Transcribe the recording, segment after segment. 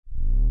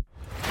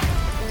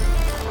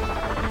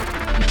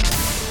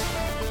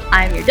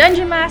I'm your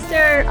dungeon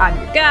master, I'm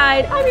your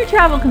guide, I'm your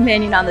travel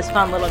companion on this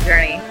fun little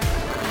journey.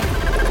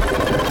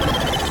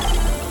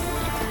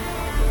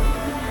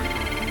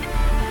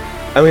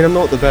 I mean, I'm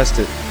not the best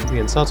at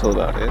being subtle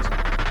about it.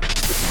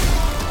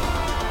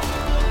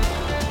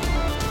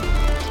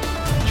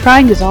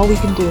 Trying is all we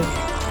can do.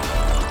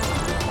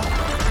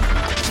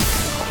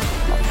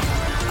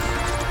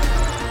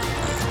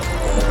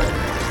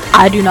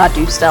 I do not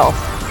do stealth.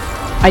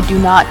 I do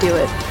not do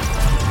it.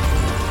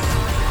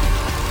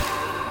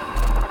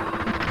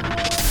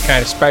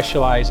 Kind of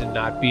specialize in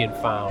not being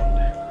found.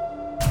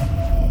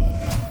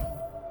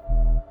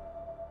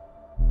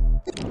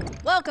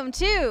 Welcome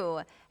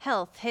to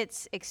Health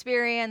Hits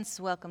Experience.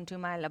 Welcome to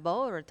my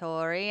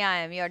laboratory. I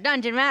am your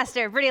dungeon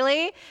master, Pretty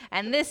Lee,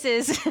 and this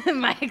is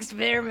my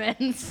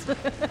experiments.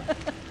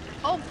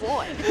 Oh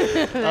boy.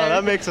 Oh,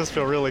 that makes us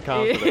feel really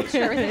confident.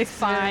 Everything's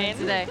fine.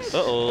 Today.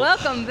 Uh-oh.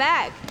 Welcome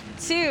back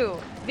to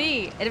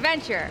the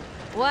adventure.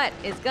 What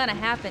is gonna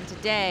happen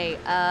today?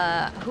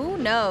 Who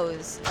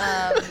knows?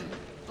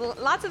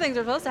 Lots of things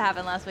were supposed to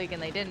happen last week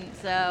and they didn't,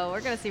 so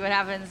we're gonna see what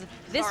happens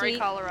this week.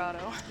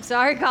 Colorado.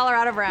 Sorry,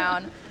 Colorado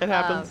Brown. It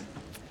happens.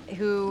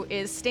 Who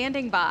is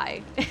standing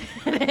by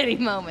at any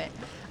moment.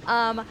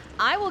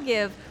 I will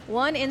give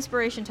one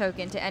inspiration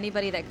token to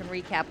anybody that can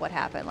recap what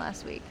happened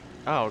last week.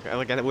 Oh, okay.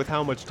 Like, with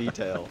how much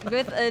detail?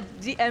 With an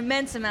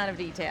immense amount of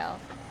detail.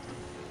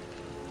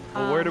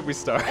 Well, where did we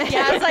start?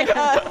 Yeah, it's like,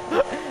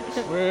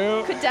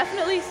 Well, could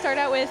definitely start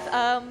out with,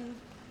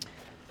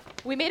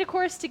 we made a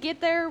course to get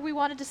there. We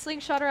wanted to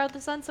slingshot around the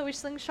sun, so we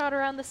slingshot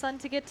around the sun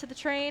to get to the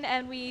train,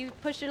 and we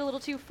pushed it a little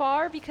too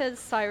far because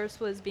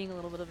Cyrus was being a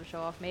little bit of a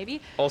show-off, maybe.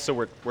 Also,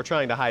 we're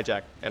trying to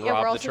hijack and Yeah, we're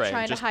rob the also train,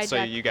 trying to just so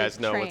hijack you guys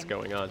the know what's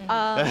train. going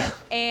on.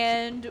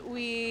 And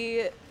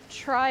we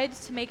tried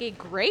to make a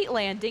great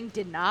landing,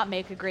 did not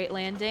make a great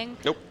landing.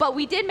 Nope. But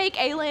we did make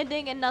a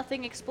landing and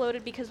nothing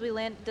exploded because we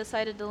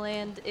decided to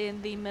land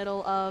in the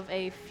middle of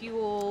a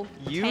fuel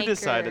You tanker.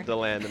 decided to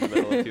land in the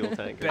middle of fuel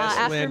tanker. Best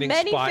After landing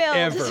many spot failed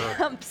ever.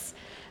 attempts.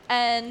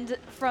 And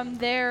from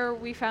there,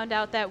 we found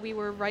out that we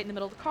were right in the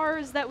middle of the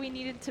cars that we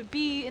needed to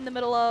be in the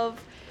middle of.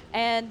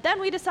 And then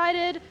we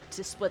decided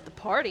to split the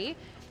party.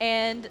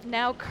 And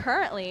now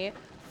currently,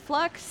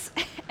 Flux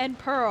and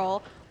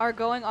Pearl are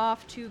going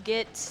off to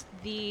get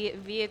the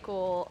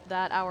vehicle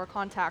that our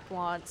contact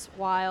wants,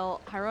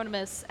 while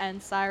Hieronymus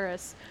and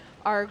Cyrus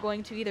are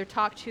going to either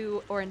talk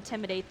to or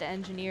intimidate the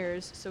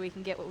engineers so we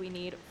can get what we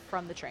need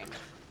from the train.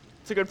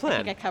 It's a good I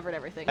plan. think I covered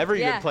everything. Every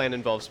Yeah. good plan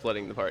involves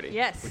splitting the party.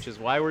 Yes. Which is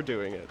why we're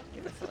doing it.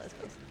 Give us the list,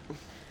 please.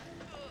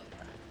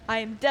 I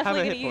am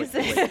definitely Have a going to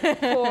hit use point. this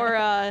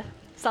for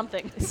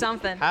something.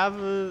 Something.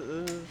 Have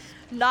a...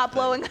 Not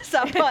blowing us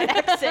up on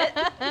exit.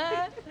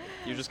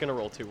 You're just going to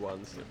roll 2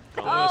 ones.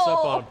 blow us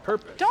up on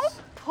purpose. Don't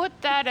put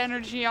that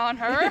energy on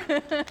her.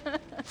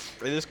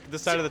 This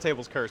side of the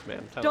table's cursed, man.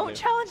 I'm telling Don't you.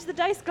 challenge the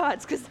dice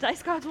gods, because the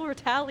dice gods will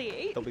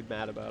retaliate. They'll be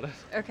mad about it.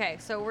 Okay,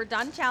 so we're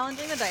done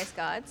challenging the dice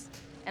gods,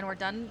 and we're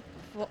done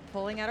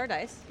pulling out our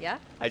dice. Yeah?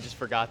 I just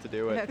forgot to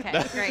do it.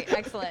 Okay, great,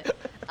 excellent.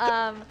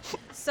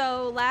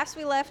 So last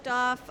we left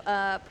off,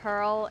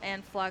 Pearl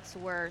and Flux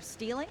were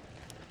stealing.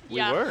 We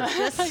Yeah. were.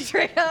 Just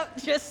straight up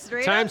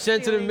Time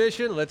sensitive stealing.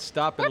 mission. Let's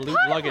stop We're and loot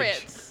luggage.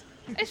 pirates.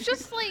 It's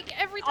just like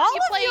every time All you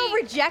of play. you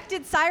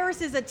rejected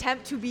Cyrus's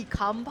attempt to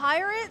become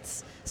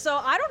pirates, so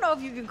I don't know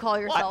if you can call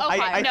yourself I-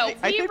 pirates. no,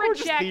 I we think we're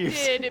just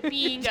thieves. rejected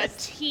being a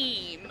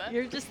team.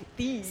 You're just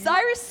thieves.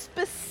 Cyrus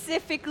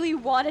specifically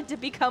wanted to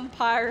become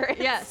pirates.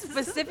 Yeah,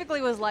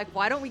 specifically was like,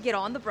 why don't we get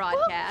on the We'll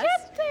broadcast?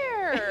 get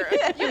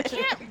there. You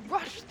can't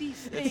rush these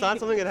things. It's not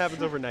something that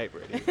happens overnight,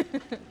 Brady.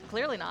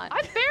 Clearly not.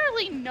 I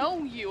barely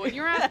know you, and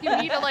you're asking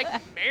me to like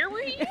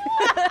marry you?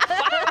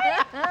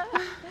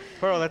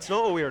 Pearl, that's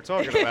not what we were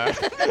talking about.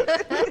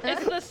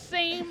 It's the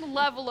same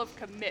level of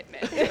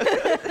commitment.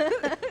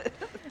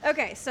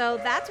 Okay, so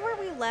that's where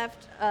we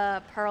left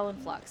Pearl and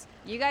Flux.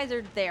 You guys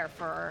are there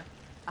for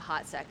a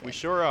hot second. We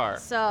sure are.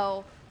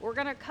 So we're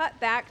gonna cut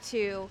back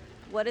to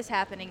what is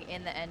happening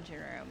in the engine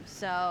room.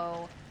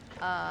 So,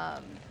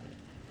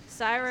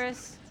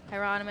 Cyrus,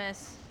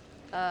 Hieronymus,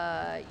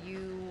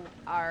 you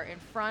are in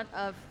front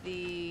of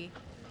the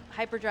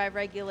hyperdrive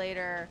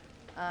regulator.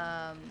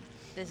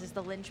 This is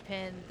the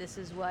linchpin. This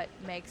is what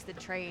makes the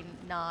train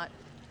not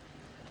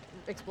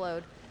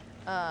explode.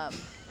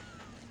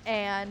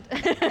 And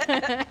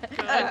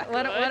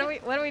what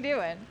are we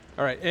doing?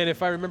 All right, and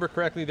if I remember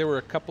correctly, there were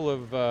a couple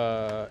of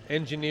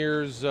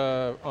engineers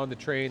on the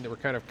train that were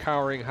kind of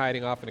cowering,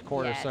 hiding off in a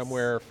corner Yes.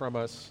 somewhere from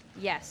us.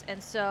 Yes,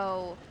 and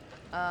so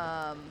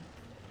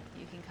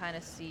you can kind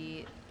of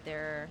see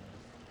they're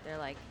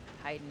like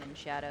hiding in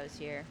shadows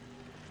here.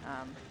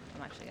 I'm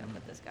actually gonna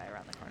put this guy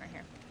around the corner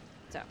here.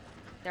 So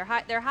they're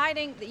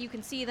hiding. That you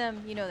can see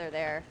them. You know they're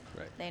there.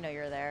 Right. They know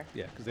you're there.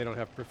 Yeah, because they don't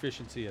have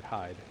proficiency at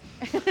hide.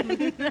 They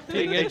Being just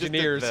did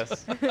engineers.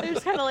 this. They're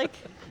just kind of like,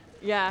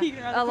 Yeah, Peeking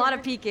around a the lot corner.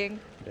 of peeking.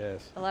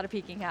 Yes. A lot of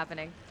peeking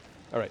happening.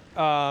 All right.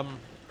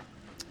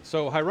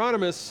 So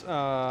Hieronymus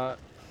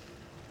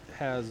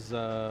has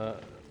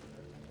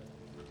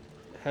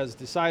has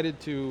decided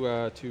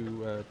to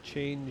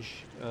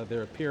change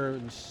their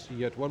appearance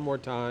yet one more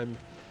time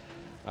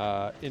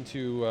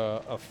into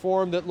a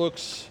form that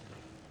looks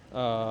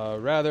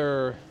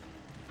rather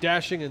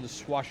dashing and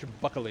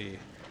swashbuckly.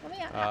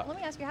 Let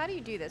me ask you, how do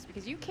you do this?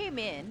 Because you came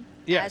in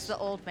Yes. as the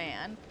old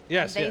man.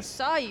 Yes, And they yes.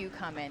 saw you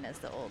come in as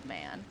the old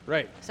man.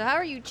 Right. So how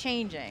are you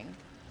changing?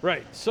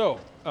 Right. So,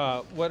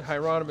 what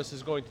Hieronymus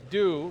is going to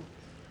do,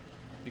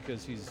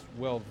 because he's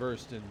well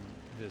versed in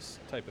this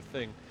type of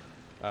thing,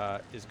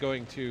 is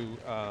going to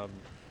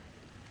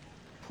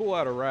pull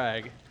out a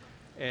rag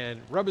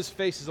and rub his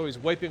face as though he's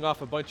wiping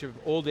off a bunch of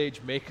old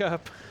age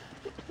makeup.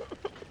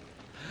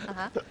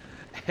 Uh-huh.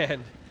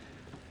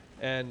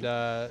 And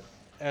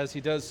as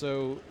he does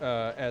so,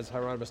 as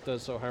Hieronymus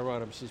does so,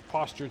 Hieronymus's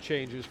posture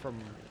changes from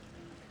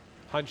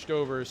hunched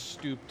over,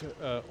 stooped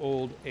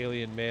old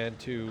alien man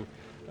to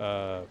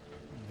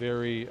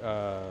very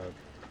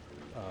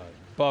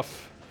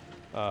buff,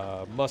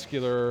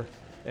 muscular,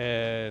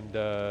 and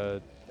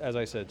as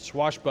I said,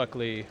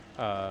 swashbuckly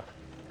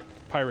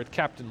pirate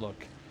captain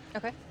look.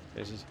 Okay.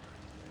 He says,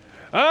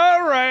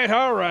 all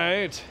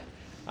right.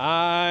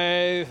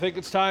 I think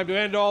it's time to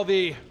end all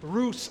the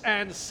ruse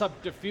and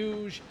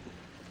subterfuge.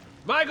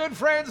 My good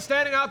friend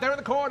standing out there in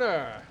the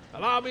corner,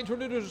 allow me to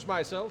introduce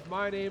myself.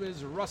 My name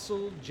is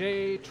Russell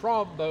J.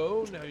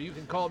 Trombone. You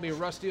can call me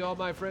Rusty, all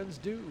my friends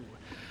do.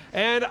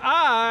 And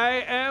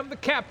I am the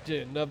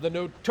captain of the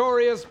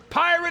notorious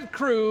pirate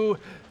crew,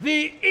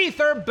 the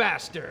Ether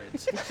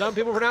Bastards. Some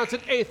people pronounce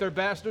it Aether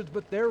Bastards,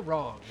 but they're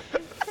wrong.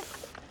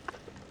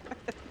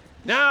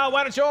 Now,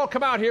 why don't you all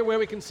come out here where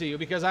we can see you,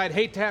 because I'd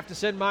hate to have to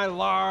send my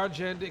large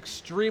and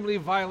extremely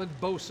violent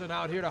bosun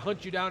out here to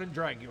hunt you down and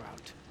drag you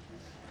out.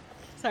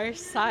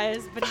 Cyrus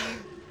sighs, but he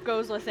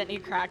goes with it and he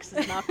cracks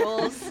his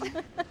knuckles.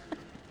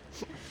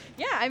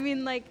 Yeah, I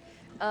mean, like,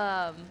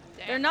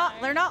 they're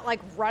not like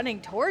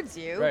running towards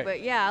you, Right.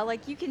 but yeah,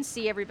 like you can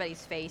see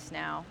everybody's face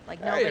now. Like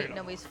There you go.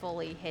 nobody's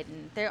fully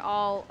hidden. They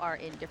all are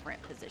in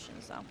different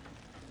positions, though.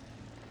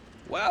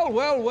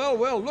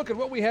 Well, look at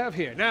what we have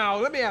here. Now,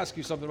 let me ask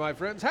you something, my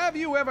friends. Have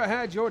you ever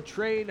had your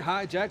train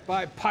hijacked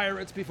by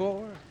pirates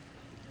before?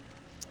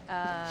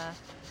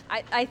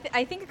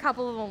 I think a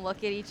couple of them look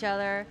at each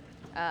other.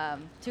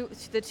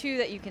 The two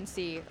that you can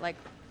see, like,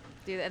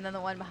 and then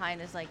the one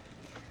behind is like,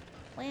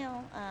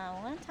 well,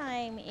 one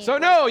time. So,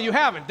 no, you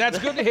haven't. That's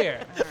good to hear.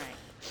 All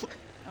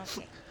right.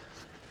 Okay.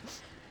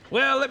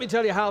 Well, let me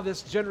tell you how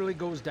this generally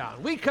goes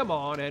down. We come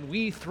on and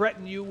we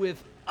threaten you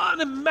with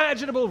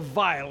unimaginable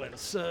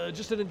violence,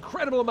 just an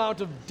incredible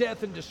amount of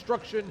death and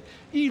destruction,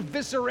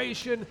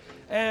 evisceration,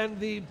 and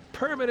the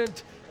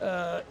permanent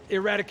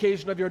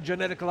eradication of your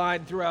genetic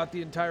line throughout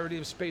the entirety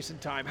of space and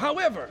time.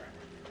 However,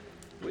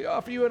 we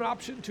offer you an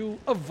option to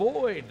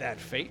avoid that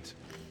fate.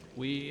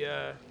 We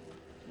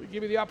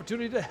give you the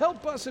opportunity to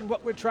help us in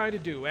what we're trying to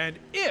do, and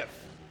if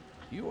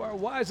you are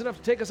wise enough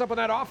to take us up on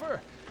that offer,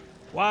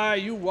 why,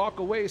 you walk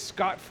away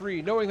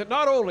scot-free, knowing that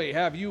not only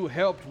have you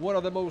helped one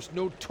of the most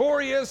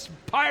notorious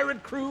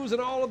pirate crews in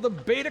all of the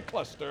Beta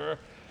Cluster,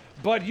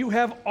 but you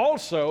have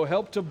also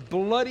helped to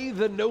bloody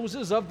the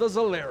noses of the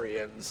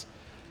Zolarians.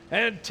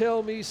 And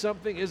tell me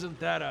something, isn't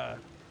that a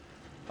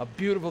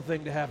beautiful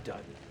thing to have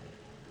done?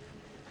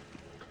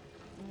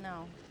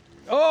 No.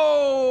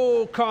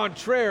 Au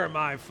contraire,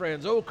 my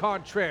friends, au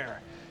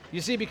contraire.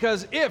 You see,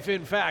 because if,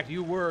 in fact,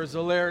 you were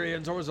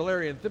Zolarians or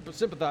Zolarian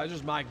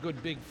sympathizers, my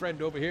good big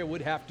friend over here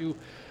would have to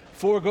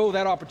forego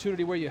that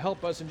opportunity where you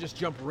help us and just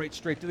jump right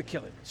straight to the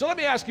killing. So let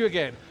me ask you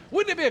again,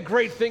 wouldn't it be a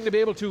great thing to be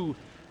able to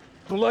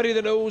bloody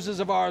the noses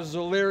of our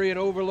Zolarian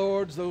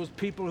overlords, those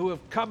people who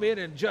have come in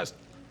and just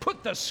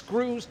put the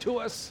screws to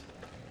us?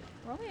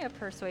 Roll me a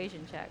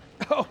persuasion check.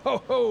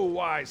 Oh,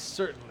 why,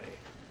 certainly.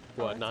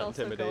 What, What's not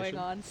also intimidation? going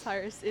on?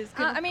 Cyrus is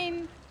gonna. I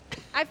mean,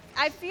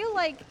 I feel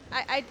like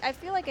I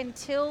feel like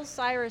until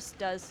Cyrus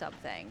does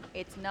something,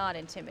 it's not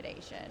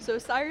intimidation. So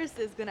Cyrus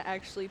is gonna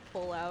actually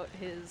pull out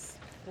his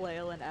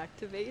flail and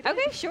activate it.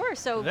 Okay, sure.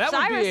 So That would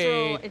Cyrus be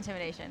roll a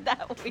intimidation.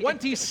 That would be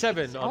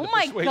 27 on Oh the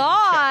my persuasion check.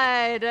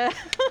 god!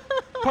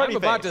 Party I'm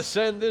about to face.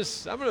 send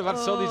this. I'm about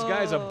to sell these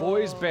guys a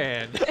boys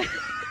band.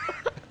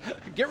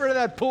 Get rid of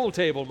that pool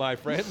table, my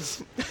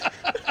friends.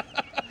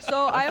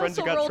 So I friends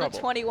also who got rolled trouble.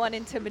 a 21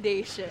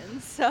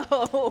 intimidation.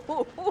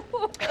 So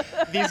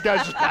These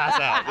guys just pass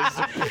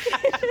out.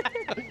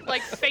 This is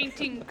Like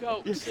fainting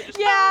goats. They just-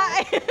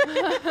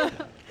 Yeah.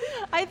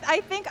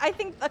 I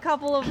think a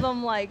couple of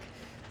them, like,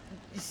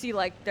 you see,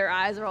 like, their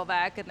eyes roll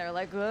back and they're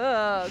like,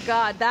 oh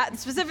god, that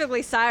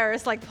specifically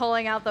Cyrus, like,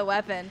 pulling out the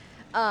weapon.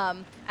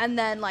 And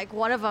then, like,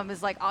 one of them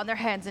is, like, on their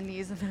hands and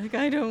knees and they're like,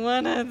 I don't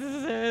want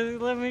to,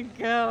 let me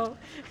go.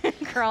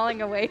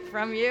 Crawling away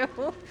from you.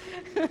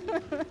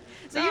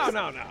 So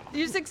No.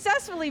 you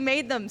successfully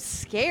made them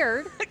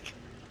scared.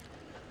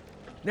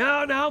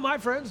 Now, my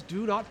friends,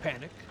 do not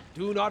panic.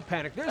 Do not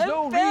panic. There's I'm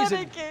no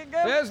reason. panicking,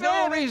 I'm There's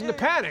no reason to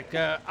panicking.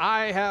 panic.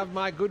 I have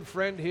my good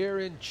friend here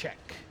in check.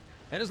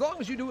 And as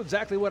long as you do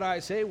exactly what I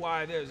say,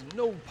 why, there's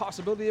no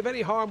possibility of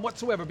any harm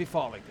whatsoever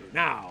befalling you.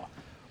 Now,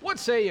 what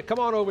say you come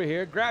on over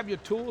here, grab your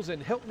tools,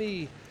 and help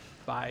me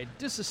by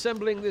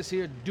disassembling this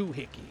here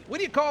doohickey. What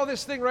do you call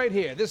this thing right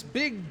here? This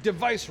big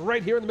device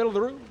right here in the middle of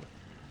the room?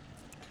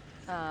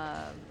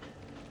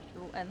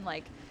 And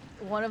like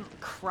one of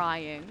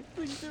crying.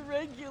 Like the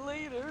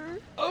regulator.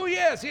 Oh,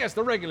 yes,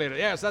 the regulator.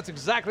 Yes, that's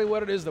exactly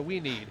what it is that we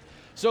need.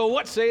 So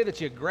what say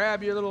that you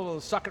grab your little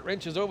socket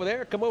wrenches over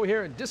there, come over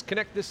here and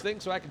disconnect this thing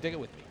so I can take it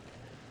with me.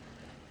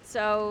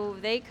 So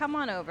they come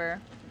on over.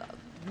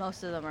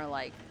 Most of them are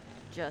like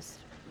just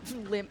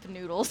limp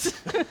noodles.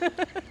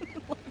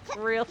 Like,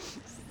 real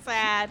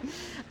sad.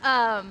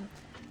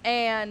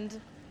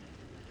 And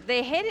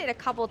they hit it a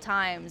couple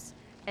times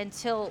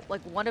until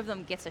like one of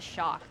them gets a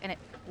shock and it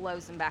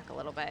blows them back a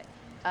little bit.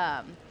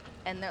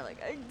 And they're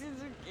like, I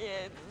just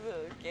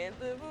can't,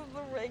 this is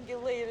the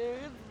regulator,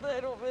 I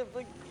don't have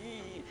the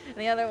key. And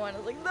the other one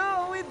is like,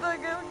 no, we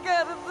think I've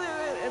got to do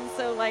it. And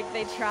so like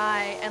they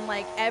try, and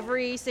like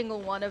every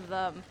single one of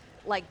them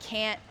like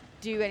can't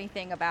do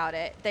anything about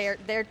it. They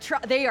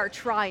are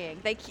trying.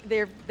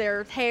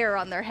 Their hair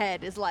on their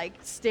head is like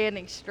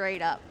standing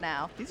straight up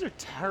now. These are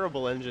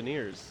terrible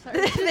engineers.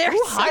 They're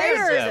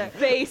scared.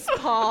 Face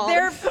palm.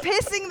 They're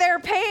pissing their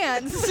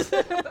pants.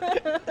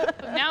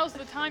 Now's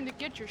the time to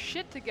get your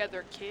shit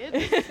together,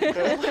 kids.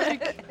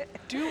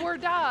 Like, do or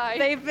die.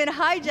 They've been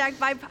hijacked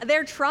by.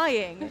 They're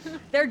trying.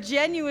 They're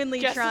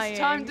genuinely Guess trying.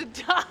 it's time to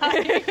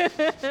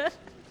die.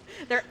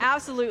 They're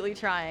absolutely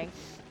trying.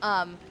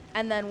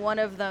 And then one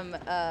of them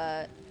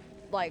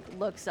like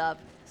looks up.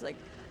 It's like,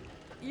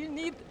 you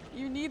need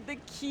the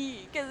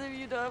key, because if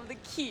you don't have the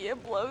key,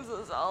 it blows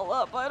us all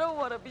up. I don't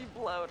want to be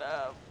blown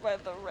up by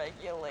the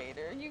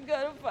regulator. You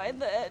gotta find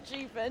the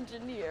chief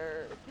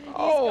engineer.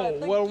 Oh,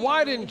 well,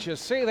 why didn't you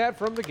say that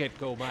from the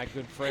get-go, my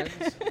good friends?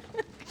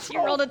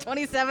 You rolled a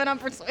 27 on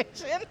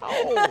persuasion.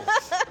 Oh.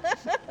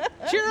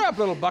 Cheer up,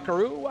 little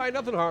buckaroo. Why,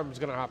 nothing harm's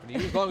going to happen to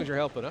you as long as you're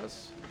helping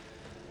us.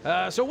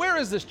 So where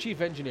is this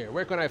chief engineer?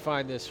 Where can I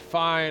find this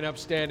fine,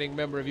 upstanding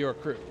member of your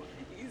crew?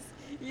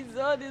 He's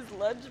on his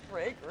lunch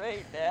break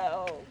right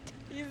now.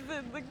 He's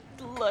in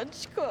the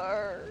lunch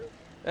car.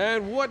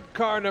 And what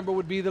car number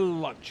would be the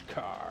lunch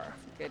car?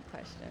 Good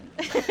question.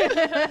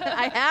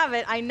 I have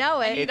it. I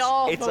know it. It's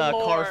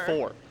car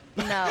 4.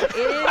 No, it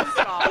is.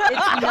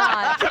 It's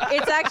not.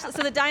 It's actually,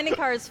 so the dining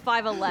car is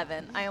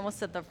 511. I almost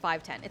said the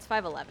 510. It's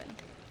 511.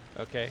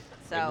 Okay.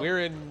 So and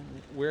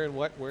we're in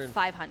what? We're in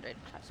 500.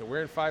 So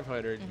we're in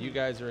 500. Mm-hmm. You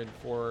guys are in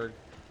 4.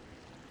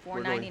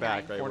 We're going 499.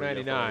 back, right?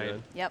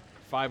 499. Yep.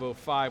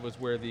 505 was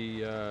where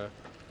the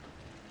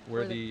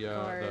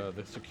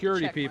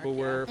security check people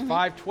mark, yeah. were.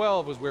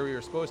 512 was where we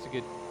were supposed to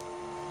get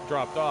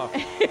dropped off.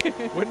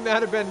 Wouldn't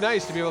that have been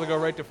nice to be able to go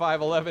right to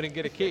 511 and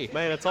get a key?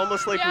 Man, it's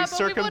almost like Yeah, we but we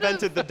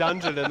circumvented the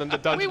dungeon, and then the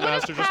dungeon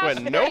master just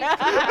went, nope. nope.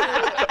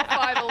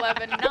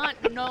 511, not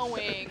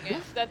knowing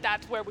that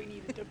that's where we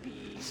needed to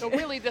be. So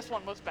really, this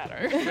one was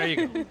better. There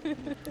you go.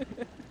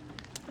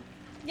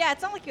 Yeah,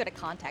 it's not like you had a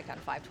contact on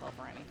 512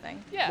 or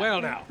anything. Yeah.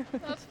 Well, now.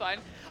 That's fine.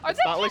 Are they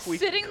not just like we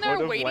sitting there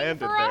could've waiting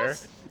landed for there.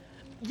 us?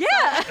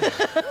 Yeah.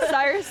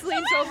 Cyrus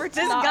leans over to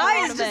This not guy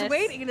want is to just miss.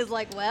 waiting and is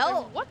like,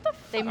 well, What the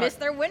fuck? they missed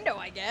their window,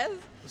 I guess.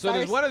 So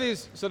does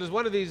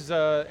one of these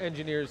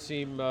engineers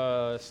seem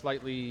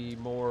slightly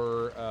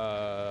more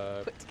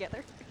Put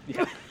together.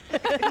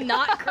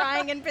 Not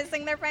crying and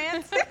pissing their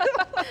pants?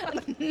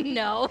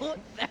 No,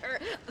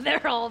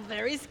 they're all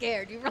very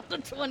scared. You rolled a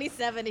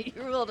 27 and you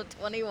rolled a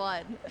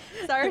 21.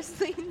 Cyrus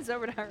leans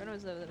over to her and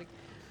was like,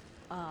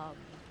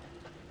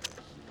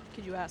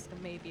 could you ask them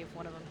maybe if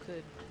one of them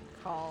could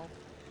call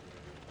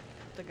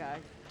the guy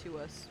to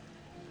us?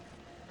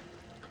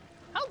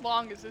 How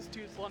long is this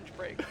dude's lunch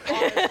break?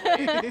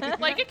 Honestly,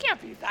 like it can't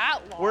be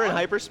that long. We're in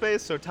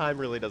hyperspace, so time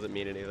really doesn't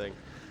mean anything.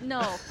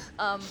 No,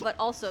 but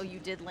also you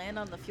did land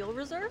on the fuel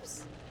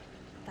reserves.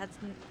 That's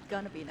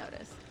gonna be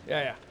noticed.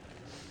 Yeah.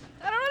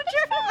 I don't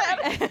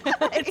know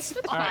what you're It's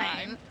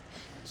fine.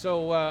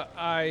 So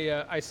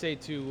I say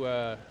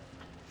to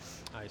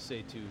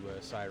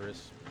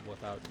Cyrus,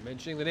 without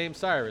mentioning the name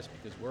Cyrus,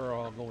 because we're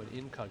all going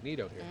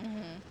incognito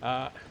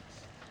here.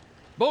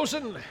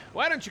 Bosun,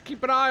 why don't you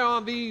keep an eye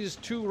on these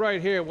two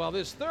right here while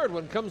this third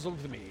one comes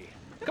with me?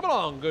 Come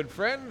along, good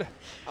friend.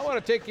 I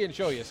want to take you and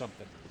show you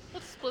something.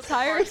 Let's split the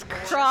Cyrus party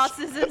more.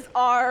 crosses his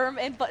arm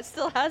but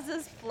still has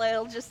his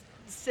flail just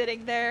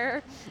sitting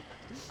there.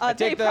 I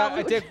They take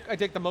probably would- I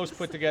take the most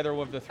put together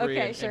of the three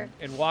Okay, and, sure.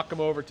 and walk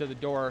them over to the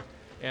door,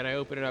 and I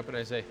open it up and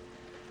I say,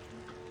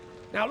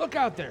 "Now look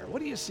out there.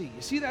 What do you see?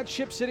 You see that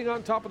ship sitting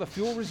on top of the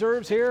fuel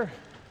reserves here?"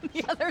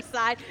 The other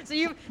side. So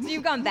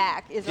you've gone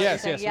back, is what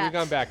Yes, you're yes. saying. We've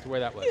gone back to where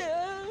that was.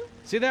 Yeah.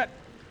 See that?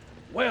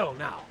 Well,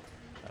 now,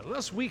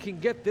 unless we can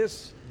get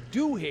this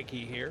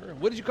doohickey here,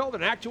 what did you call it?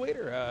 An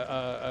actuator?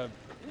 A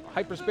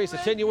hyperspace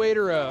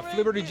attenuator? A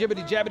flibberty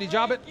jibbity jabbity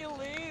jobbit?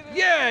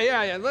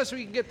 Yeah. Unless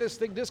we can get this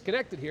thing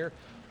disconnected here,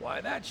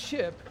 why, that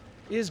ship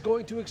is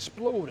going to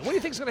explode. And what do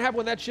you think's going to happen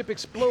when that ship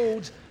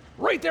explodes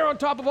right there on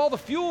top of all the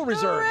fuel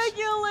reserves?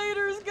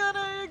 Regulator's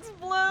gonna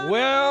explode.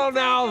 Well,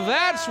 now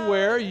that's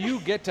where you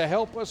get to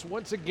help us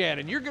once again,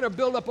 and you're going to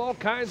build up all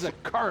kinds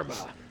of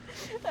karma.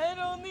 I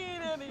don't need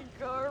any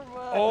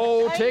karma.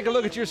 Oh, I take a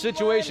look at need your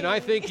situation. I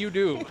money. think you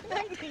do.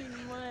 I need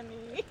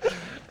money.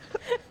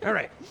 All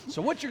right.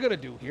 So what you're going to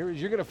do here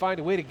is you're going to find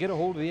a way to get a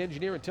hold of the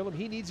engineer and tell him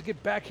he needs to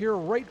get back here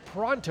right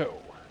pronto.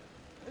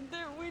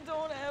 We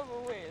don't have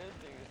a way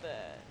to do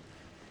that.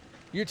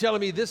 You're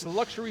telling me this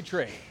luxury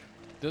train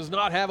does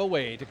not have a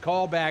way to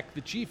call back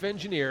the chief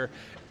engineer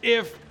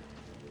if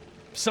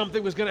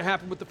something was going to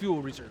happen with the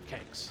fuel reserve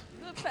tanks.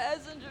 The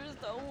passengers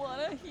don't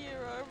want to hear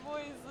our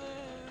voices.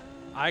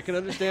 I can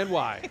understand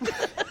why.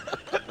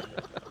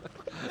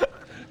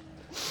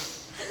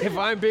 If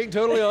I'm being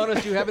totally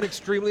honest, you have an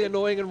extremely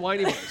annoying and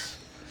whiny voice.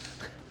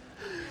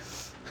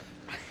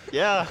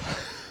 Yeah.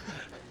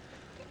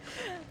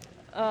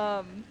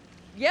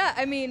 Yeah,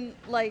 I mean,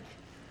 like,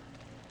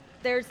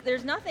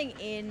 there's nothing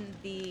in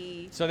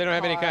the So they don't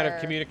have any kind of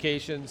car.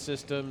 communication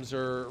systems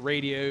or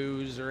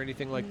radios or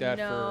anything like that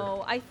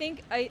No, I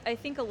think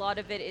a lot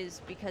of it is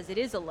because it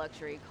is a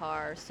luxury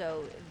car.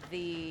 So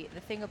the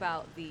thing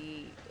about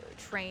the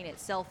train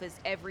itself is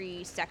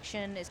every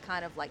section is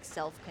kind of like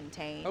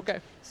self-contained. Okay.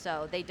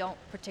 So they don't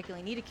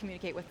particularly need to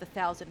communicate with the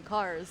 1,000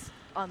 cars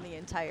on the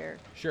entire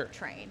Sure.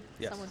 train.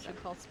 Yes. Someone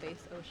should call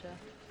Space OSHA.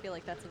 I feel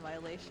like that's a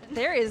violation.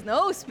 There is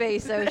no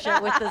space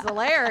OSHA with the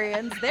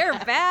Zolarians. They're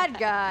bad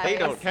guys. They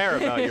don't care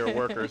about your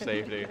worker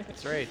safety.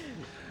 That's right.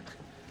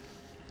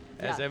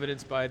 As Yeah.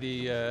 evidenced by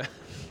the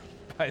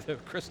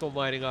crystal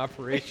mining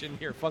operation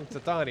near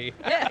Punxsutawney.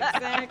 Yeah,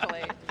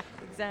 exactly.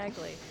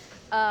 Exactly.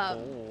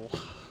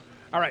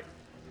 All right.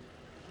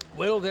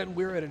 Well, then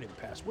we're at an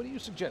impasse. What do you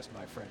suggest,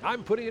 my friend?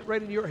 I'm putting it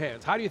right in your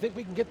hands. How do you think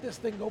we can get this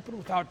thing open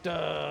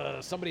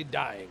without somebody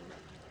dying?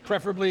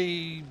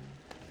 Preferably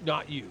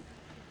not you.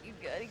 You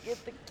gotta get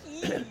the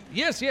key.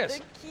 Yes, yes.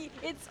 The key.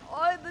 It's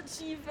on the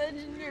chief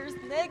engineer's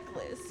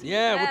necklace. He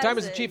Yeah, what time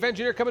has is the it. chief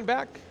engineer coming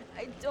back?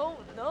 I don't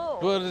know.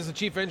 Well, does the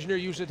chief engineer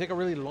usually take a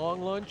really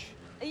long lunch?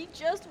 He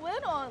just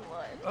went on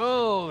lunch.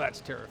 Oh,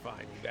 that's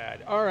terrifying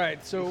bad. All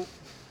right, so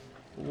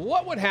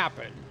what would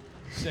happen,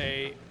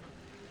 say,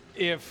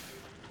 if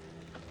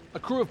a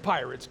crew of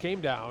pirates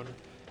came down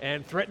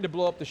and threatened to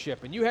blow up the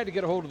ship and you had to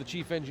get a hold of the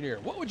chief engineer?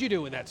 What would you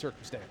do in that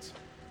circumstance?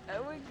 I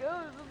would go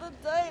to the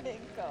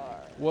dining car.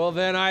 Well,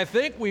 then I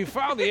think we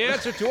found the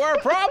answer to our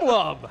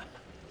problem.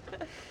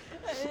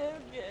 Okay.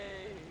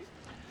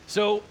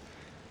 So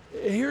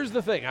here's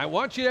the thing. I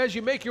want you, as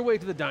you make your way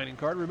to the dining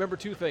car, to remember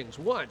two things.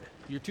 One,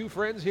 your two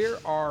friends here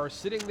are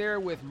sitting there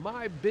with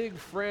my big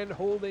friend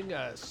holding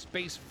a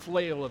space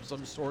flail of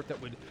some sort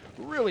that would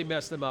really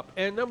mess them up.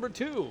 And number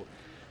two,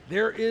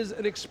 there is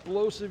an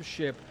explosive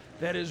ship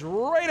that is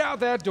right out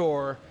that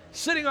door,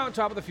 sitting on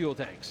top of the fuel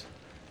tanks.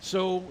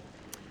 So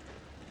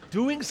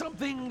doing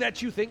something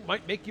that you think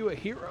might make you a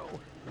hero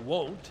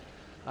won't.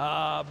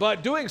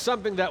 But doing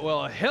something that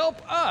will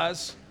help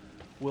us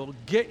will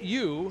get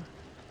you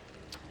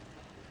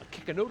a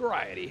kick of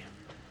notoriety.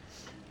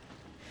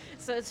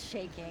 So it's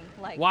shaking.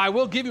 Like Why,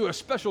 we'll give you a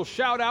special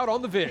shout out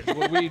on the vid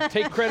when we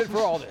take credit for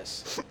all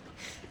this.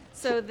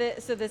 so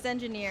this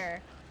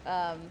engineer,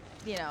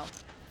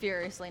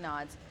 furiously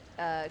nods,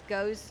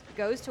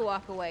 goes to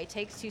walk away,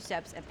 takes 2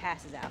 steps, and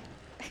passes out.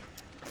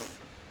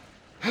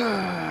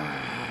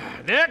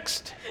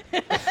 Next.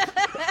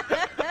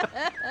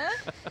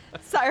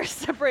 Cyrus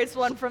separates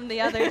one from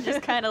the other and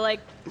just kind of like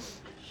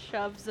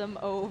shoves them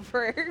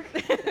over.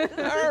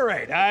 All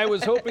right. I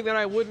was hoping that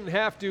I wouldn't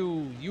have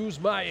to use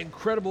my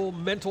incredible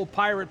mental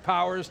pirate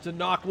powers to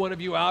knock one of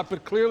you out,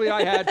 but clearly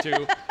I had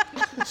to.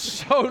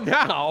 So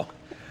now,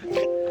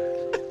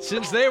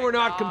 since they were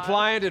not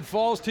compliant, it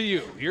falls to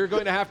you. You're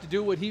going to have to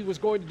do what he was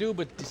going to do,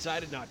 but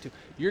decided not to.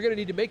 You're going to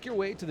need to make your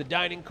way to the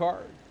dining car,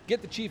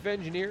 get the chief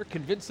engineer,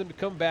 convince them to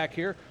come back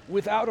here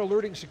without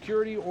alerting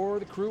security or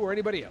the crew or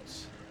anybody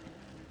else.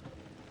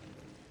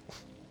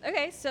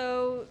 Okay,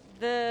 so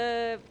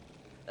the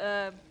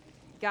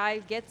guy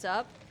gets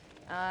up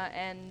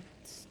and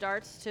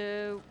starts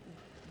to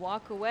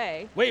walk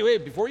away.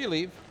 Wait, before you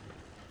leave,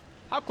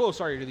 how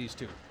close are you to these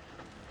two?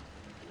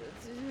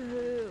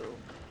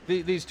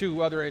 These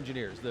two other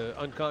engineers, the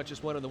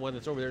unconscious one and the one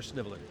that's over there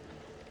sniveling.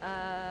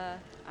 I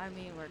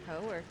mean, we're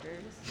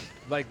coworkers.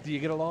 Like, do you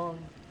get along?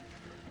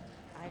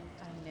 I'm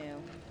new.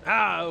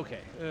 Ah,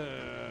 okay.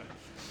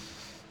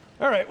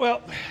 All right,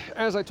 well,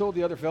 as I told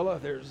the other fella,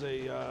 there's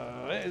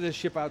this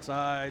ship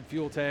outside,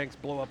 fuel tanks,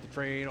 blow up the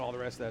train, all the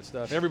rest of that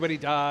stuff. Everybody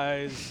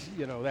dies,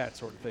 that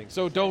sort of thing.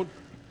 So don't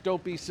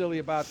be silly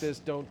about this.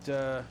 Don't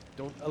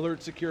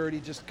alert security.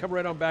 Just come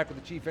right on back with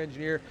the chief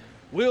engineer.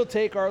 We'll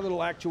take our little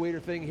actuator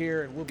thing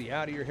here, and we'll be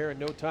out of your hair in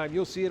no time.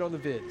 You'll see it on the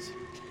vids.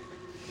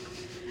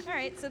 All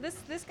right, so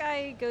this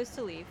guy goes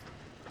to leave.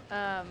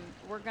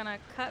 We're gonna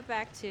cut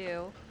back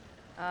to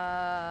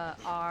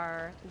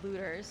our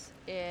looters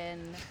in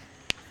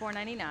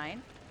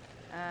 499.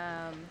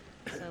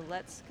 So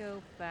let's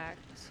go back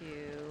to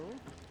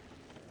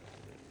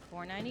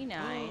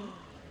 499.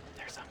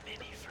 There's a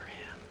mini for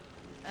him.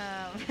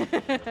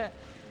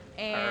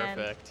 And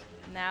Perfect.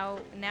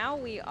 now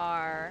we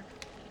are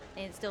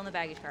still in the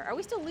baggage car. Are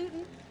we still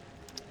looting?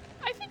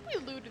 I think we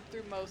looted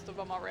through most of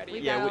them already. We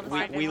Yeah, got all the we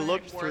fucking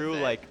looked worth through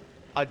it. like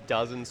a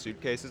dozen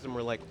suitcases, and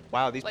we're like,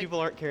 wow, these Like, people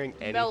aren't carrying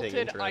anything Melted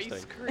interesting.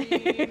 ice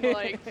cream,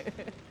 like.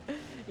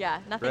 Yeah,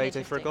 nothing Right, I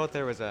interesting. forgot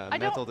there was a I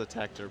don't- metal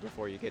detector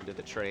before you get into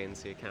the train,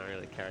 so you can't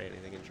really carry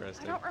anything I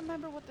interesting. don't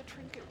remember what the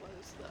trinket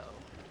was though.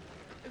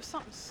 It was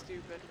something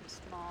stupid and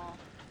small.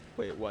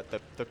 Wait, what?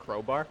 The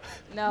crowbar?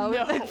 No,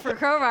 No. for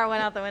crowbar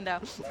went out the window.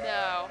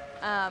 No.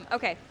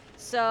 Okay,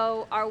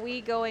 so are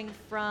we going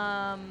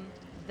from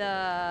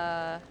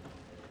the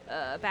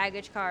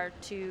baggage car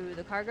to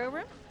the cargo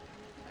room?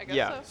 I guess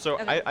Yeah. so.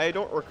 So Okay. I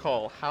don't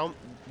recall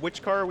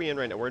which car are we in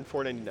right now? We're in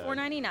 499.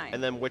 499.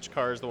 And then which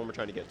car is the one we're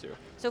trying to get to?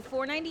 So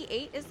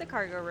 498 is the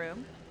cargo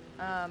room,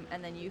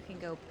 and then you can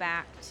go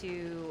back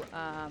to,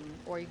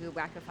 or you can go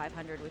back to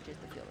 500, which is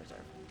the fuel reserve.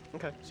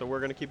 Okay, so we're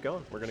gonna keep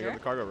going. We're gonna go Sure. to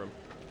the cargo room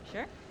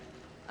Sure.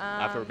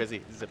 after we're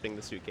busy zipping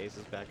the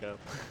suitcases back up.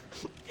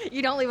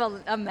 You don't leave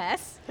a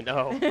mess.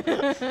 No.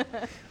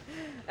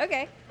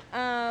 Okay.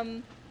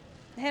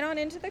 Head on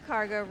into the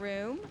cargo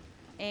room,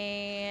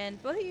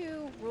 and both of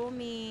you roll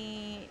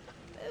me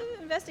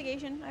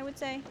investigation. I would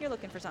say you're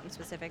looking for something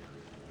specific.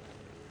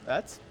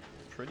 That's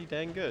pretty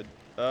dang good.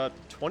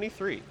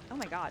 23. Oh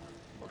my God.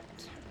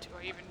 Do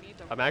I even need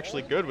to I'm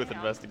actually roll? good with Hang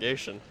on.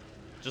 investigation,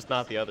 just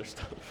not the other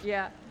stuff.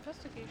 Yeah.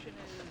 Investigation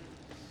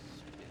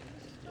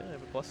Yeah, I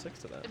have a +6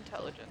 to is that.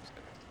 intelligence.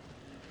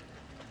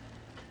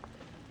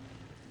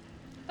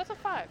 That's a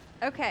 5.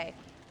 Okay.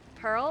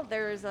 Pearl,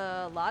 there's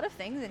a lot of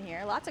things in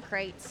here. Lots of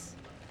crates.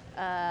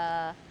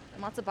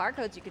 And lots of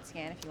barcodes you could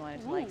scan if you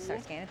wanted to like start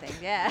Ooh. scanning things.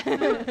 Yeah.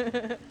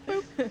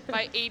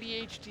 My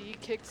ADHD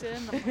kicks in.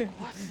 I'm like,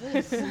 what's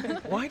this?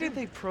 Why did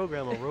they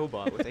program a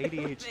robot with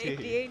ADHD?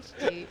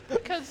 ADHD.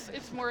 Because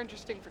it's more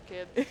interesting for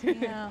kids.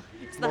 No,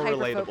 it's the More hyper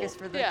relatable. focus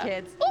for the yeah.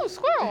 kids. Oh,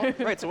 squirrel!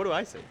 Right, so what do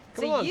I see?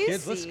 Come So on, you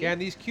kids, let's see- scan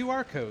these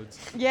QR codes.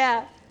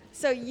 Yeah.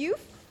 So you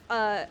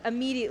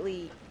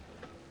immediately,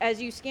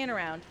 as you scan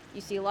around, you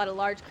see a lot of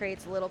large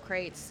crates, little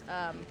crates,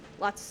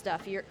 lots of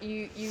stuff.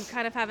 You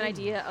kind of have an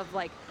idea of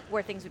like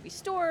where things would be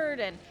stored,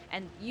 and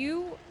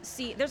you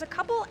see there's a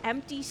couple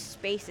empty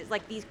spaces.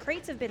 Like these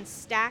crates have been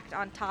stacked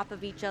on top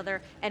of each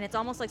other, and it's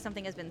almost like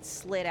something has been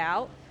slid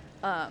out.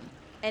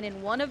 And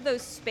in one of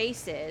those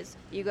spaces,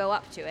 you go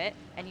up to it,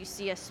 and you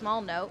see a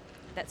small note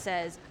that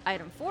says,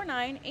 "Item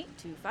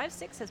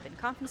 498256 has been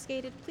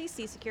confiscated. Please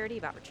see security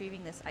about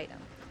retrieving this item."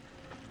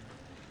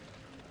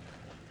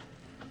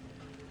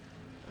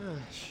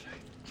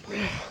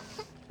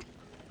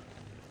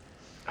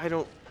 I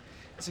don't.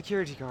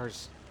 Security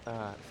cars,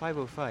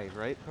 505,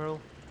 right, Pearl?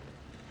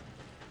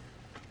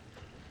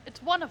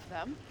 It's one of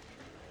them.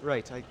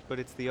 Right, but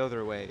it's the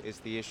other way is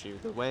the issue.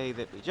 The way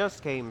that we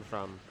just came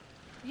from.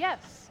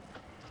 Yes.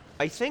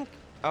 I think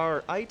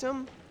our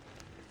item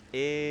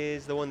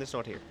is the one that's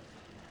not here.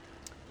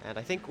 And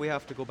I think we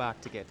have to go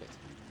back to get it.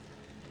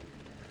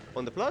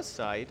 On the plus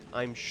side,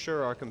 I'm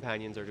sure our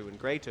companions are doing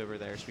great over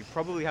there, so we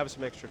probably have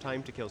some extra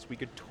time to kill, so we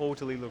could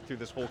totally look through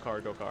this whole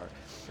cargo car.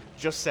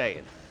 Just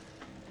saying.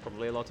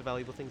 Probably a lot of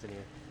valuable things in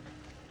here.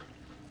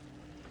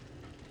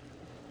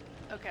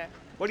 Okay.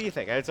 What do you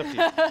think? It's up to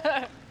you.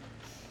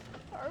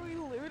 Are we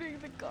looting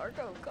the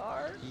cargo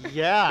car?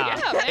 Yeah,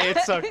 Yeah, man.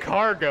 it's a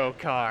cargo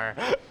car.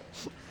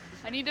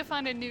 I need to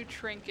find a new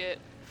trinket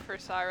for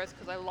Cyrus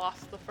because I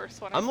lost the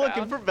first one. I'm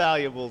looking for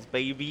valuables,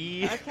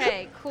 baby.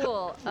 Okay,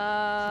 cool. And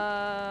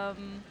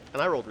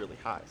I rolled really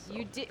high. So.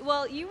 You did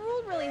well. You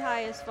rolled really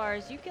high as far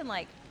as you can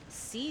like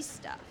see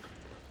stuff,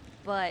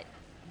 but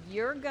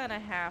you're gonna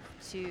have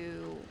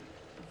to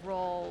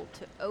roll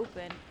to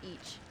open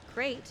each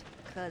crate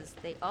because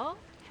they all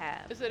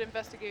have Is it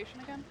investigation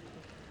again?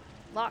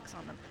 locks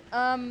on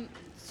them.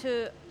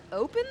 To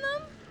open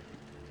them?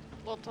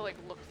 Well, to like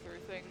look through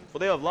things. Well,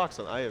 they have locks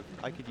on.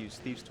 I could use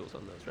thieves' tools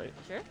on those, right?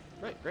 Sure.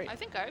 Right, great. I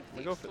think I have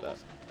We'll go thieves' for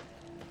tools.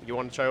 that. You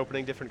want to try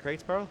opening different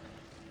crates, Pearl?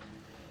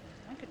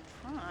 I could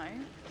try. Let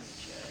me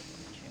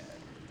check.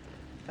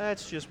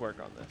 Let's just work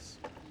on this.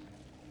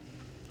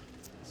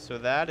 So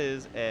that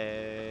is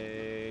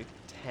a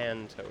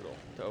 10 total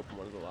to open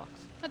one of the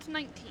locks. That's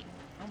 19.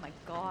 Oh my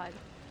god.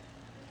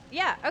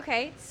 Yeah.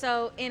 Okay.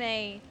 So in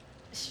a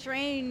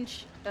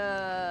strange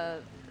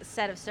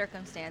set of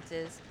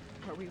circumstances,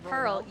 Are we rolling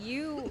Pearl, out?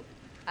 you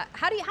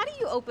how do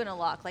you open a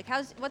lock? Like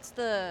is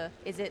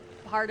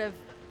it part of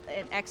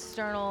an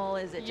external?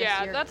 Is it just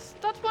Yeah, your that's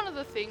one of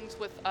the things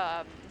with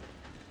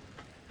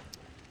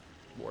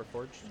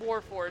Warforged?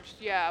 Warforged,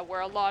 yeah,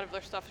 where a lot of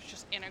their stuff is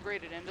just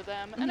integrated into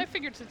them. And I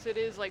figured since it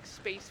is like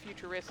space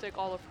futuristic,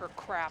 all of her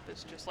crap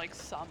is just like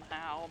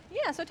somehow.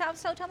 Yeah, so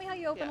tell me how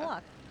you open a Yeah.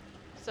 lock.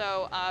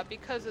 So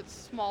because it's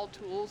small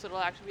tools, it'll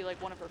actually be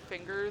like one of her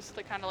fingers.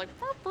 They kind of like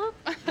burp, burp,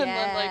 and then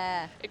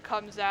Yeah. like it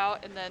comes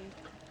out, and then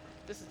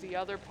this is the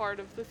other part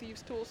of the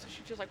thieves' tool. So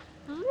she just like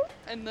burp,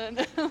 and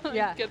then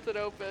Yeah. gets it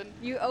open.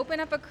 You open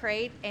up a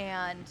crate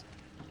and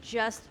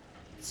just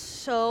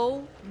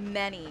so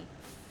many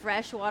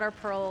freshwater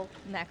pearl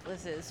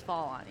necklaces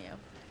fall on you.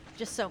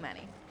 Just so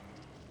many.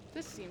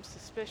 This seems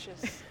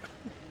suspicious.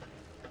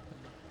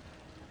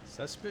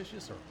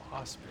 Suspicious or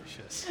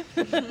auspicious?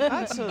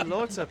 That's a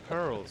lots of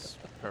pearls,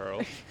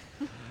 Pearl.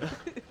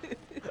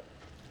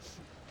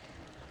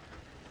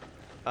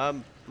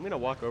 I'm gonna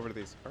walk over to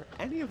these. Are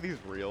any of these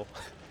real?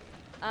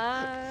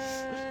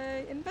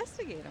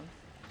 Investigate them.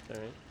 All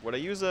right. Would I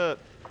use a?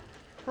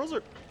 Pearls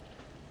are.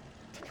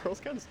 Pearls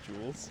count as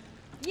jewels?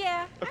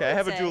 Yeah. Okay, I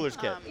have a say. jeweler's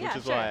kit, Yeah, which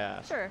is sure, why I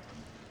asked. Sure.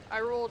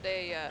 I rolled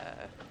a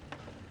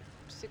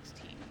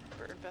 16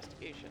 for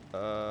investigation.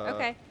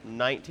 Okay.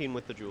 19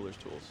 with the jeweler's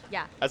tools.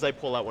 Yeah. As I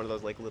pull out one of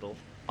those like little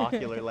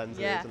ocular lenses,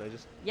 Yeah. and I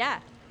just. Yeah.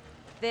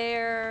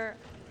 They're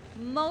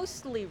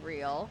mostly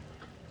real.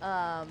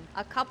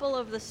 A couple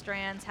of the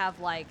strands have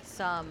like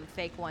some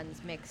fake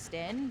ones mixed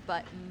in,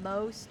 but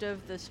most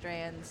of the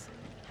strands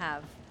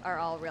are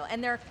all real,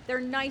 and they're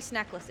nice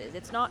necklaces.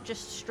 It's not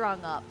just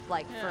strung up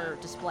like for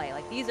display.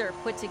 Like these are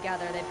put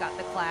together. They've got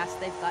the clasp.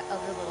 They've got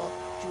other little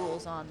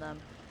jewels on them.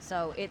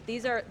 So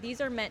these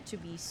are meant to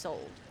be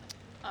sold.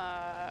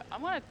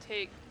 I'm gonna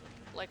take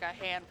like a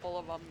handful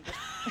of them,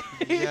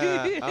 just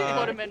Yeah.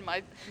 put them in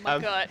my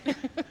gut.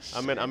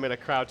 I'm gonna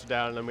crouch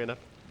down and I'm gonna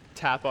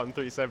tap on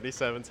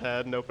 377's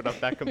head and open up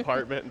that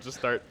compartment and just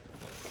start.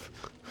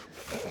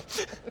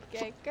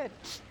 Okay, good.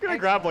 Gonna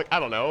grab like I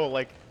don't know,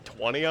 like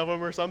 20 of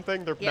them or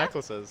something. They're Yeah.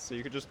 necklaces, so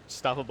you could just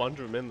stuff a bunch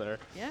of them in there.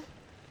 Yeah.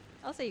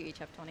 I'll say you each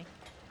have 20.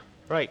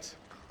 Right.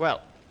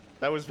 Well,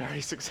 that was very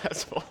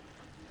successful.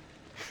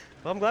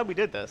 Well, I'm glad we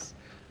did this.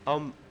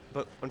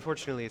 But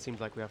unfortunately, it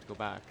seems like we have to go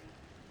back.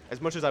 As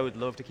much as I would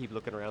love to keep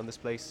looking around this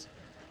place,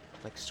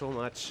 like so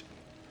much,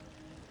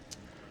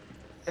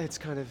 it's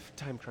kind of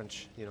time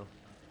crunch, you know.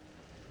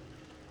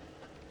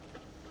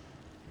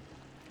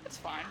 It's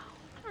fine.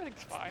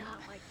 Everything's fine.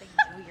 Not like they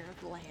know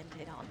you're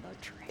landed on the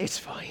train. It's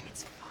fine.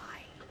 It's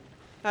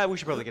fine. We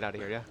should probably get out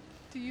of here, yeah?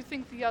 Do you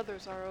think the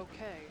others are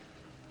okay?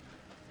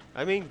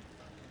 I mean,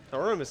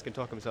 Aramis can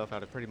talk himself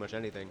out of pretty much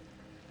anything.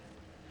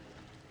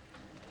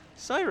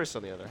 Cyrus,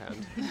 on the other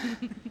hand.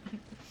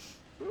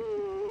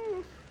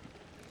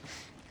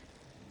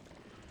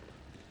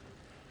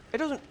 It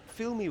doesn't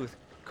fill me with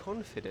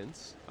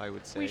confidence, I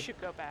would say. We should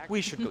go back.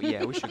 We should go.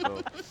 Yeah, we should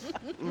go.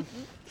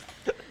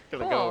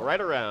 Gonna go Cool. right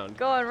around.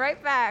 Going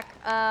right back.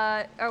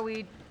 Are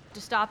we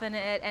just stopping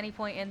at any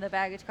point in the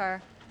baggage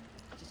car?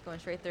 Just going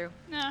straight through.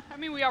 Nah, I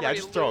mean we Yeah, already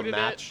just throw a looted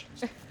match.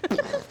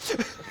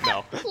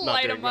 No, not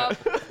Light doing 'em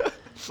that.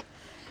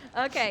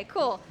 up. Okay,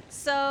 cool.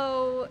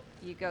 So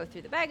you go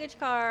through the baggage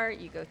car,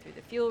 you go through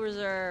the fuel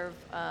reserve.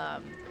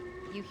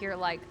 You hear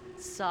like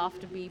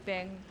soft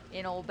beeping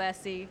in Old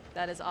Bessie.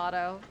 That is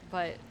Otto,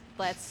 but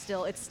it's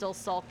still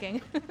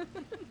sulking.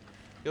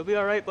 You'll be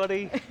all right,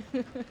 buddy.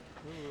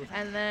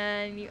 And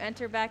then you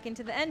enter back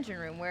into the engine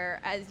room where,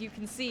 as you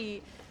can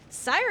see,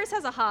 Cyrus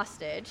has a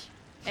hostage,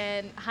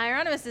 and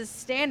Hieronymus is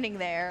standing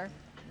there,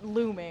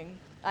 looming,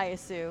 I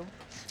assume.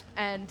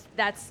 And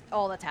that's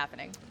all that's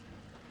happening.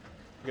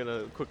 I'm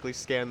gonna quickly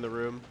scan the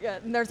room. Yeah,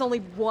 and there's only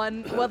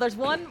one, well, there's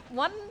one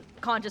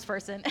conscious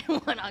person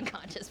and one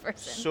unconscious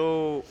person.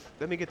 So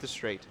let me get this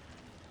straight.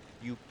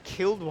 You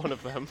killed one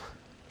of them.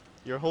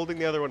 You're holding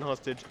the other one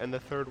hostage, and the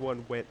third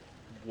one went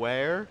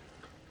where?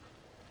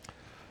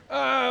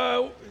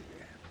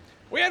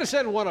 We had to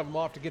send one of them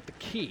off to get the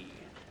key.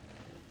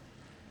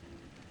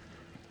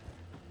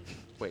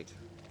 Wait,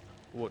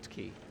 what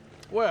key?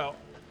 Well,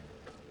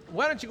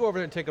 why don't you go over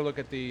there and take a look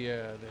at the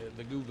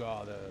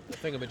goo-gaw, the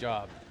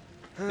thingamajob.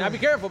 Now be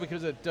careful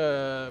because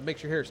it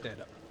makes your hair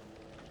stand up.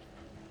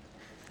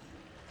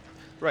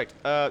 Right.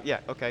 Yeah.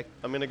 Okay.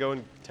 I'm gonna go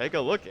and take a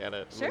look at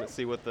it. Sure. I'm gonna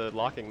see what the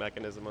locking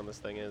mechanism on this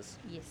thing is.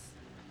 Yes.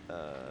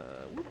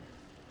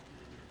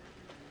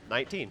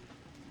 19.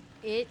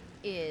 It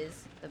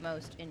is the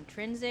most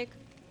intrinsic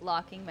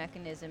locking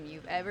mechanism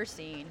you've ever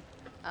seen.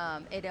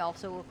 It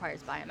also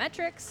requires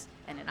biometrics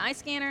and an eye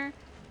scanner,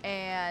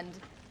 and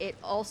it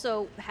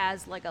also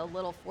has like a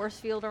little force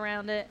field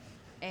around it.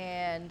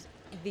 And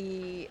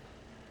the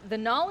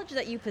knowledge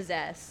that you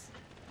possess,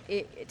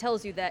 it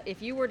tells you that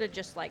if you were to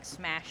just like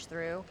smash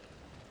through,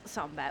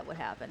 something bad would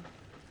happen.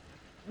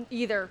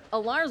 Either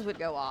alarms would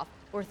go off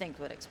or things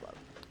would explode.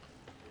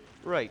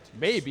 Right.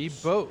 Maybe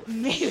both.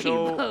 Maybe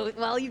So- both.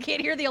 Well, you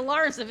can't hear the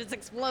alarms if it's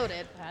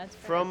exploded. That's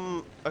fair.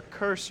 From a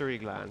cursory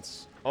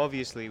glance,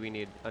 obviously we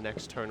need an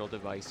external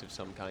device of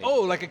some kind.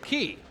 Oh, like a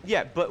key.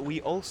 Yeah, but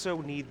we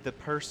also need the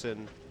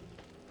person.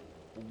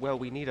 Well,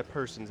 we need a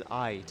person's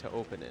eye to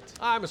open it.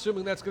 I'm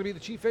assuming that's going to be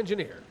the chief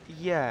engineer.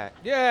 Yeah,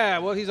 Yeah,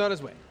 well, he's on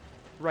his way.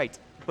 right.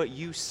 But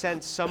you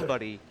sent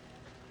somebody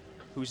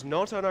who's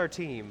not on our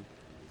team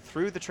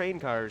through the train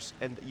cars,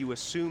 and you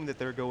assume that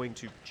they're going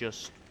to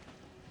just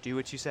do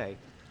what you say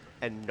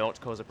and not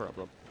cause a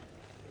problem.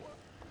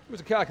 It was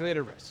a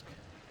calculated risk.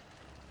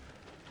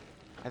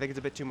 I think it's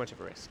a bit too much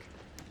of a risk.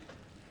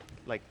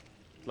 Like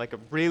a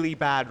really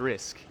bad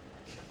risk.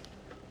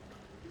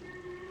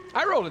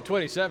 I rolled a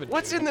 27.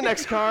 What's in the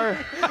next car?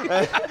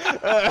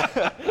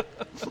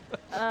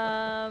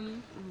 I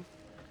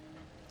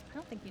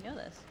don't think you know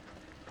this.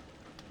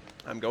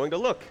 I'm going to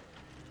look.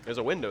 There's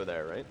a window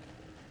there, right?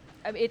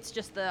 It's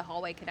just the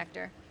hallway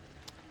connector.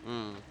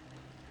 I'm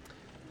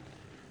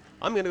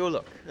gonna go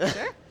look.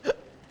 Sure.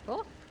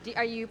 Cool.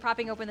 Are you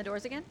propping open the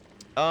doors again?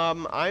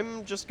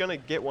 I'm just gonna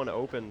get one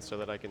open so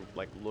that I can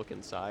like look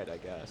inside, I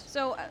guess.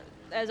 So,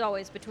 as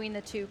always, between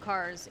the two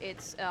cars,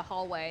 it's a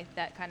hallway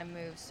that kind of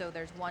moves. So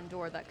there's one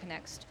door that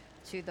connects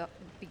to the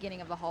beginning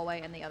of the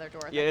hallway, and the other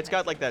door. Yeah, that it's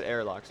got connects- like that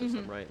airlock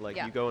system, right? Like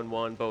Yeah. you go in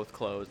one, both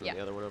close, and Yeah.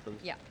 the other one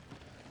opens. Yeah.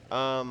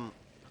 Oh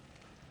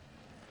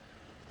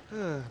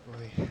boy.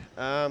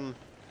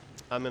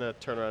 I'm gonna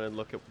turn around and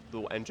look at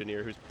the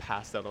engineer who's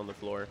passed out on the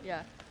floor.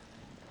 Yeah.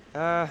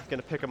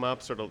 Gonna pick him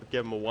up, sort of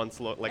give him a once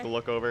look, like a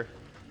look over,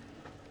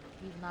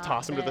 He's not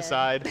toss him to the dead.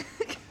 side.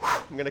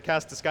 I'm gonna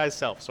cast disguise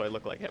self, so I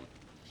look like him.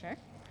 Sure.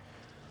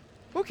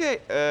 Okay.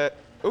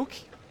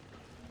 Okay.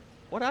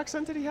 What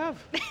accent did he have?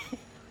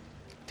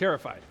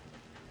 Terrified.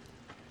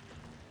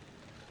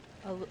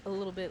 A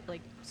little bit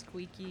like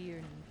squeaky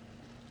or.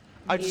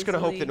 I'm just gonna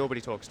hope that nasally.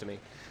 nobody talks to me.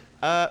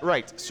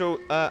 Right. So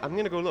I'm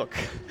gonna go look.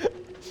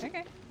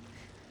 Okay.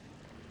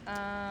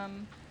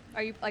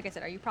 Are you, like I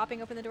said, are you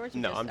propping open the doors? or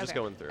No, I'm just okay.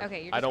 going through.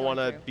 Okay, you're I just don't going want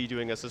to through. be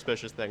doing a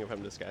suspicious thing if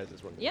I'm disguised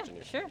as one of the Yeah,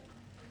 engineers. sure.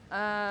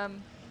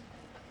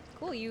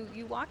 Cool.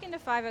 You walk into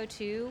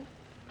 502,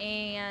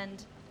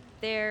 and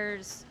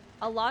there's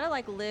a lot of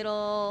like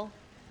little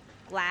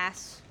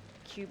glass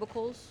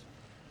cubicles,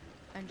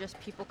 and just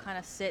people kind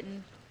of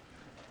sitting,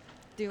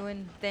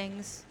 doing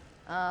things.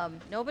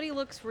 Nobody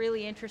looks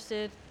really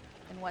interested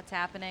in what's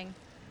happening.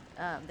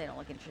 They don't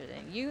look interested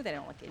in you. They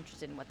don't look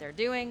interested in what they're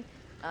doing.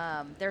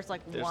 There's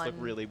like They just one. look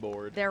really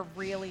bored. They're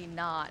really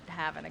not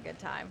having a good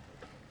time.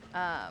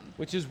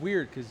 Which is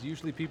weird because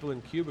usually people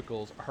in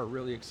cubicles are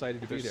really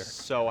excited to They're be there.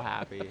 so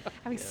happy.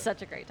 Having Yeah.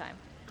 such a great time.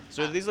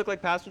 So do these look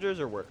like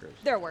passengers or workers?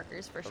 They're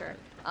workers for sure.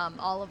 Okay.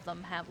 All of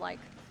them have like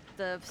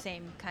the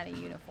same kind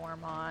of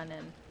uniform on,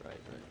 and Right.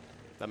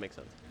 That makes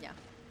sense. yeah,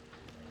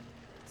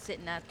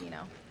 sitting at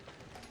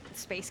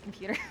space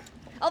computer.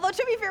 Although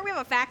to be fair, we have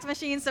a fax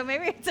machine, so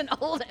maybe it's an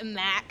old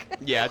Mac.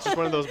 Yeah, it's just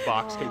one of those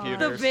box The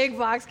computers. big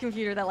box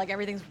computer that like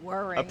everything's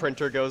whirring. A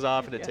printer goes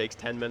off and it Yeah. takes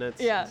 10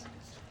 minutes. Yeah,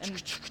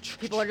 and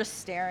people are just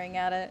staring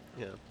at it.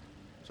 Yeah.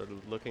 Sort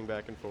of looking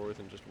back and forth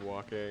and just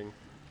walking,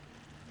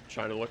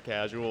 trying to look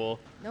casual.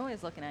 No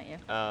one's looking at you.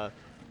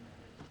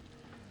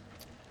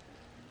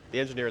 The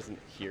engineer isn't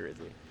here, is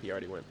he? He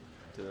already went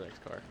to the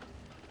next car.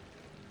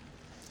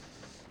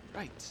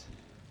 Right.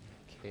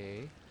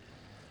 Okay.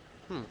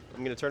 I'm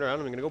gonna turn around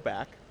and I'm gonna go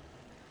back.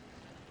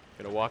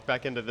 Gonna walk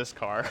back into this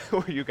car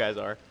where you guys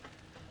are.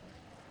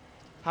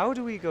 How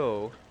do we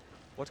go?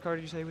 What car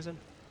did you say he was in?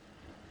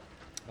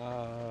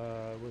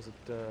 Was it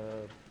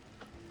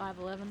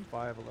 511.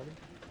 511?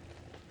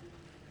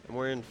 And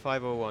we're in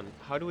 501.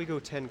 How do we go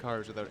 10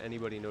 cars without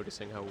anybody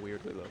noticing how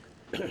weird we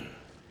look?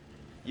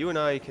 You and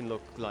I can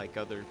look like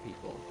other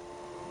people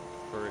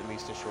for at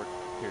least a short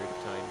period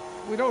of time.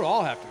 We don't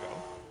all have to go.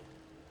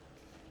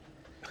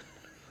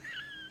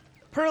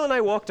 Pearl and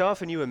I walked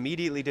off and you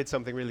immediately did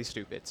something really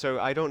stupid, so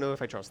I don't know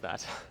if I trust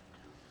that.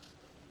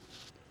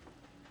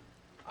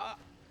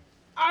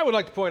 I would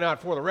like to point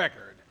out for the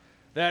record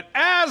that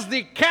as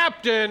the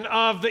captain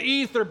of the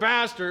Ether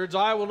Bastards,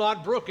 I will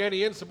not brook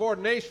any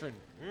insubordination.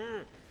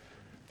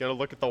 Gonna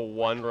look at the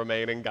one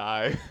remaining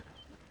guy.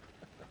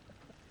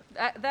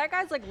 That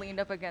guy's like leaned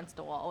up against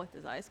a wall with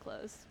his eyes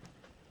closed.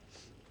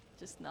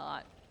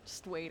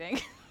 Just waiting.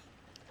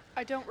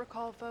 I don't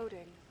recall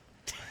voting.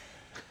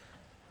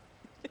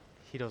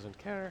 He doesn't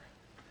care.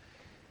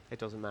 It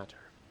doesn't matter.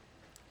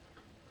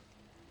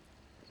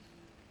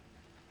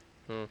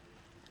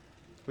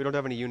 We don't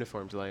have any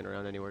uniforms lying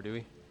around anywhere, do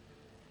we?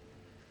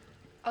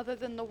 Other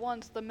than the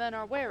ones the men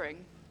are wearing.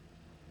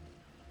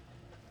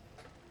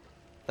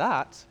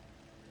 That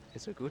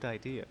is a good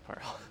idea,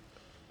 Pearl.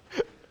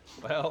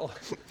 Well,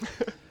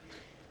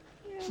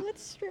 Yeah,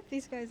 let's strip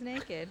these guys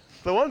naked.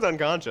 The one's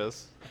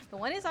unconscious. The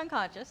one is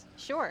unconscious.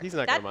 Sure. He's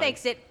not that gonna mind.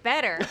 makes it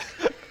better.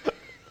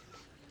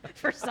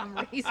 For some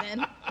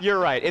reason. You're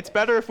right. It's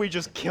better if we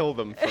just kill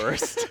them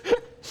first.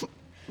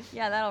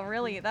 Yeah, that'll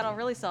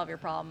really solve your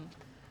problem.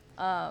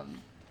 I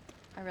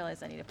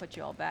realize I need to put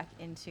you all back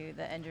into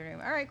the engine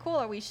room. All right, cool.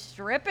 Are we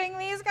stripping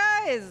these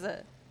guys?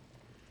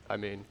 I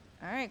mean,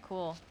 All right,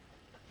 cool.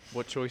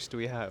 what choice do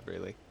we have,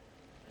 really?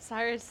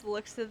 Cyrus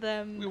looks at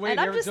them. we wait And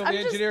here I'm just- until the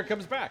I'm just- engineer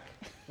comes back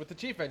with the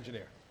chief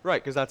engineer.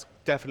 Right, because that's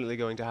definitely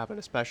going to happen,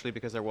 especially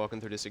because they're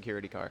walking through the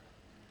security car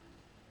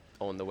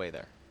on the way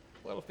there.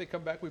 Well, if they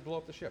come back, we blow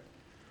up the ship.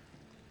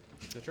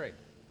 The train.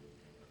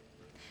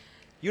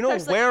 You know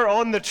There's like- we're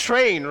on the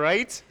train,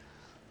 right?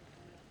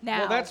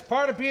 Now. Well, that's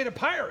part of being a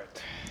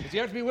pirate. Is you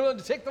have to be willing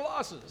to take the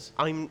losses.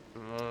 I'm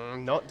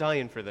not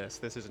dying for this.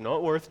 This is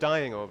not worth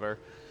dying over.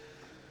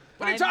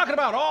 What are you talking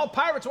about? All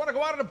pirates want to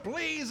go out in a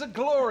blaze of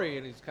glory.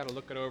 And he's kind of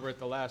looking over at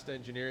the last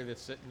engineer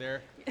that's sitting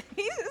there.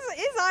 His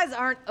eyes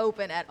aren't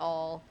open at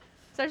all.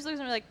 Cyrus looks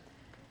at me like,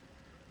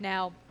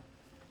 now,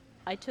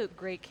 I took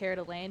great care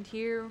to land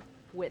here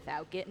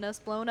without getting us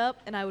blown up,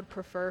 and I would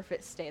prefer if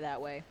it stay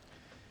that way.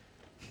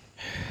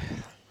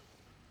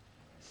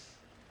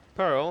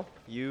 Pearl,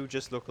 you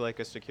just look like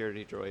a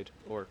security droid,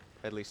 or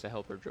at least a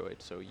helper droid,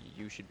 so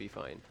you should be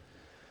fine.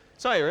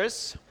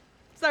 Cyrus,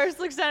 Cyrus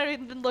looks at it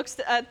and then looks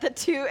at the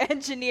two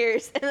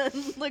engineers and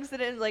then looks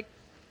at it and is like,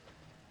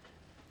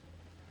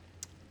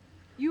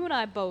 You and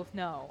I both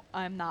know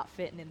I'm not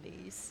fitting in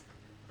these.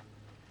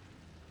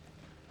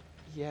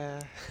 Yeah.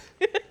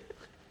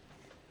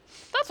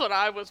 That's what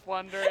I was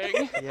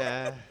wondering.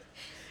 Yeah.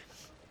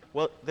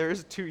 Well,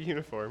 there's 2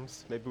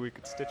 uniforms. Maybe we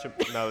could stitch them.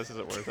 No, this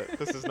isn't worth it.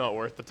 This is not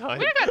worth the time.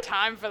 We don't got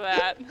time for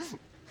that.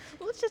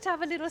 Let's just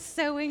have a little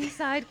sewing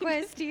side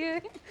quest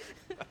here.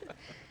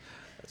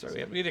 That's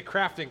right. We need a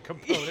crafting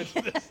component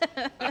to this.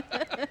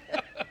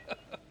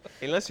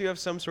 Unless you have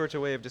some sort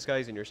of way of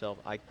disguising yourself,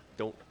 I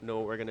don't know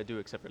what we're going to do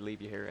except for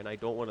leave you here, and I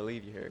don't want to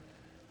leave you here.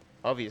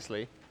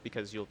 Obviously,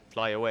 because you'll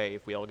fly away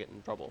if we all get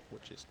in trouble,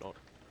 which is not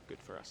good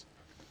for us.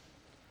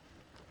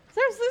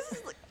 This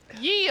is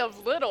Ye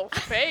of little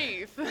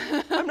faith.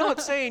 I'm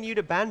not saying you'd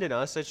abandon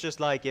us, it's just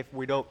like if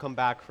we don't come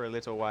back for a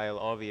little while,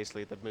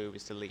 obviously the move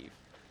is to leave.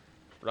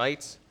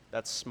 Right?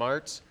 That's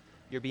smart.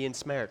 You're being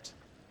smart.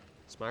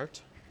 Smart?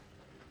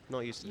 Not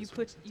used to You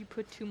this.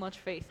 put too much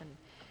faith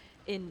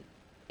in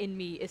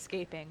me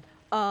escaping.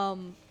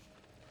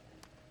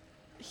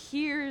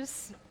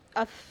 Here's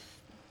a.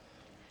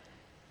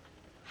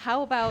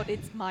 How about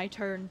it's my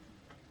turn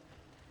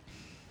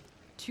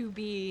to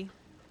be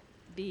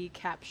the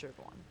captured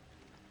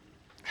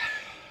one?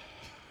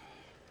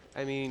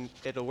 I mean,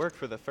 it'll work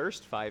for the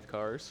first 5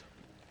 cars.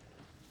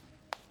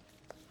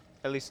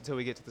 At least until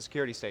we get to the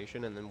security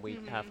station, and then we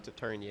have to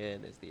turn you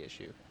in is the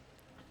issue.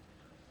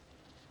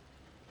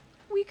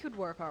 We could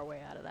work our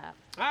way out of that.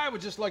 I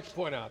would just like to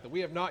point out that we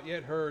have not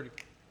yet heard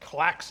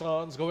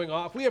klaxons going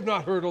off. We have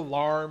not heard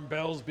alarm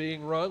bells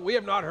being rung. We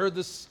have not heard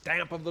the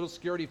stamp of little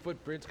security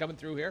footprints coming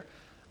through here.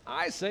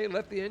 I say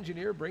let the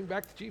engineer bring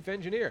back the chief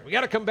engineer. We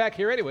got to come back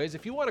here anyways.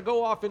 If you want to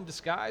go off in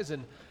disguise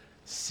and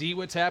see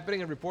what's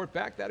happening and report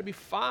back, that'd be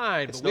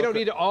fine. But we don't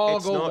need to all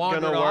go wander off.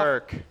 It's not gonna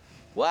work.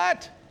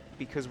 What?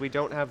 Because we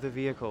don't have the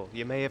vehicle.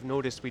 You may have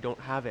noticed we don't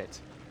have it.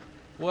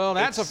 Well,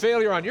 that's a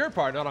failure on your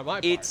part, not on my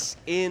part. It's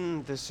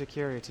in the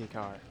security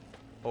car.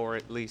 Or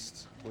at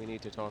least we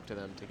need to talk to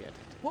them to get it.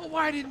 Well,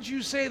 why didn't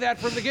you say that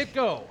from the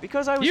get-go?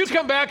 Because I was You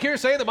come back here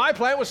saying that my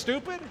plan was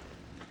stupid?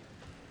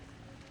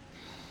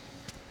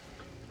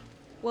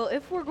 Well,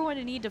 if we're going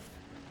to need to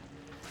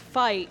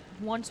fight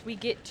once we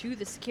get to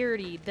the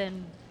security,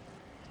 then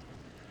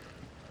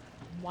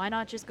why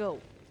not just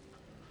go?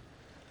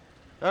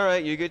 All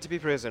right, you get to be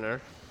prisoner.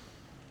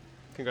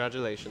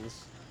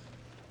 Congratulations.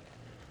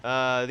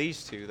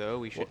 These 2, though,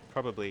 we should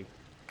probably,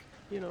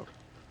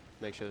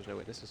 make sure there's no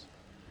witnesses.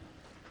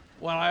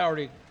 Well, I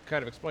already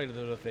kind of explained to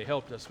them that if they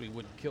helped us, we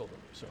wouldn't kill them.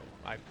 So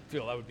I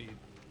feel that would be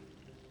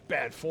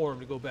bad form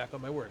to go back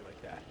on my word like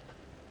that.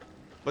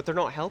 But they're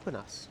not helping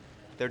us.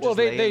 They're Well, just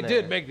they laying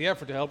did there. make the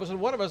effort to help us,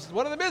 and one of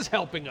them is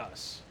helping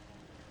us.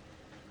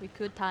 We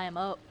could tie him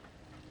up.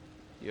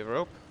 You have a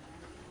rope?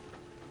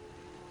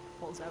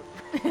 Pulls out.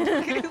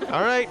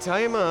 All right, tie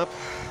him up.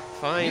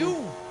 Fine.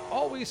 You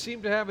always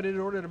seem to have an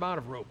inordinate amount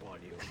of rope on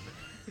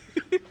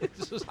you.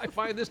 I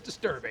find this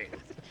disturbing.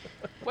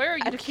 Where are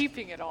you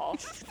keeping it all?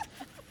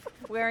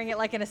 wearing it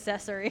like an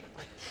accessory.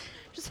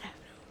 Just have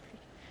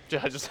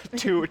Yeah, just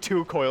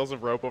two coils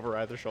of rope over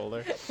either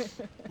shoulder.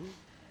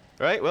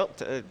 All right, well,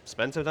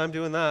 spend some time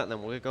doing that, and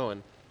then we'll get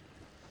going.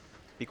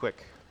 Be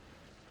quick.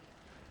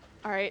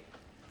 All right.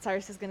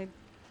 Cyrus is going to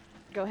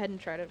go ahead and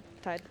try to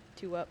tie the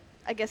 2 up.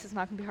 I guess it's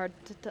not going to be hard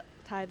to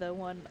tie the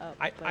 1 up.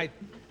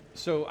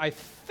 So I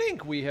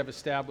think we have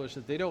established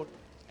that they don't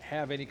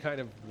have any kind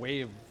of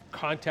way of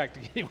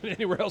contacting anyone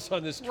anywhere else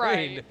on this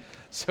train. Right.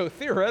 So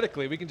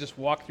theoretically, we can just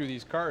walk through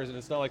these cars, and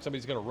it's not like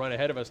somebody's going to run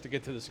ahead of us to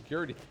get to the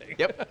security thing.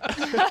 Yep.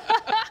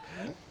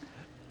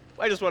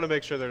 I just want to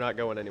make sure they're not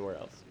going anywhere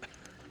else.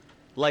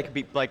 Like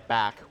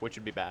back, which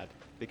would be bad,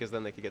 because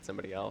then they could get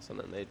somebody else, and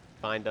then they'd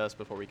find us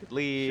before we could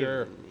leave.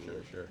 Sure.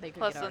 They could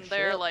Plus, get our then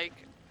they're ship. like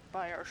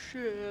by our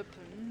ship,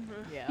 and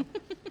Yeah.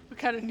 we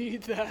kind of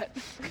need that.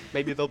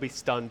 Maybe they'll be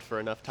stunned for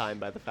enough time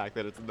by the fact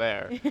that it's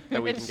there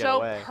that we It's can get so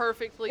away.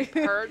 perfectly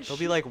perched. They'll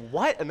be like,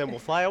 "What?" and then we'll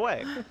fly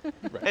away.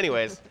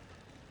 Anyways,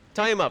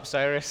 tie him up,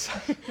 Cyrus.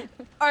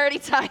 Already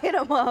tying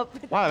him up.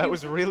 Wow, that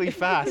was really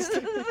fast.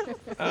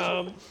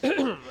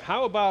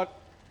 How about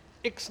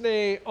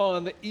Ixnay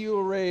on the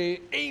Eel Ray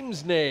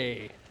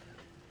Amesnay?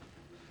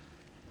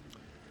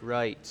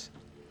 Right.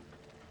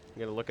 I'm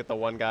gonna look at the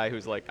one guy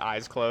who's like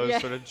eyes closed, Yeah.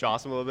 sort of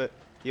joss him a little bit.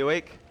 You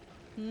awake?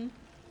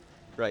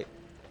 Right.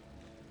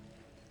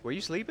 Were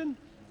you sleeping?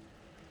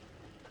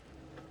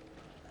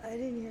 I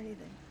didn't hear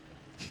anything.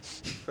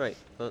 Right.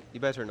 Well, you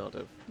better not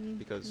have,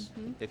 because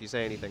if you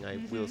say anything, I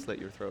will slit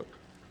your throat.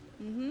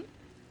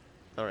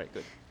 All right,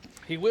 good.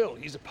 He will.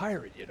 He's a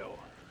pirate, you know.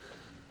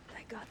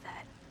 I got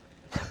that.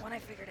 That one I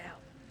figured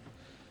out.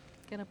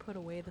 Gonna put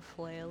away the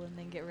flail and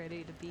then get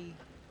ready to be,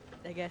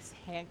 I guess,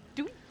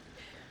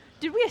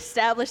 Did we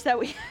establish that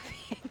we have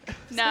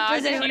handcuffs? Nah, I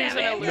Does think anyone he's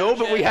have an it? No,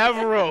 but we have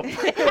a rope.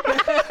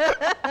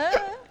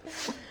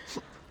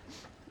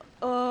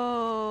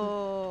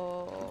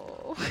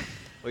 Oh.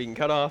 We can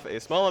cut off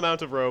a small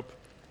amount of rope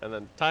and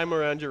then tie them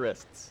around your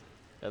wrists.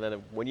 And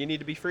then when you need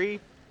to be free,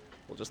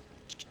 we'll just...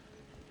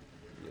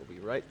 You'll be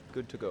right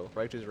good to go,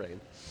 right as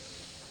rain.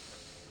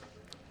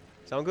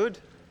 Sound good?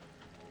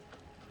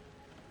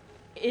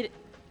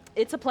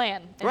 it's a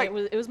plan, and Right.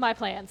 it was my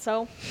plan.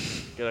 So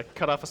Gonna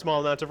cut off a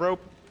small amount of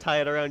rope, tie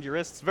it around your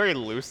wrists very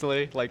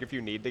loosely. Like if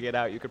you need to get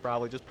out, you could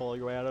probably just pull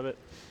your way out of it.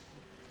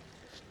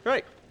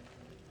 Right.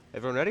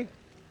 Everyone ready?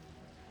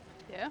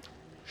 Yeah.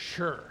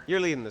 Sure. You're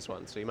leading this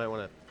one, so you might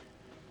want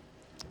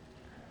to.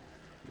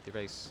 With your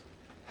face.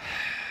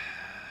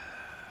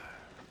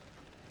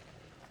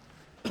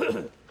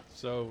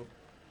 So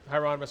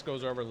Hieronymus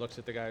goes over and looks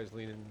at the guy who's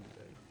leaning.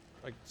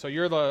 Like, so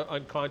you're the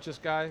unconscious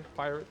guy,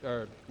 pirate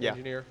or Yeah.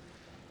 engineer.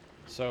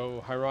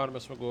 So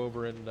Hieronymus will go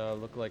over and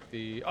look like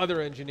the other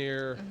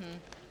engineer,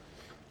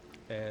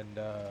 and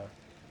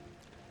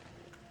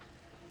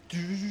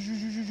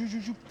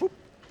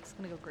it's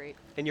gonna go great.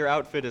 And your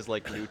outfit is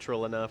like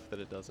neutral enough that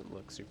it doesn't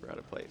look super out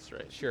of place,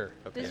 right? sure.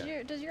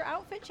 Okay. Does your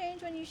outfit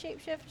change when you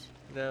shapeshift?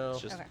 No,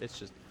 Okay. It's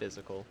just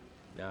physical.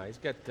 no, he's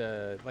got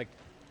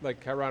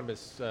like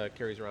Hieronymus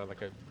carries around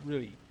like a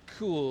really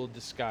cool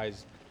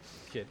disguise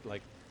kit,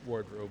 like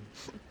wardrobe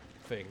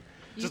thing.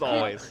 You Just could-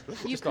 always.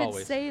 You Just could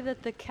always. say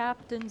that the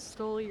captain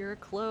stole your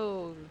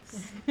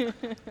clothes.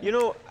 You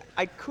know,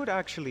 I could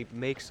actually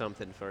make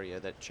something for you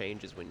that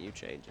changes when you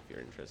change if you're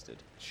interested.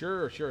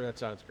 Sure, that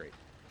sounds great.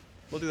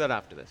 We'll do that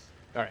after this.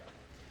 All right.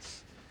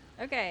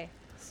 Okay.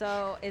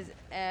 So is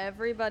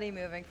everybody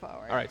moving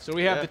forward? All right, so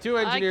we have Yeah. the two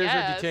I engineers are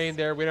guess. detained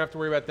there. We don't have to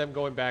worry about them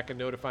going back and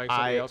notifying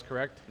somebody I- else,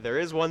 correct? There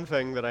is one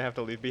thing that I have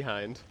to leave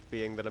behind,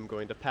 being that I'm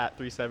going to pat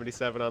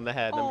 377 on the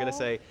head. And I'm going Aw. to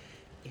say,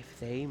 if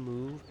they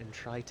move and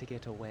try to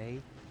get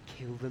away,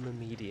 kill them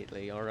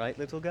immediately. All right,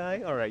 little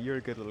guy? All right, you're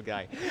a good little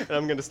guy. And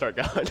I'm going to start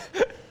going.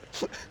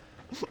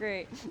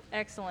 Great.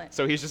 Excellent.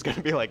 So he's just going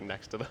to be like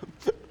next to them.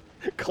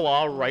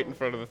 Claw right in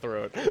front of the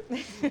throat.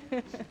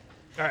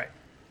 All right.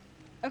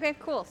 Okay,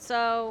 cool.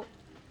 So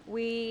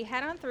we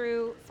head on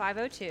through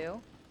 502.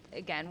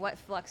 Again, what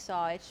Flux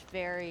saw, it's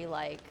very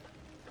like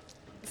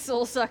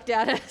soul sucked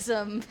out of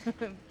some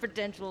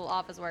potential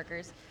office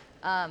workers.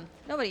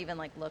 Nobody even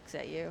like looks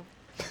at you.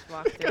 Just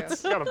walk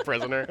through. Got a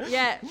prisoner.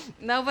 Yeah,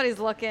 nobody's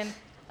looking.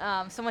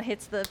 Someone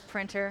hits the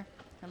printer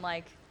and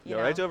like you You're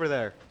know. right over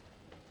there.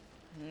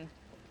 Mhm.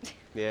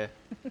 Yeah.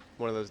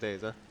 One of those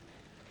days, huh?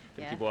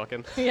 Gonna Yeah. keep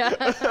walking.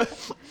 Yeah.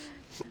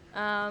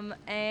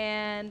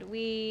 And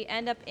we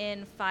end up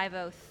in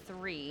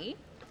 503.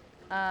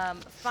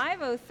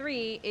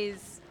 503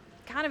 is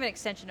kind of an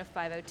extension of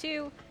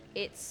 502.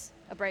 It's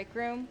a break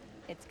room.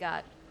 It's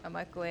got a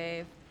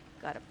microwave,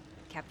 got a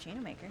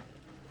cappuccino maker.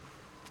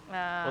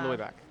 On the way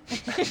back.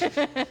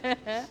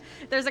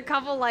 There's a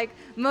couple like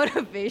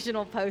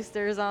motivational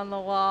posters on the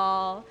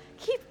wall.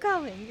 Keep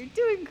going, you're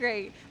doing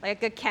great.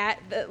 Like a cat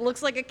that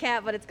looks like a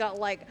cat, but it's got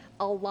like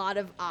a lot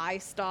of eye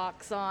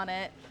stalks on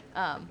it,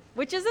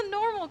 which is a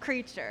normal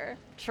creature,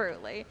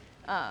 truly.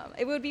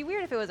 It would be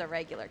weird if it was a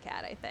regular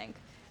cat, I think.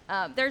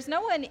 There's no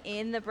one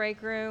in the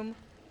break room,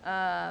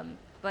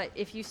 but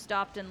if you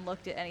stopped and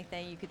looked at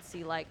anything, you could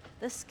see like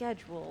the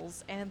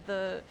schedules and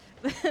the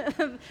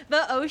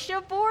the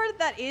OSHA board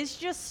that is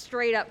just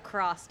straight up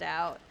crossed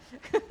out.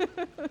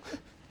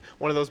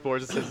 One of those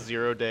boards that says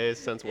 0 days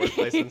since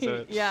workplace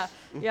incident. Yeah,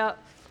 yep.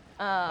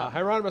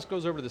 Hieronymus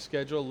goes over to the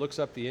schedule, looks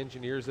up the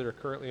engineers that are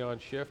currently on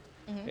shift,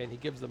 and he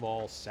gives them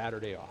all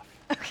Saturday off.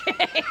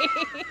 Okay.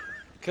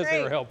 Because they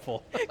were Great.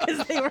 helpful.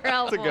 Because they were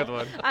helpful. good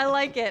one. I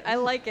like it. I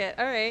like it.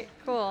 All right,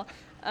 cool.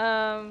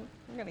 I'm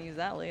gonna use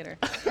that later.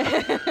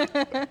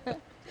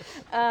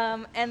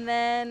 And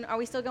then, are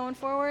we still going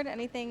forward?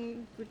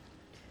 Anything,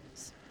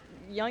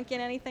 yanking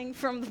anything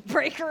from the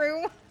break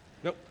room?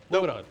 Nope.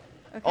 Moving on.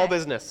 All Okay.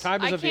 business.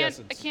 Time is I of the can't.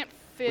 essence. I can't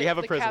fit We have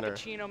a the prisoner.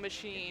 cappuccino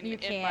machine You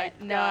in my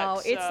can't. No,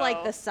 gut, it's like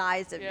so- the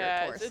size of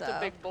yeah, your torso. it's a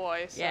big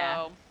boy. So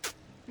Yeah.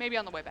 maybe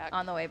on the way back.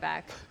 On the way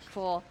back.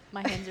 Cool.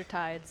 My hands are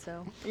tied,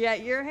 so. Yeah,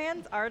 your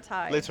hands are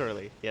tied.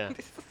 Literally, yeah.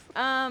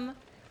 All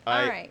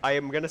right. I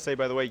am going to say,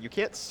 by the way, you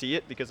can't see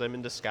it because I'm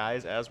in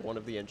disguise as one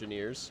of the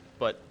engineers,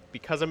 but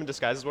because I'm in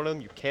disguise as one of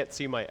them, you can't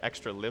see my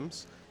extra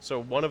limbs. So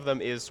one of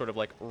them is sort of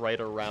like right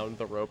around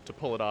the rope to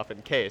pull it off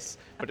in case,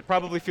 but it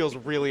probably feels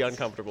really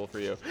uncomfortable for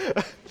you.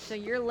 So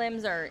your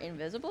limbs are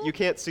invisible? You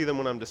can't see them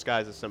when I'm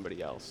disguised as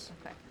somebody else.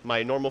 Okay.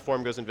 My normal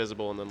form goes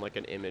invisible and then like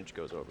an image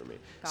goes over me.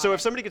 Got So it.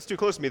 if somebody gets too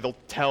close to me, they'll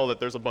tell that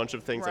there's a bunch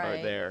of things that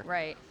aren't there.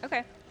 Right.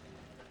 Okay.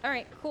 All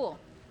right. Cool.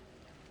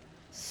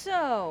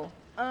 So,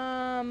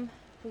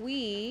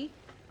 we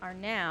are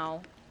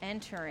now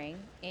entering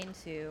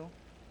into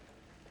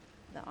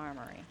the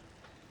armory.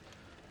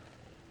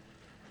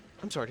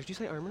 I'm sorry, did you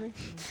say armory?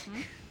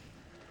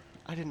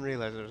 I didn't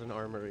realize there was an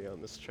armory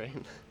on this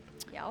train.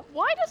 Yep.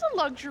 Why does a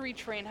luxury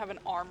train have an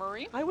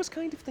armory? I was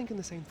kind of thinking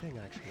the same thing,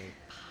 actually.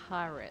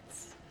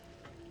 Pirates.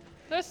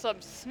 There's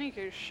some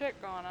sneaky shit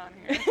going on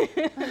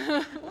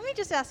here. Let me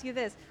just ask you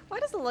this: why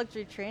does the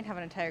luxury train have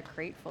an entire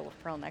crate full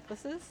of pearl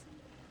necklaces?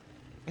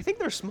 I think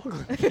they're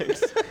smuggling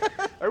things.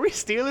 Are we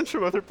stealing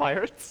from other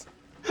pirates?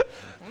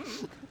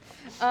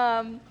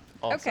 Awesome.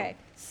 Okay.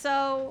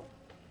 So,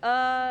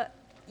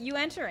 you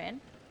enter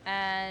in,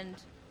 and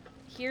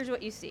here's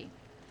what you see: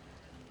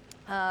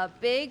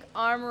 big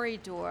armory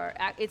door.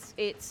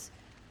 It's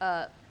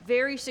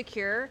very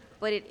secure,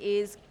 but it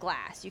is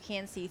glass. You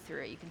can't see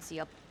through it. You can see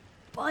up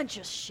bunch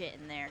of shit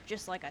in there,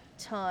 just like a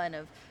ton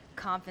of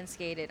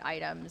confiscated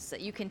items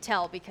that you can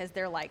tell because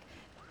they're like,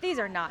 these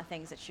are not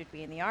things that should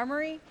be in the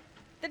armory.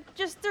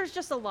 There's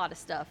just a lot of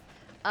stuff.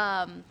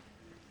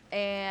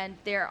 And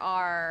there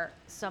are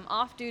some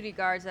off-duty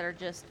guards that are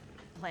just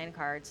playing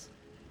cards.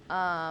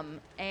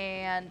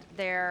 And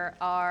there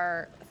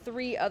are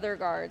 3 other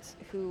guards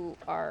who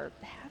are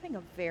having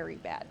a very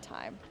bad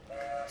time.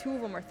 2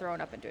 of them are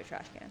thrown up into a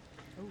trash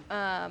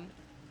can.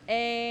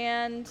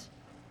 And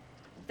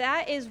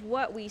that is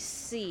what we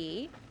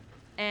see.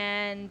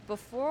 And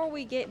before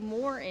we get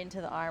more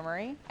into the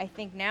armory, I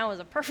think now is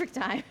a perfect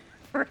time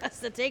for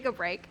us to take a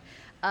break.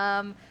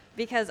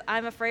 Because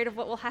I'm afraid of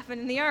what will happen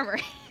in the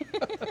armory.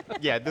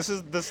 Yeah, this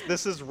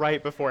is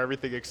right before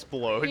everything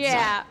explodes.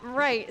 Yeah,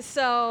 right.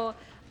 So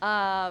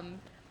I'm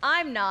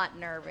not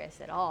nervous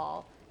at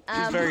all.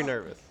 She's very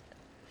nervous.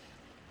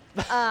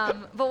 But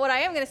what I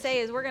am going to say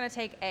is we're going to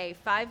take a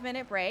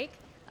 5-minute break,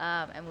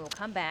 and we will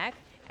come back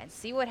and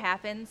see what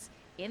happens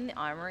in the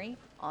armory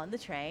on the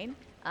train.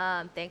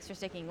 Thanks for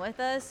sticking with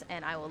us,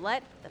 and I will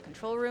let the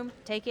control room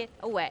take it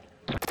away.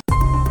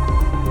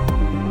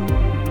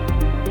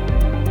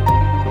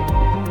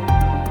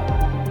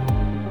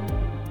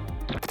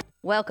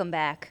 Welcome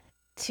back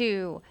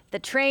to the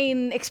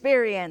train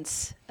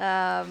experience,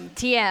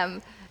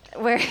 TM,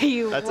 where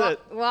you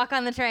walk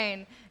on the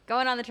train,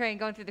 going on the train,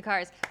 going through the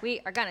cars.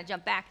 We are going to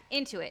jump back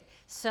into it.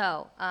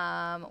 So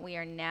we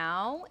are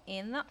now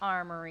in the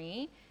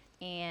armory,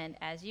 and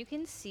as you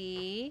can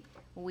see,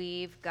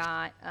 we've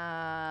got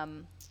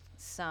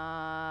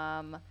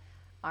some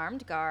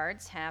armed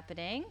guards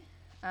happening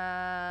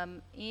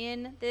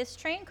in this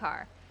train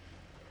car.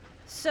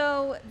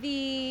 So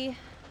the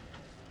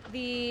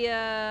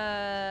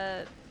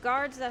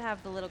guards that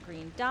have the little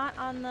green dot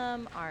on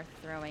them are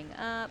throwing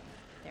up.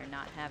 They're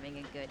not having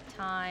a good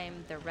time.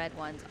 The red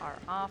ones are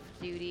off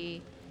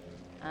duty.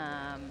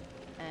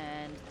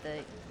 And the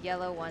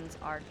yellow ones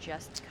are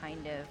just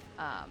kind of,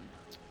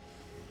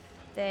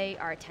 they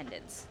are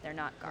attendants. They're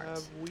not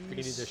guards. We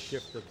need to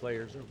shift the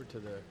players over to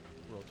the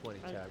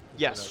Roll20 tab.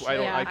 Yes,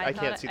 I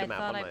can't see the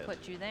map on my I end.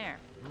 put you there.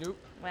 Nope.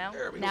 Well,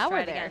 There we now go.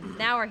 we're Now we're there.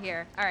 Now we're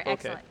here. All right, Okay.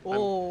 excellent.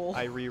 Oh.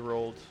 I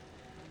re-rolled.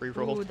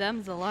 Ooh,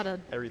 them's a lot of.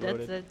 I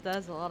reloaded.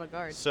 That's a lot of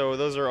guards. So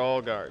those are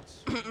all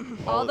guards.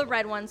 All the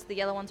red ones, the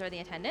yellow ones are the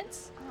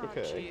attendants. Oh,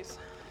 Okay. jeez.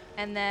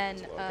 And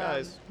then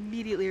Guys,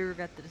 Immediately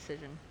regret the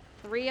decision.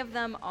 3 of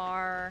them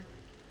are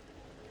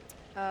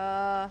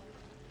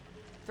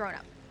thrown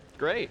up.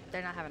 great.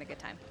 They're not having a good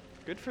time.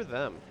 Good for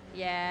them.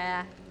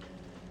 Yeah.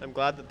 I'm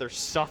glad that they're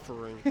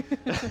suffering.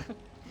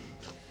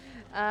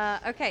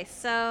 Okay,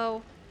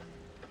 so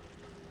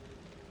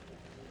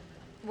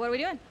what are we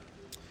doing?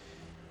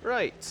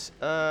 Right.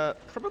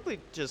 Probably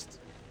just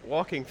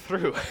walking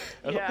through.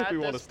 I don't Yeah, think we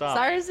want to this- stop.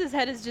 Cyrus's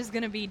head is just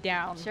gonna be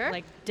down. Sure.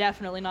 Like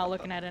definitely not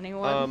looking at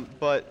anyone.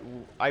 But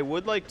I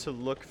would like to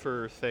look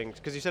for things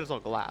because you said it's all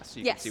glass. So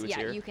you can Yes, see what's yeah,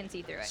 here. you can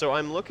see through it. So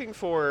I'm looking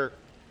for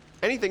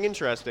anything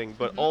interesting,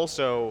 but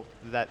also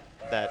that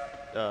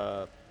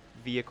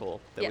vehicle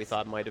that we Yes.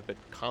 thought might have been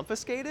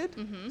confiscated.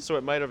 Mhm. So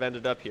it might have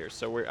ended up here.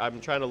 So I'm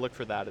trying to look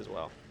for that as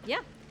well. Yeah.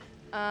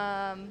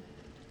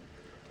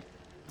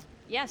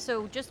 Yeah,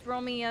 so just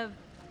roll me a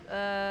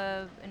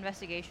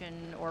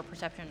investigation or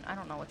perception. I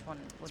don't know which one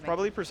would It's make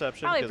probably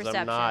perception Probably because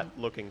I'm not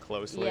perception. looking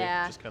closely.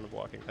 Yeah. Just kind of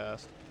walking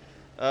past.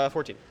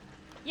 14.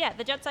 Yeah,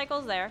 the jet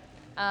cycle's there.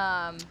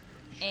 And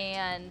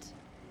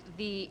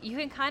you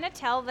can kind of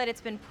tell that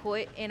it's been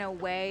put in a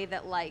way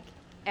that like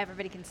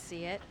everybody can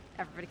see it,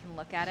 everybody can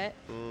look at it.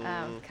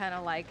 Kind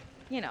of like,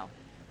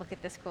 look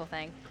at this cool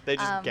thing. They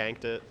just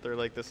ganked it. They're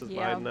like, this is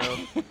yeah. mine now.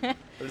 That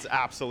is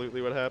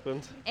absolutely what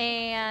happened.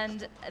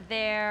 And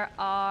there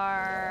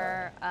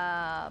are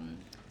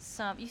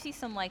you see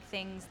some like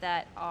things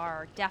that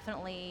are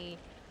definitely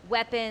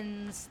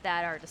weapons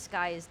that are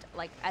disguised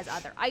like as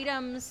other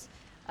items.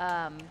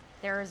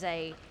 There is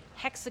a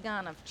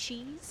hexagon of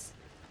cheese.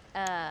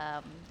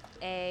 And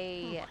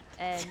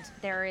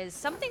there is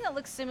something that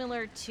looks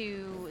similar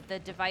to the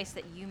device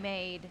that you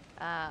made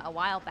a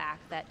while back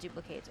that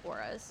duplicates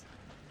auras.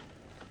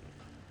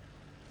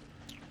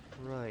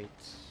 Right.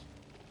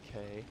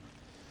 Okay.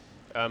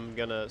 I'm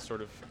gonna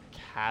sort of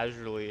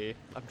casually.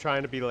 I'm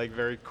trying to be like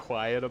very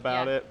quiet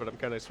about Yeah. it, but I'm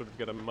kind of sort of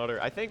gonna mutter.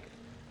 I think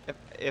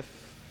if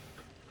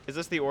is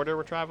this the order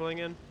we're traveling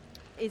in?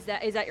 Is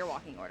that your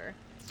walking order?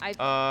 I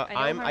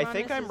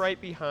think I'm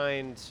right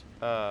behind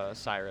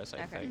Cyrus. I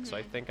Okay. think so.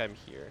 I think I'm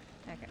here.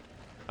 Okay.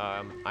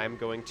 I'm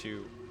going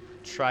to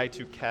try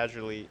to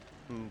casually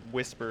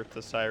whisper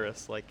to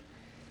Cyrus like,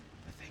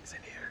 "The thing's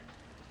in here."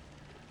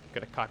 I'm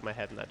gonna cock my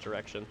head in that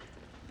direction.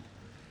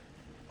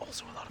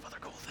 Also, a lot of other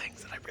cool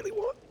things that I really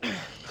want.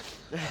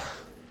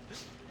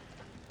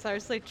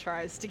 Cyrus like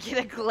tries to get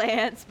a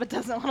glance, but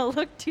doesn't want to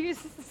look too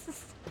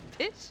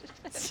suspicious.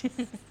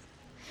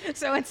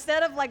 So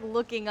instead of like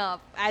looking up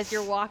as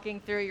you're walking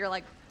through, you're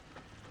like,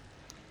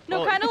 No,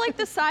 Well- kind of like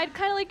the side,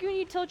 kind of like when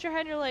you tilt your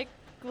head, you're like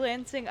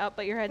glancing up,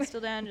 but your head's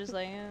still down, just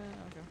like,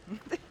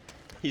 okay.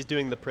 He's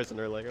doing the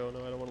prisoner, like, "Oh no,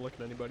 I don't want to look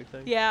at anybody"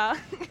 thing. Yeah.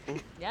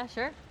 yeah,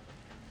 sure.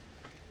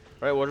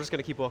 Right, we're just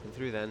gonna keep walking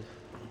through then.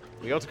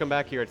 We got to come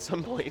back here at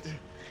some point.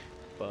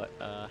 But,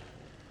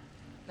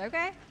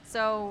 Okay,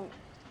 so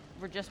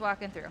we're just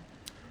walking through.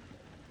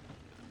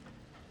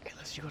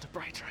 unless you got a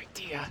brighter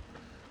idea.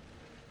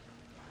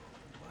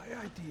 My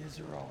ideas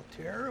are all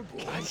terrible.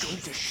 I'm going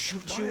to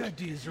shoot My you.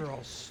 ideas are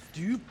all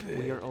stupid.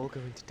 We are all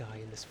going to die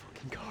in this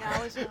fucking car.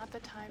 Now is not the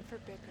time for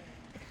bickering.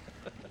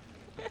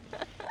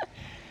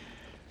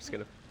 Just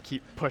gonna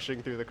keep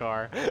pushing through the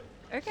car.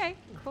 Okay,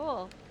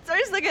 cool.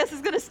 Zarslagus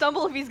is gonna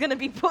stumble if he's gonna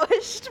be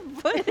pushed,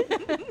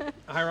 but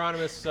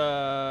Hieronymus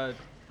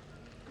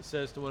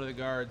says to one of the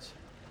guards,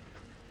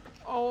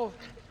 "Oh,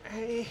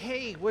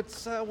 hey,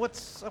 what's up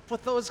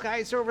with those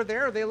guys over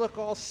there? They look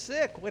all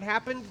sick. What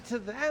happened to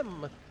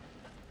them?"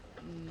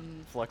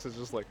 Flex is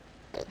just like,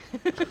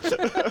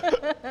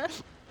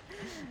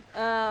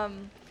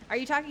 Are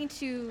you talking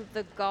to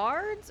the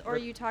guards or are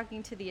you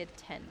talking to the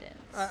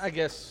attendants? I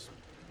guess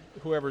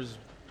whoever's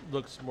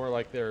looks more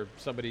like they're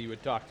somebody you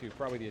would talk to,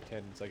 probably the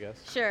attendants, I guess.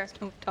 Sure.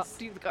 don't talk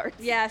to the guards.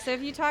 Yeah, so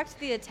if you talk to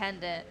the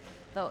attendant,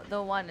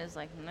 the one is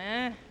like,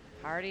 nah,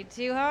 party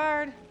too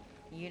hard.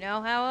 You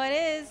know how it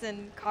is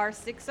in car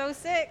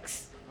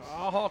 606.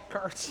 Oh,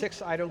 car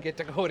 6. I don't get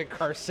to go to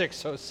car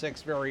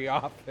 606 very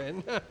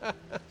often.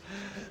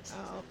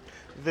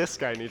 this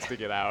guy needs to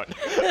get out.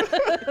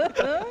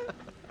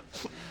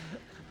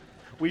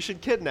 We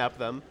should kidnap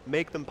them,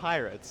 make them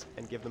pirates,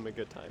 and give them a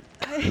good time.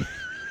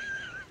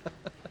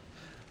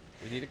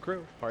 We need a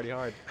crew. Party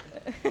hard.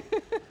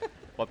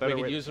 What We better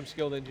could way? use some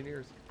skilled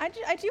engineers. I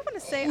do want to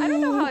say, I don't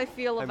know how I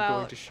feel I'm going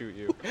about to shoot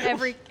you.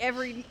 every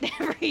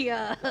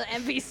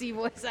NPC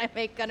voice I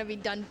make gonna be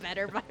done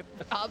better by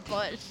Rob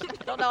Bush. I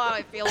don't know how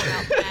I feel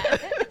about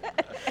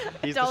that.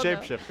 He's the Don't know.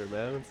 shapeshifter,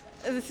 man.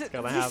 It's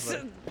gonna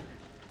happen.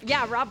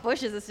 Yeah, Rob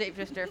Bush is a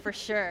shapeshifter for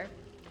sure.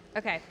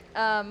 Okay,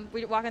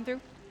 we walking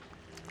through?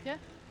 Yeah.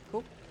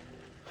 Cool.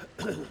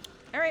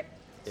 All right.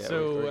 Yeah,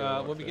 So we're gonna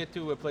walk when we through. get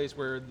to a place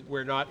where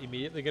we're not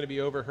immediately going to be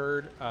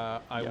overheard, I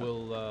Yeah.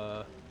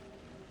 will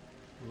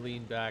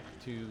lean back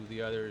to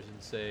the others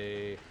and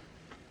say,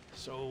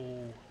 "So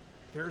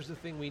here's the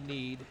thing we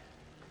need.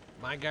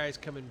 My guy's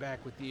coming back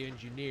with the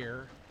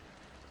engineer.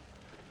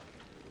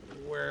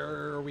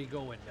 Where are we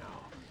going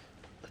now?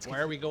 Why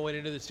are we going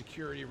into the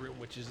security room,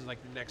 which is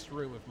like the next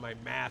room if my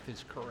math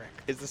is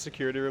correct?" Is the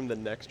security room the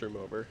next room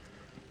over?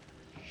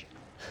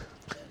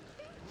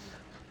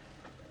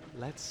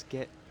 Let's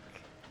get.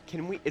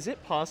 Can we? Is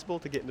it possible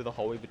to get into the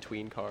hallway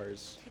between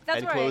cars That's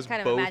and where I close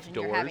kind of both imagine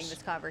doors? you're having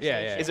this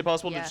conversation. yeah. Is it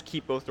possible Yeah. to just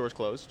keep both doors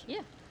closed?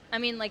 Yeah. I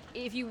mean, like,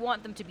 if you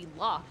want them to be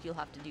locked, you'll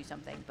have to do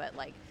something. But,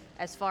 like,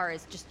 as far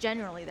as just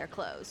generally they're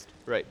closed.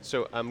 Right.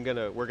 So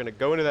we're gonna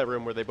go into that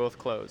room where they both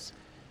close,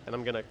 and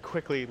I'm gonna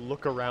quickly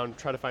look around,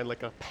 try to find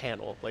like a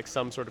panel, like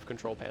some sort of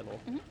control panel.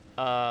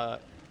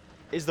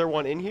 Is there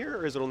one in here,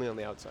 or is it only on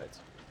the outsides?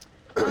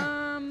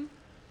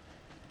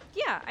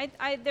 Yeah,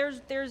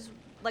 there's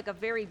like a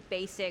very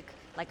basic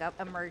like a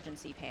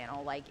emergency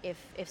panel. Like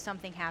if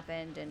something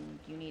happened and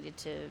you needed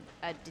to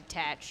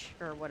detach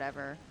or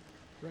whatever,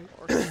 Right.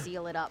 or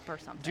seal it up or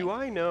something. Do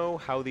I know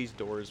how these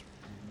doors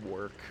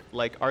work?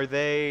 Like, are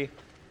they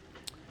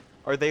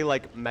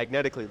like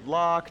magnetically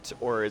locked,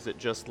 or is it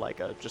just like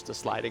a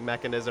sliding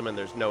mechanism and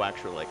there's no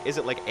actual like? Is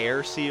it like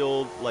air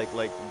sealed? Like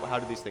how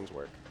do these things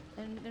work?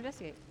 And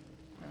investigate.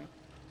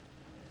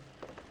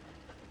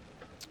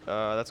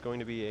 That's going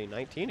to be a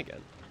 19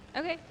 again.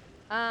 Okay.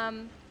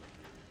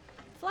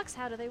 Flux,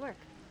 how do they work?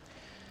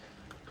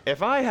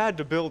 If I had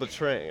to build a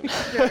train,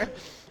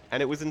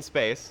 and it was in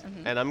space,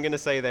 and I'm going to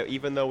say that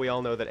even though we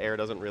all know that air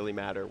doesn't really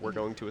matter, we're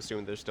going to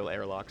assume there's still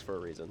airlocks for a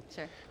reason.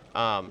 Sure.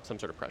 Some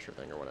sort of pressure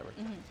thing or whatever.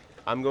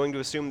 I'm going to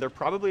assume they're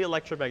probably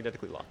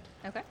electromagnetically locked,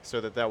 Okay.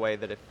 so that way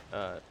that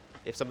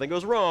if something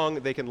goes wrong,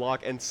 they can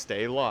lock and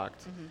stay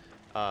locked.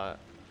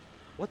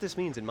 What this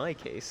means in my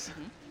case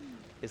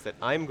is that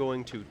I'm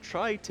going to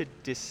try to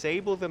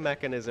disable the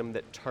mechanism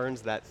that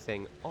turns that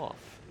thing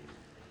off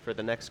for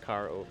the next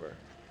car over,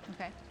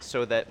 Okay.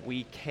 so that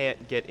we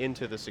can't get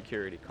into the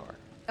security car.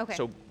 Okay.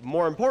 So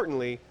more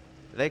importantly,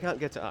 they can't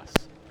get to us.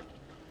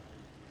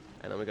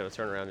 And then we got to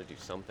turn around and do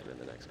something in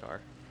the next car.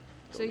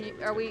 So Don't know what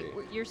it's are gonna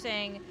we? be. You're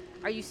saying,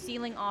 are you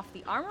sealing off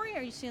the armory? Or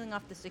are you sealing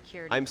off the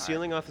security? I'm car?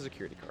 sealing off the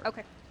security car.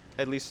 Okay.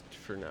 At least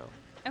for now.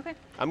 Okay.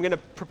 I'm going to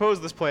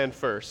propose this plan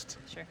first.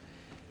 Sure.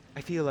 I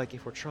feel like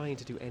if we're trying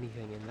to do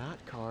anything in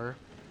that car,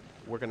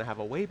 we're going to have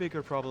a way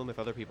bigger problem if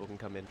other people can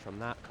come in from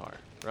that car,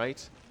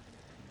 right?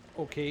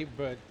 Okay,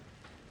 but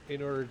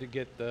in order to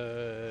get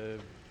the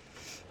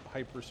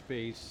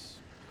hyperspace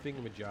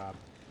thingamajob,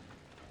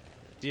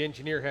 the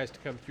engineer has to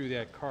come through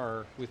that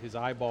car with his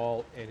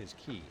eyeball and his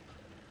key.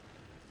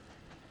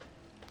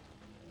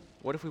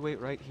 What if we wait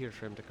right here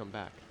for him to come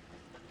back?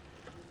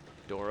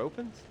 Door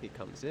opens, he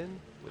comes in,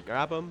 we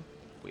grab him,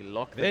 we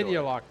lock the Then door.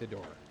 you lock the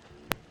door.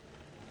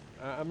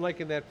 I'm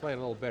liking that plan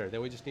a little better.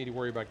 Then we just need to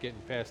worry about getting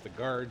past the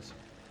guards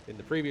in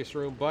the previous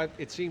room, but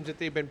it seems that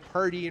they've been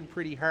partying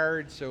pretty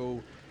hard,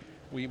 so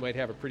we might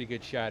have a pretty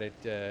good shot at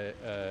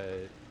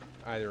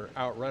either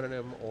outrunning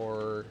them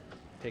or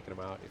taking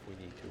them out if we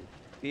need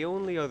to. The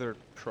only other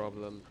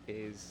problem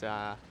is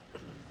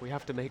we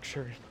have to make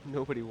sure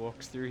nobody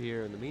walks through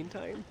here in the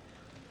meantime.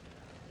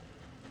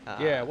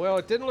 Yeah, well,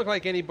 it didn't look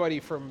like anybody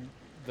from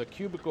the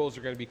cubicles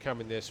are going to be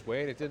coming this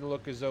way, and it didn't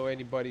look as though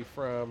anybody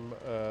from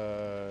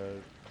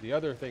the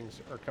other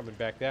things are coming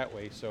back that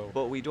way, so...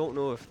 But we don't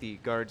know if the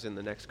guards in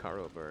the next car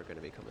over are going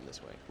to be coming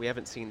this way. We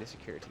haven't seen the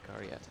security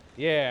car yet.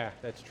 Yeah,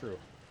 that's true.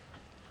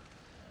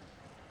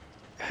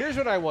 Here's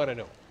what I want to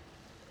know.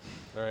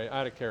 All right,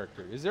 out of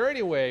character. Is there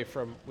any way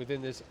from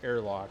within this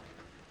airlock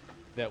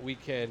that we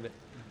can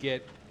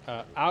get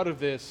out of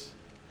this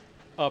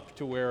up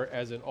to where,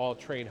 as in all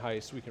train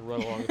heists, we can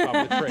run along the top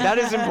of the train? That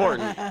is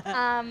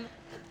important.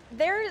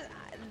 There's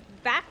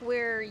back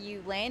where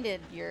you landed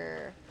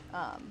your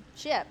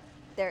ship.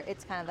 There,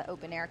 it's kind of the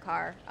open air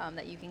car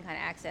that you can kind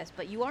of access.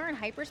 But you are in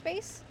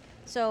hyperspace,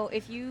 so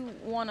if you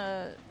want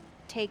to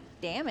take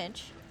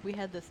damage, We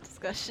had this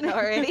discussion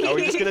already. Are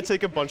we just going to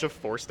take a bunch of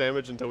force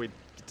damage until we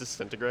get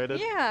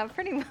disintegrated? yeah,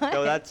 pretty much.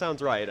 No, that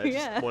sounds right. I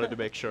Yeah. just wanted to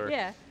make sure.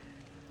 Yeah.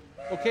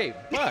 Okay,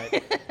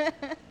 but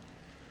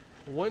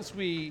once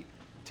we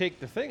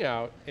take the thing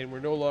out and we're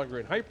no longer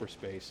in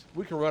hyperspace,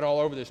 we can run all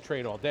over this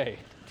train all day.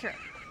 Sure.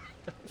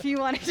 If you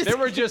want to just Then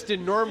we're just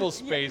in normal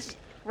space,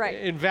 Right.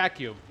 in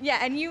vacuum. yeah,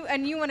 and you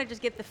want to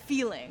just get the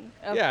feeling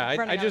of Yeah,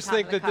 running I on just top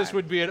think of the that this car.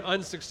 would be an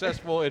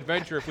unsuccessful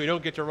adventure if we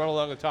don't get to run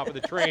along the top of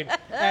the train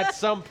at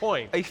some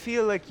point. I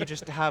feel like you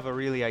just have a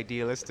really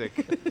idealistic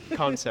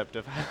concept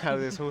of how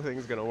this whole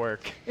thing's going to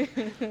work.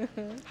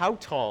 How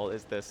tall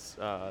is this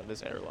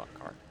this airlock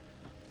car?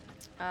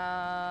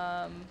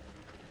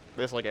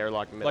 This like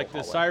airlock middle Like,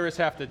 does hallway. Cyrus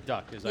have to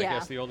duck is, I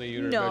guess, the only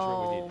unit of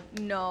measurement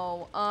we need.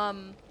 No.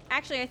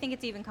 Actually, I think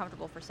it's even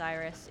comfortable for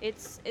Cyrus.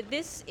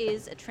 This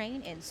is a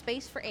train in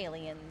space for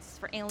aliens,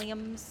 for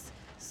aliens.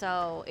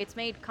 So it's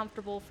made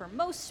comfortable for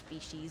most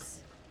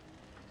species,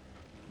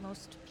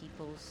 most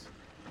peoples,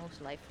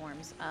 most life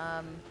forms.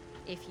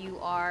 If you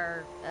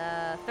are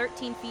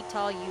 13 feet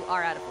tall, you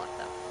are out of luck,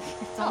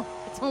 though.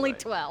 It's only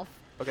 12.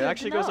 Okay, that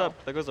actually goes No.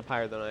 up. That goes up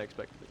higher than I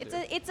expected.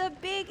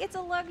 It's a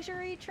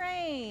luxury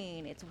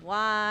train. It's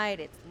wide,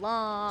 it's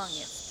long,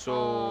 it's So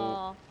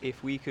tall.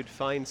 if we could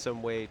find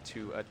some way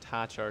to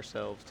attach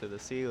ourselves to the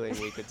ceiling,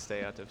 we could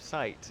stay out of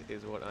sight,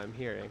 is what I'm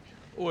hearing.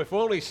 Oh, if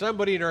only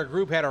somebody in our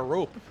group had a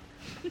rope.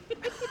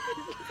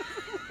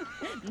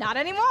 Not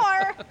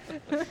anymore.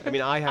 I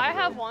mean, I have. I a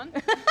have rope.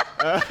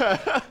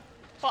 one.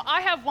 Well,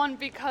 I have one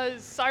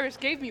because Cyrus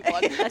gave me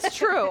one. That's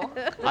true.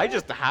 I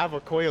just have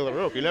a coil of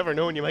rope. You never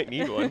know when you might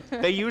need one.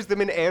 They use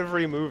them in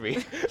every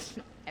movie.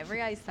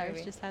 Every ice Cyrus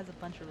movie. just has a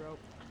bunch of rope.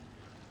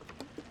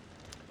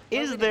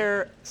 Is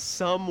there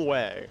some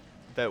way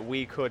that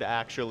we could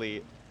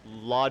actually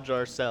lodge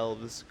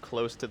ourselves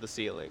close to the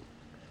ceiling?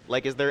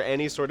 Like, is there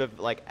any sort of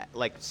like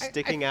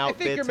sticking out I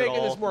think bits you're making at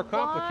all? this more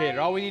complicated.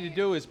 All we need to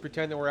do is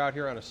pretend that we're out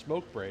here on a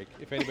smoke break.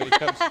 If anybody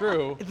comes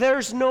through,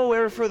 There's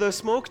nowhere for the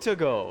smoke to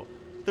go.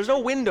 There's no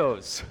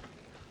windows.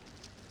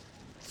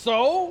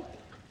 so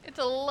It's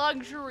a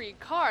luxury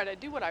car. I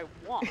do what I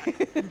want.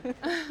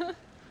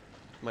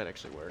 Might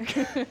actually work.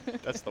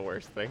 That's the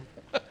worst thing.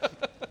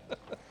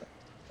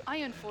 I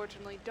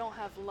unfortunately don't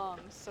have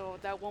lungs, so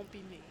that won't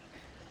be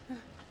me.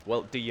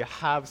 Well, do you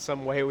have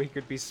some way we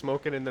could be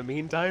smoking in the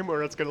meantime,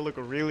 or it's gonna look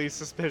really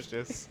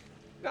suspicious?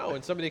 no,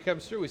 when somebody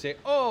comes through, we say,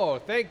 "Oh,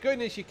 thank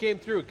goodness you came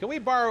through. Can we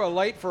borrow a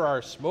light for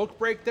our smoke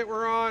break that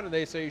we're on?" And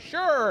they say,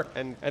 "Sure."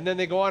 And- then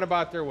they go on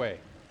about their way.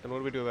 And what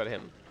do we do about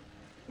him?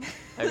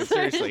 I mean,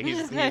 seriously,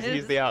 he's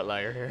the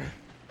outlier here.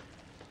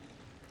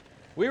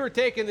 We were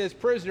taking this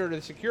prisoner to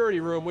the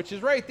security room, which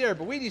is right there,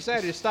 but we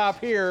decided to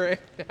stop here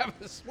and have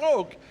a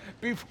smoke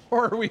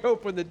before we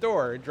opened the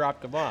door and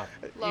dropped him off.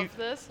 Love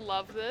this,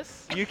 love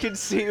this. You can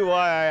see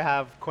why I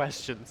have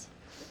questions.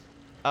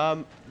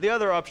 The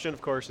other option,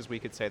 of course, is we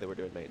could say that we're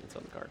doing maintenance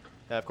on the car.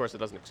 Of course, it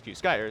doesn't excuse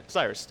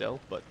Cyrus still,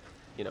 but,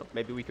 you know,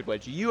 maybe we could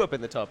wedge you up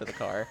in the top of the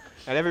car,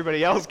 and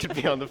everybody else could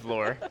be on the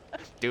floor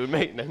doing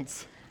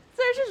maintenance.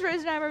 So I just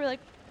raised an eyebrow and be like,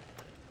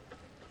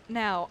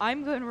 now,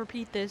 I'm going to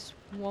repeat this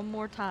one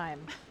more time.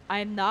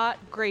 I'm not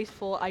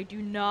graceful. I do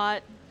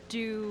not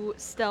do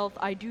stealth.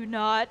 I do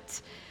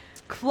not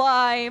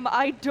climb.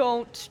 I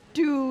don't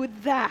do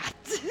that.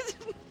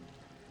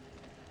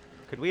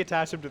 Could we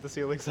attach him to the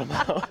ceiling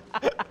somehow?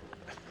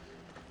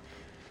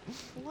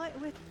 What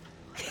with?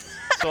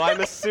 So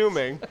I'm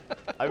assuming,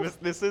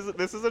 this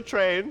is a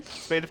train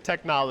it's made of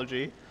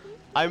technology.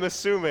 I'm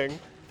assuming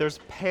there's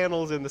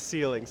panels in the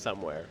ceiling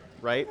somewhere,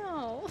 right?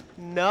 No.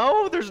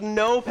 No, there's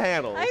no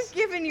panels. I've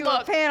given you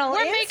Look, a panel we're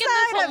inside. making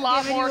this a I've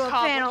lot given more you a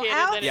panel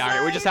complicated than it Yeah,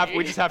 all right, outside.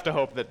 we just have to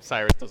hope that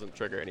Cyrus doesn't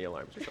trigger any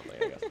alarms or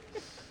something, I guess.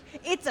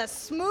 It's a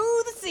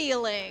smooth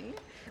ceiling.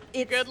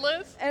 It's Good,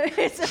 Liz?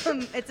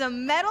 It's a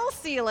metal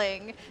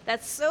ceiling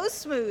that's so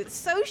smooth,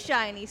 so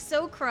shiny,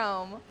 so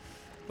chrome.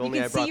 If only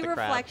you I can brought see the crab.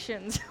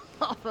 reflections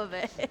off of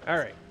it. All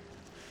right.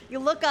 You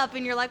look up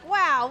and you're like,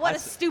 wow, what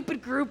That's- a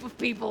stupid group of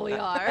people we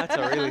are. That's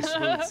a really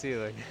smooth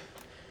ceiling.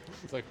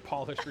 It's like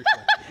polished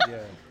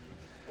reflection.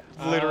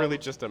 Yeah. Literally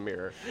just a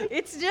mirror.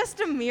 It's just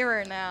a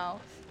mirror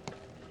now.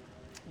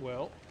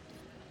 Well,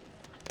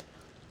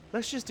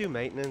 Let's just do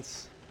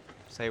maintenance.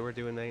 Say we're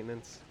doing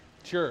maintenance.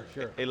 Sure,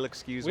 sure. It'll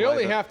excuse We why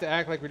only the- have to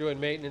act like we're doing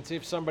maintenance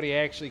if somebody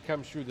actually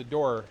comes through the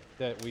door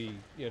that we,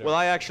 you know. Well,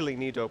 I actually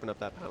need to open up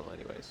that panel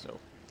anyway, so.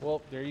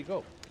 Well, there you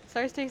go.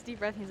 Cyrus takes a deep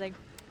breath and he's like,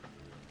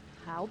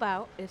 how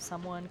about if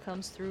someone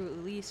comes through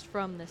at least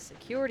from the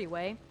security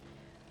way,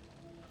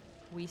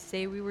 we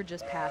say we were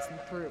just passing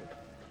through.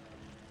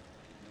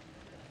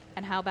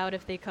 And how about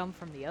if they come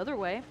from the other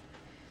way,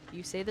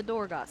 you say the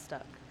door got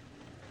stuck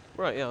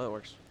Right, yeah, that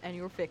works. and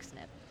you were fixing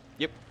it.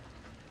 Yep.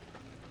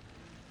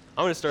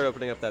 I'm gonna start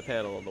opening up that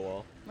panel on the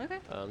wall. Okay.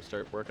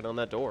 Start working on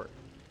that door.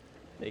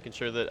 Making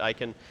sure that I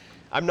can.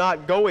 I'm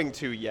not going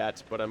to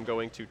yet, but I'm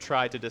going to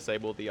try to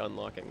disable the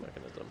unlocking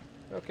mechanism.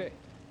 Okay.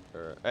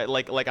 Or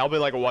like I'll be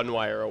like 1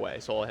 wire away,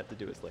 so all I have to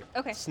do is like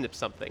Okay. snip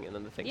something, and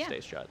then the thing Yeah.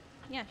 stays shut.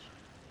 Yeah.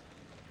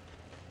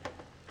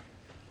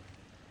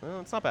 Well,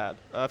 it's not bad.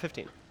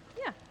 15.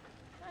 Yeah.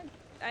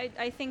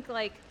 I think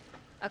like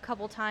a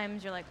couple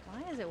times you're like,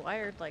 why is it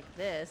wired like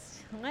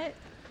this? What?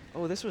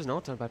 Oh, this was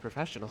not done by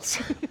professionals.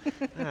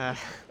 Ah.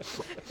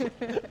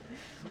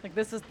 Like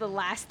this is the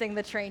last thing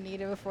the train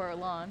needed before it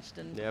launched.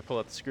 And Yeah, pull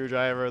out the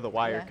screwdriver, the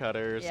wire Yeah.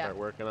 cutter, Yeah. start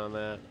working on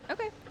that.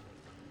 Okay.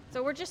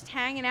 So we're just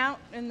hanging out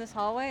in this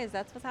hallway. Is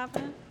that what's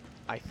happening?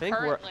 I think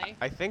Currently.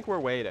 I think we're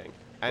waiting.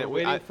 We're And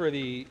waiting for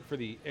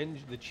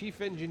the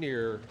chief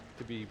engineer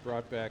to be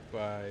brought back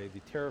by the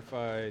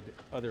terrified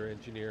other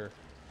engineer.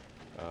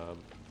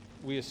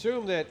 We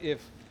assume that if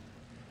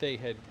they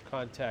had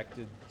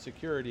contacted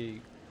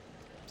security,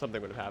 something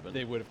would have happened.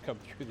 they would have come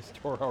through this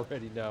door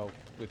already now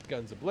with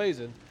guns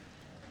ablazing.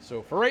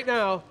 So for right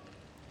now,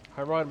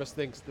 Hieronymus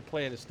thinks the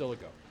plan is still a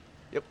go.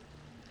 Yep.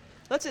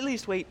 Let's at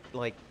least wait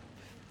like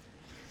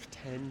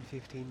 10,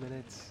 15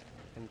 minutes.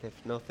 And if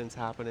nothing's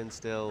happening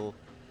still,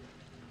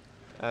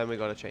 we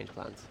gotta change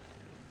plans.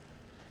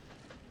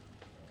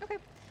 Okay.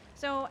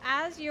 So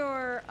as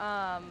you're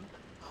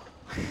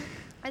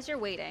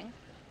waiting,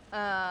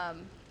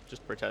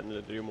 Just pretending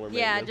to do more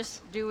yeah,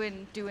 maintenance. just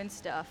doing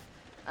stuff.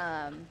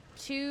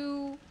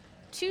 Two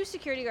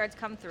security guards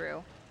come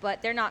through,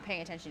 but they're not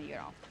paying attention to you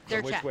at all.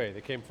 They're From which way?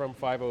 They came from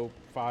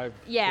 505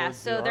 Yeah, towards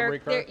so the they're, armory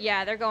car?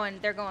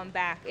 they're going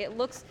back.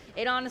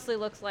 It honestly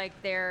looks like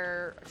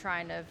they're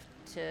trying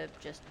to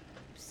just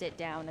sit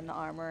down in the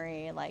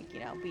armory, like,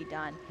 be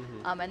done.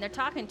 And they're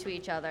talking to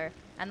each other,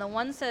 and the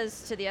one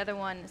says to the other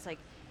one, it's like,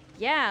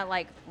 yeah,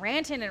 like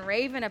ranting and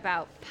raving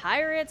about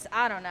pirates.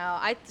 I don't know.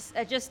 I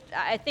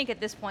think at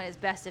this point it's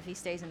best if he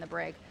stays in the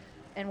brig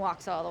and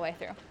walks all the way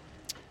through.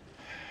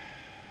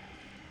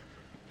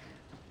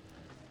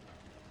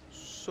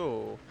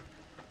 So,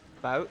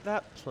 about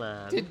that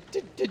plan.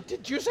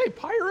 Did you say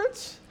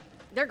pirates?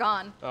 They're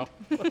gone. Oh.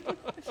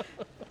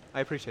 I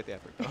appreciate the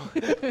effort,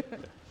 though.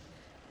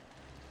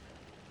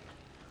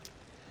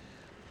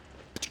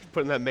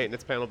 Putting that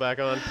maintenance panel back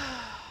on.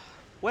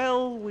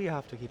 Well, we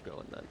have to keep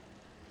going then.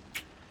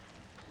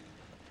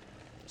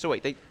 So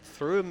wait, they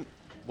threw him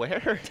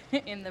where?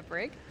 In the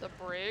brig. The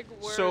brig.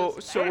 So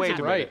wait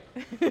a right.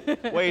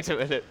 minute. Wait a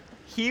minute.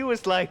 He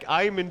was like,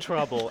 I'm in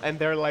trouble, and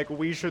they're like,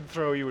 we should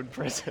throw you in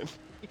prison.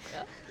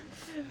 Yeah.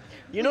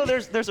 You know,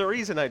 there's a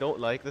reason I don't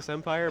like this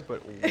empire,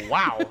 but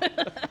wow.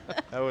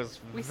 That was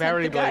We sent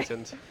very the guy-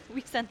 blatant.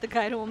 We sent the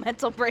guy to a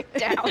mental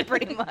breakdown,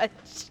 pretty much.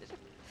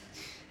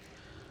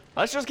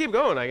 Let's just keep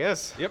going, I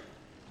guess. Yep.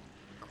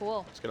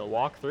 Cool. Just gonna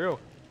walk through.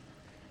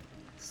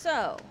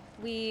 So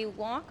we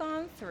walk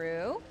on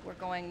through. We're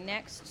going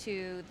next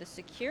to the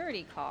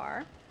security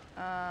car.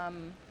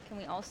 Can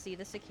we all see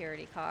the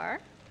security car?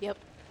 Yep.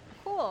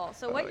 Cool.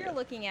 So what Oh, you're yeah.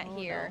 looking at Oh,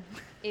 here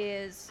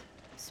is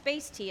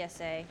Space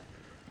TSA.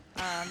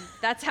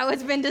 That's how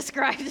it's been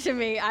described to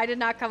me. I did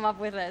not come up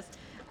with this.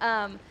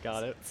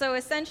 Got it. So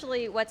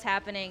essentially, what's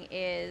happening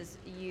is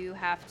you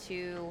have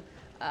to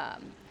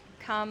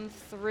come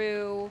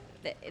through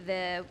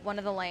the one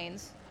of the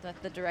lanes,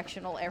 the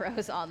directional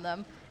arrows on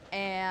them,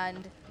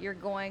 and you're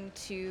going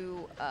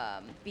to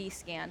be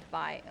scanned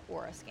by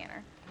aura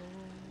scanner.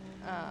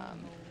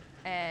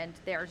 And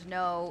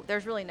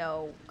there's really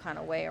no kind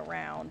of way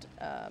around.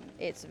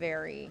 It's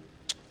very,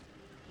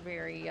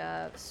 very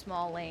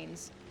small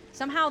lanes.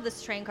 Somehow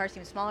this train car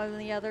seems smaller than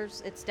the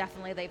others. It's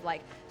definitely, they've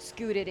like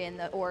scooted in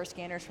the aura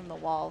scanners from the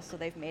walls, so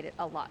they've made it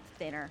a lot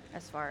thinner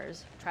as far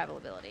as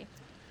travelability.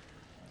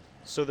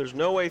 So there's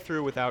no way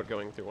through without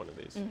going through one of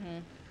these.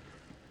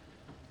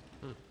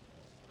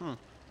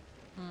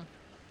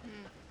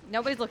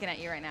 Nobody's looking at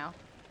you right now.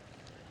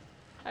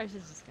 I was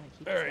just gonna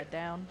keep All his right. head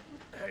down.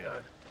 Hang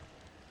on.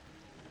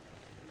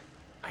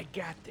 I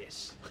got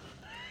this.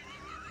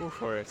 Go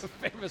for it.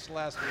 Famous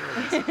last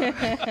words.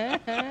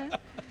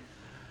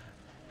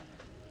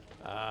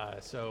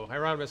 So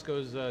Hieronymus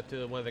goes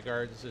to one of the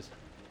guards and says,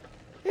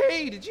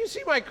 "Hey, did you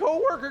see my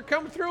coworker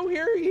come through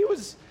here? He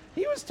was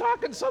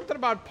talking something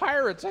about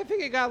pirates. I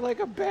think he got like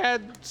a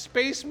bad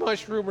space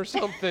mushroom or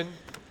something.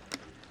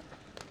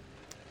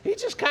 He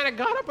just kind of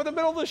got up in the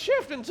middle of the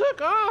shift and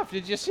took off.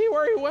 Did you see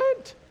where he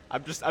went?"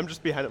 I'm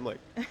just behind him like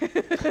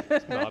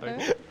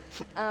nodding.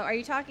 Are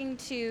you talking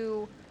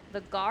to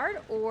the guard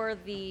or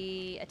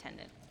the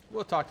attendant?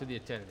 We'll talk to the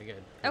attendant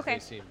again. 'Cause Okay. They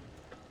seem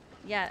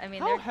Yeah, I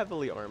mean, How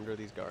heavily armed are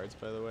these guards,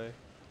 by the way?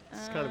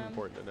 This is kind of Um,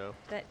 important to know.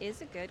 that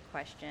is a good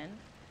question.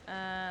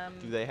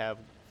 Do they have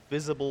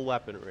visible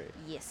weaponry?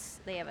 Yes,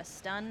 they have a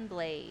stun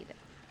blade.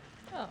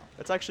 Oh.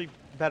 That's actually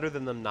better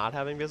than them not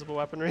having visible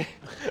weaponry.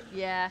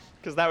 Yeah,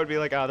 Because that would be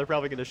like, oh, they're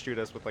probably going to shoot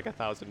us with like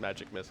 1,000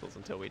 magic missiles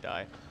until we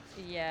die.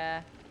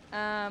 yeah.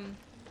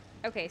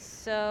 Okay,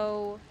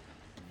 so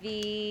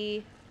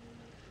the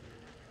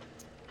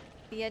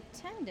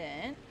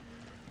attendant.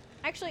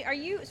 Actually, are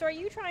you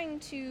trying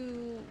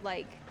to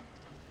like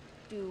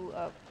do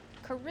a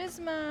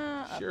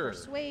charisma, Sure. a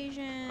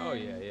persuasion? Oh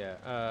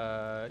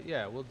yeah.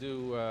 Yeah, we'll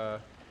do.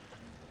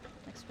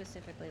 Like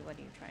specifically, what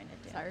are you trying to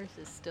do? Cyrus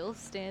is still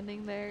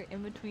standing there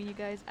in between you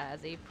guys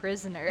as a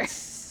prisoner.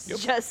 Yep.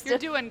 Just You're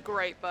doing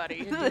great,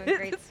 buddy. You're doing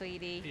great,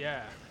 sweetie.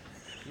 Yeah.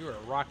 You are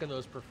rocking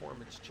those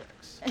performance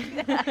checks.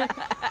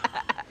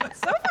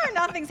 So far,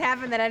 nothing's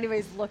happened that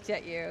anybody's looked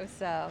at you.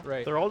 So.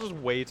 Right. They're all just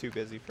way too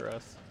busy for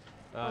us.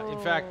 In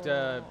fact,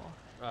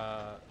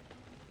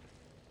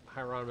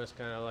 Hieronymus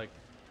kind of like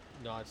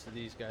nods to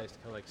these guys to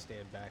kind of like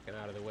stand back and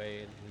out of the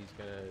way, and he's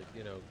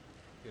gonna,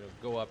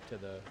 go up to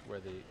the where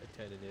the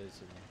attendant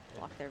is and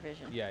Block their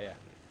vision. Yeah.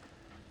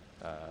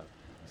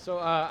 So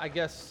I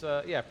guess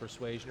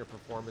persuasion or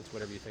performance,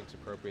 whatever you think's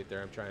appropriate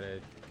there. I'm trying to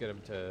get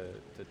them to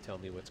tell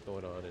me what's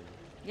going on and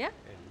Yeah.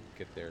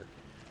 get their.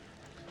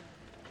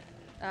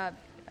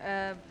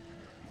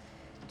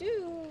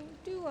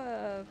 Do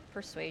a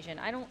persuasion.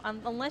 I don't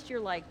unless you're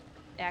like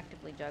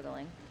actively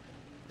juggling.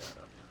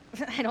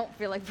 I don't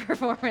feel like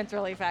performance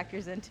really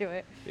factors into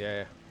it.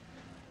 Yeah.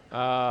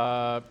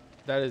 That's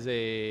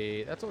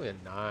only a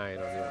 9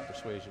 on the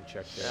persuasion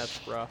check there.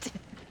 That's rough.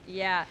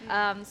 Yeah.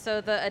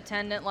 So the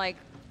attendant, like,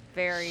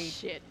 very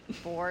Shit.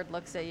 bored,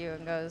 looks at you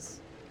and goes,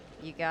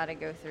 "You gotta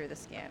go through the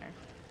scanner."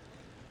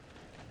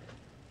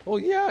 Well,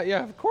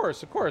 yeah, of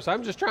course.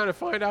 I'm just trying to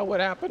find out what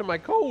happened to my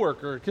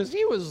coworker because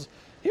he was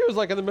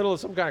like in the middle of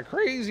some kind of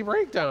crazy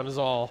breakdown. Is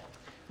all.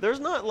 They're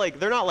not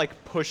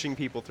like pushing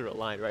people through a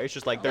line, right? It's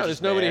just like No,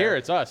 there's nobody here.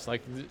 It's us.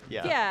 Like.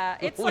 Yeah. Yeah.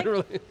 It's like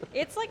Literally.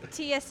 it's like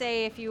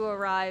TSA if you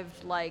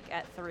arrived like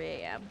at 3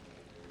 a.m.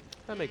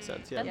 That makes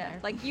sense. Yeah. Yeah.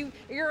 Like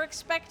you're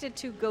expected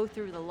to go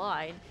through the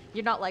line.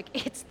 You're not like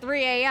it's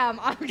 3 a.m.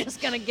 I'm just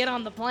gonna get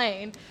on the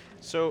plane.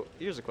 So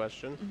here's a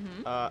question.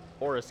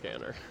 Aura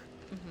scanner.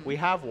 We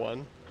have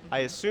one. I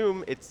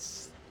assume it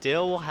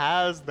still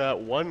has that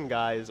one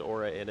guy's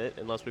aura in it,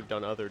 unless we've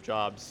done other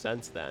jobs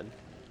since then.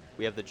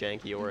 We have the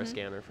janky aura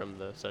scanner from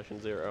the session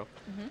 0.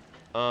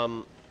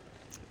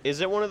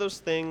 Is it one of those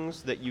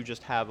things that you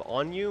just have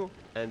on you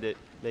and it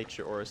makes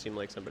your aura seem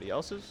like somebody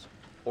else's?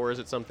 Or is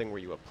it something where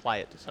you apply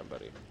it to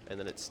somebody and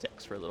then it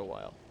sticks for a little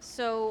while?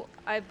 So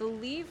I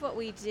believe what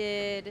we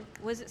did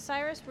was it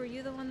Cyrus? Were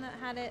you the one that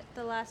had it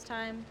the last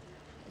time?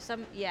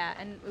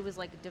 And it was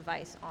like a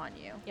device on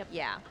you. Yep.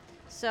 Yeah.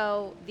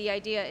 So the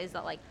idea is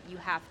that like you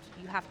have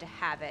to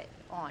have it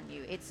on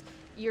you. It's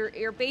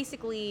you're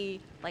basically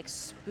like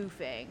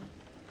spoofing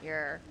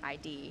your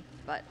ID,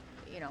 but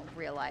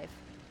real life.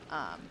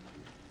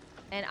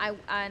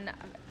 And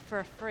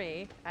for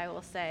free, I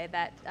will say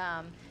that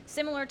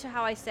similar to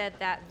how I said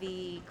that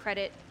the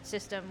credit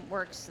system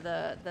works,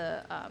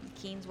 the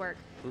Keens work,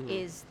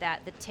 is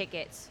that the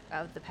tickets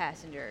of the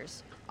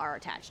passengers are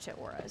attached to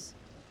auras.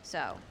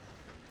 So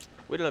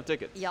We don't have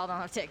tickets. y'all don't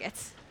have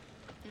tickets.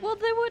 Well,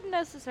 they wouldn't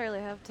necessarily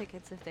have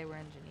tickets if they were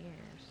engineers.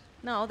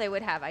 No, they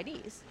would have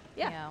IDs.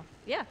 Yeah.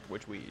 Yeah.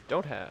 Which we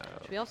don't have.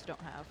 Which we also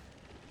don't have.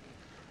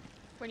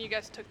 When you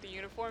guys took the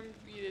uniform,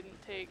 you didn't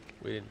take.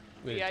 We didn't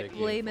Yeah, take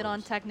Blame it on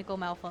uniforms. technical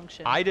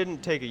malfunction. I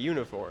didn't take a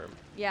uniform.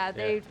 Yeah,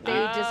 they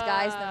Oh.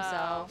 disguise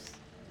themselves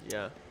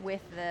Yeah.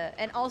 with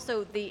and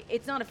also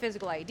it's not a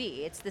physical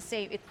ID. It's the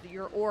same.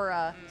 Your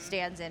aura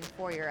stands in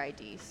for your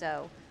ID.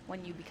 So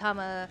when you become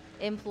a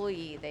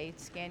employee, they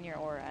scan your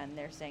aura and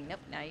they're saying, nope,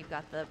 now you've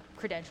got the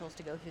credentials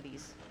to go through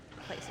these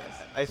places.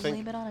 I Blame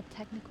think it on a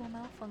technical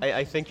malfunction.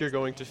 I think you're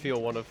going to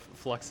feel one of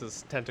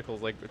Flux's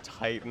tentacles like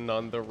tighten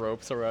on the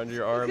ropes around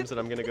your arms, and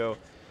I'm gonna go,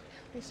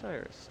 "Hey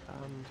Cyrus,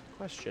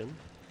 question.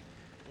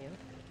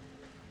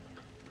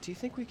 Do you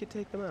think we could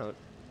take them out?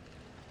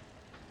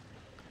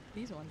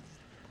 These ones,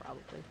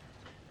 probably.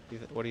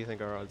 What do you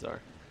think our odds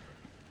are?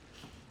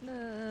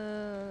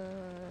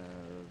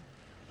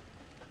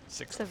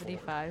 6 to 4.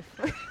 75.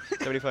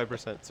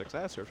 75%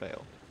 success or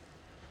fail?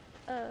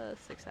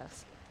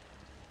 Success.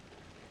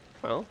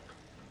 Well,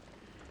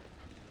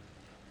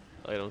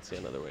 I don't see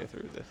another way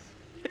through this.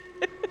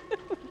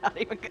 Not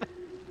even gonna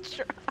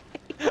try.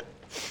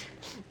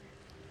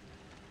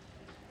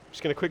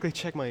 Just gonna quickly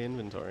check my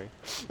inventory.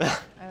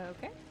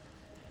 Okay.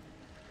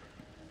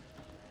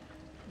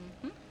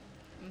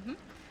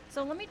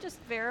 So let me just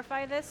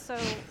verify this. So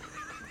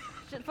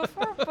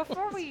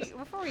before we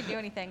do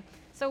anything,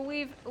 so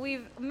we've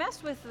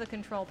messed with the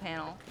control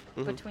panel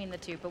between the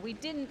two, but we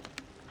didn't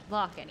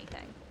lock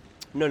anything.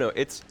 No,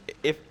 it's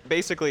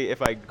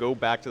if I go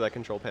back to that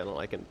control panel,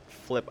 I can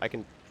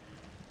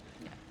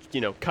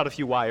cut a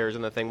few wires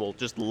and the thing will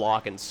just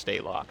lock and stay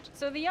locked.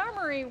 So the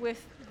armory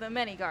with the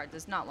many guards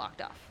is not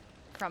locked off.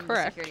 from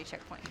Correct. the security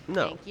checkpoint.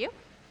 No. Thank you.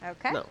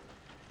 Okay. No,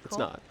 it's Cool.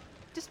 not.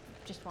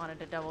 Just wanted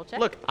to double check.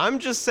 Look, I'm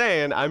just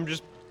saying. I'm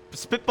just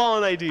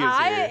spitballing ideas here.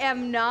 I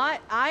am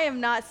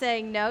not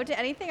saying no to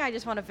anything. I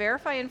just want to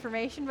verify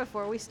information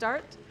before we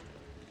start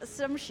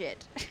some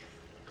shit.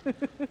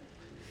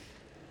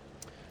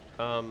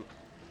 I'm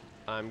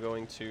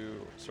going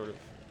to sort of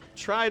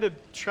try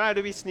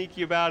to be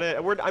sneaky about it.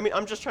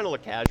 I'm just trying to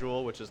look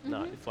casual, which is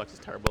not. Flux is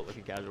terrible at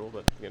looking casual,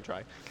 but I'm gonna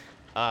try.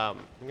 I'm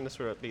gonna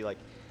sort of be like,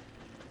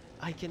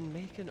 I can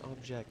make an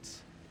object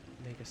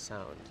make a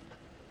sound,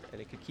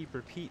 and it could keep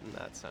repeating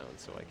that sound,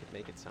 so I could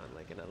make it sound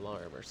like an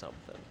alarm or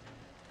something,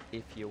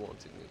 if you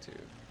wanted me to.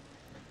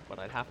 But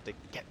I'd have to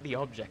get the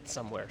object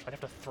somewhere, so I'd have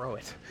to throw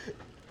it.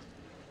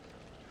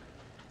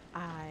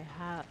 I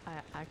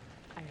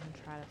can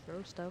try to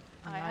throw stuff.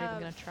 I'm I not even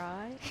gonna have-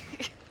 try.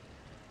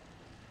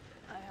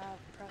 I have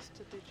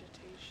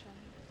prestidigitation.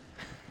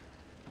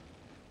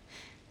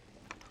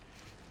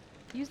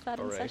 Use that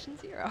in Alright. session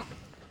 0.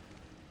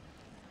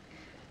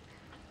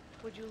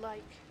 Would you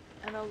like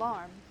an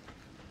alarm?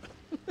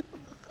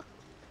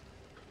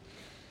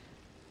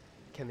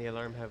 Can the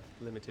alarm have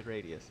limited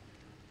radius?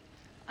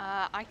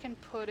 I can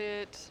put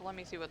it. Let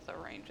me see what the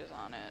range is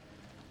on it.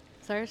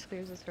 Cyrus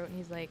clears his throat and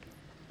he's like,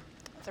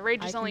 The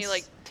range I is can only s-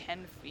 like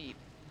 10 feet.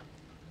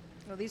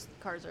 Well, these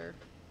cars are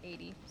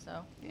 80,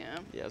 so. Yeah.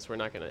 Yes, we're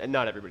not gonna, and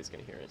not everybody's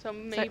gonna hear it. So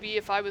maybe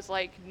if I was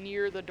like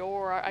near the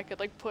door, I could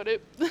like put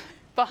it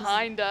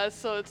behind us,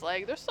 so it's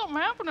like there's something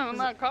happening in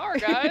that car,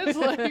 guys.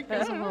 Like, I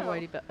there's don't more know.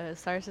 whitey, but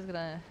Cyrus is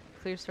gonna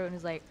clear his throat and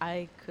he's like,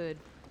 I could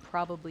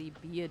probably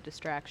be a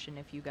distraction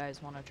if you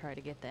guys want to try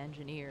to get the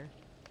engineer.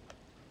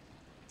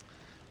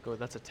 Go,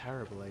 that's a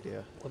terrible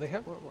idea. Well, they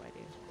have. Or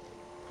whitey.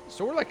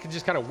 So we're like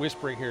just kind of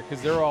whispering here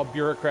because they're all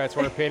bureaucrats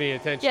who aren't paying any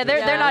attention. Yeah, they're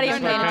Yeah, not they're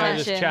even not. paying Kind of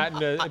just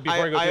attention. chatting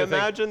before I go I through the thing.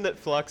 imagine that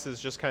Flux is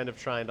just kind of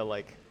trying to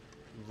like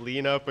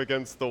lean up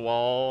against the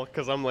wall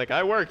because I'm like,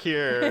 I work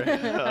here.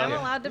 I'm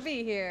allowed to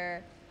be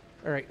here.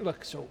 All right,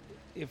 look, so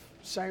if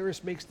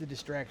Cyrus makes the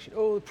distraction,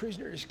 oh, the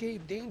prisoner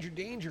escaped, danger,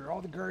 danger,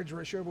 all the guards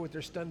rush over with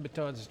their stun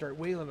batons and start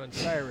wailing on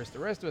Cyrus. The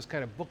rest of us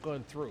kind of book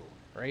on through,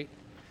 right?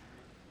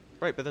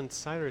 Right, but then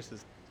Cyrus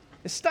is.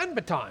 It's stun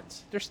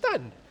batons. They're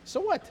stunned. So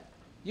what?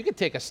 You can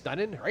take a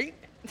stunning, right?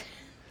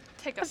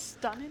 Take a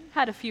stunning.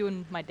 Had a few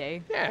in my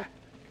day. Yeah.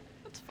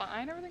 That's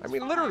fine. Everything's I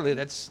mean, fine. literally,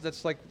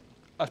 that's like,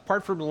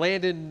 apart from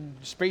landing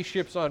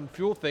spaceships on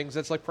fuel things,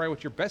 that's like probably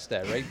what you're best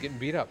at, right? Getting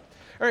beat up.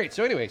 All right,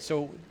 so anyway,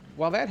 so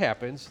while that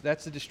happens,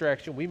 that's the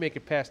distraction. We make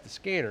it past the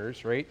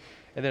scanners, right?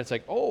 And then it's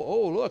like,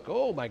 oh, look,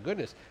 oh my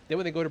goodness. Then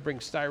when they go to bring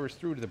Cyrus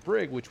through to the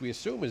brig, which we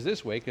assume is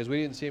this way because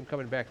we didn't see him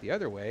coming back the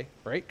other way,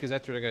 right? Because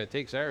that's where they're going to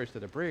take Cyrus to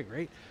the brig,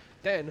 right?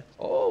 Then,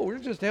 oh, we're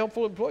just a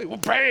helpful employee. Well,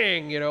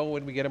 bang,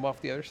 when we get him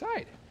off the other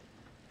side.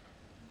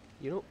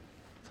 You know,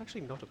 it's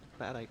actually not a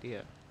bad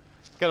idea.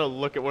 Kind of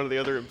look at one of the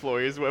other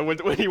employees when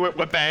he went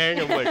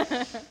bang. I'm like,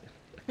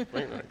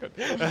 "Wait, not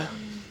good."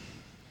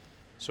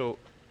 So,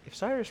 if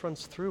Cyrus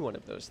runs through one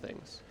of those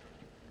things,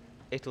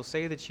 it'll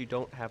say that you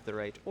don't have the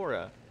right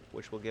aura,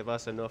 which will give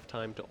us enough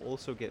time to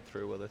also get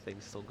through while the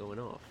thing's still going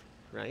off,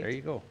 right? There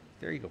you go.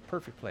 There you go.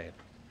 Perfect plan.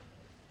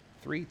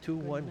 3, 2,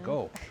 1,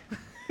 go.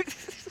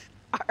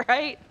 All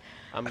right.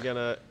 I'm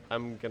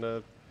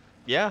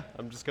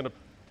just gonna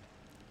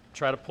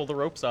try to pull the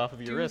ropes off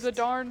of your Do wrists. the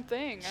darn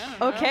thing. I don't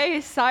know.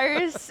 Okay,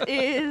 Cyrus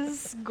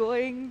is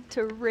going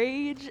to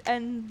rage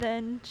and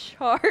then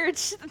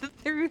charge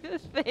through the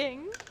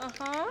thing.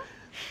 Uh-huh.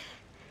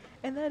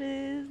 And that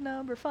is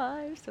number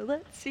 5, so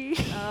let's see.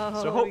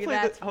 Oh, So hopefully,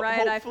 that's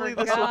right. I hopefully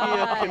forgot. this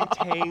will be a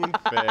contained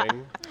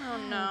thing. Oh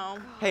no.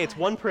 Hey, it's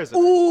one prisoner.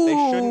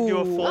 They shouldn't do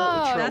a full,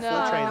 Oh, full no. train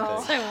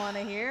That's thing. what I want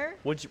to hear.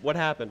 What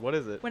happened? What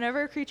is it?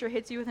 Whenever a creature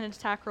hits you with an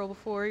attack roll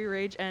before your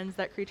rage ends,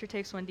 that creature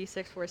takes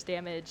 1d6 force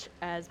damage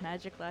as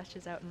magic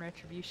lashes out in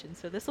retribution.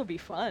 So this will be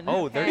fun.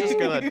 Oh, they're just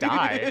gonna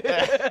die.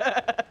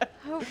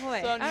 Oh boy.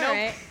 So All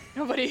right.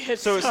 nobody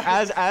hits. So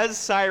Cyrus. as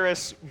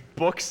Cyrus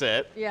books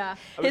it, Yeah.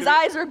 His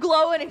eyes are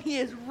glowing and he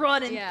is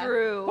running Yeah.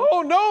 through.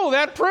 Oh no,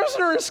 that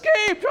prisoner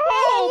escaped!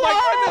 Oh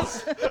my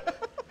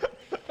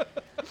goodness!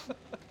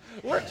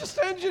 We're just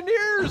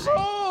engineers!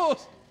 Oh!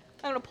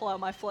 I'm gonna pull out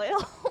my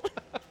flail.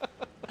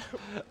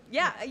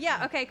 Yeah.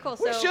 Yeah. Okay. Cool.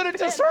 We So should have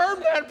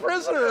disarmed that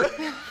prisoner! where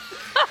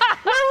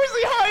was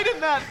he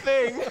hiding that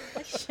thing?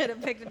 I should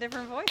have picked a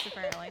different voice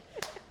apparently.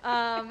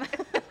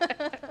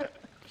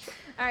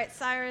 All right,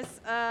 Cyrus.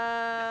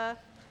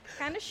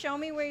 Kind of show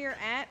me where you're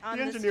at on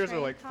The this engineers are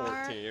train like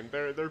car. 14.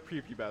 They're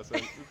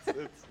prepubescent.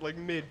 it's like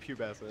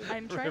mid-pubescent.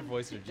 I'm Their trying.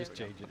 voices are just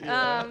changing.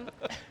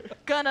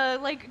 Gonna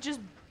like just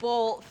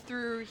bolt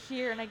through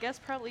here, and I guess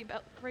probably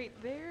about right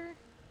there.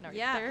 No, right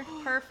Yeah. there.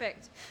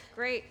 Perfect.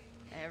 Great.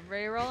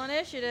 Everybody roll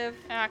initiative.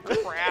 Ah,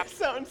 crap. That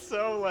sounds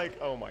so like,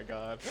 oh my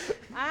god.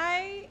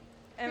 I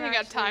am We ain't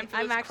got time for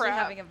I'm this actually crap.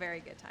 having a very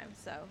good time.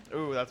 So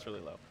Ooh, that's really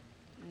low.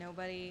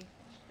 nobody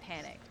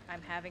panic.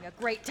 I'm having a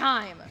great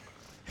time.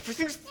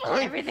 Everything's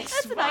fine. Everything's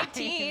That's a fine.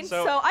 19.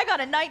 So- So I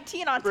got a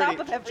 19 on Brittany,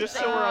 top of everything. just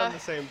so we're on the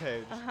same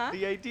page, Uh-huh.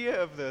 the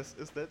idea of this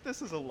is that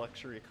this is a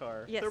luxury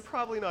car. Yes. They're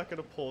probably not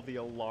going to pull the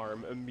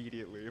alarm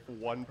immediately if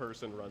one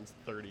person runs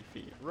 30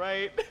 feet,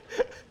 right?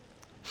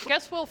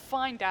 Guess we'll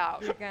find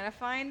out. You're gonna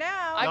find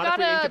out. I Not got if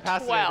we a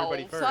incapacitate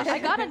everybody 12. first. So I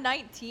got a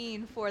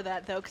 19 for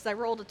that though, because I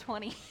rolled a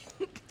 20.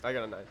 I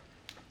got a 9.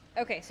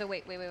 Okay, so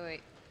wait.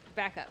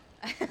 Back up.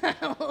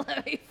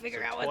 Let me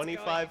figure out what's going.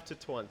 25 to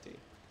 20.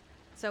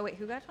 So wait,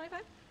 who got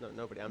 25? No,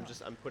 nobody. I'm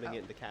putting it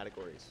into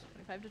categories.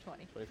 25 to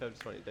 20. 25 to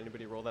 20. Did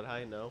anybody roll that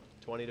high? No.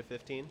 20 to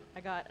 15. I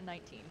got a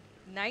 19.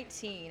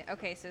 19.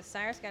 Okay, so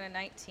Cyrus got a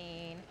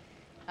 19.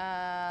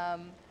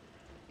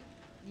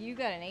 You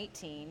got an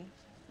 18.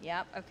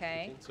 Yep.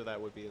 Okay. 15, so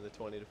that would be in the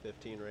 20 to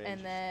 15 range.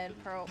 And then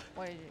Didn't- Pearl,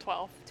 what did you?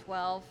 12.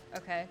 12.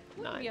 Okay. It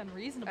would be 9.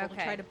 unreasonable to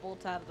Okay. try to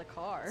bolt out of the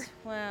car.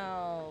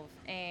 12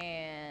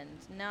 and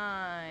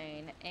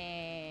 9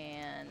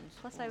 and.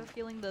 Plus, I have a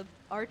feeling the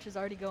arch is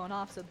already going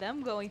off, so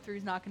them going through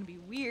is not going to be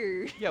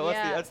weird. Yeah, well,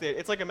 Yeah. that's the.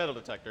 It's like a metal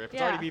detector. If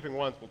it's Yeah. already beeping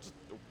once,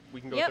 we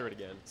can go Yep. through it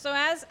again. So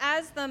as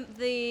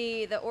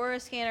the aura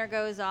scanner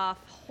goes off,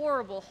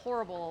 horrible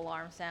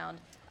alarm sound.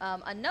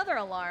 Another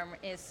alarm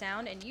is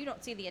sound, and you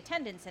don't see the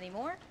attendants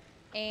anymore.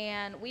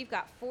 And we've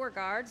got 4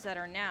 guards that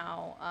are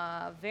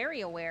now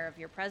very aware of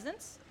your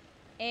presence.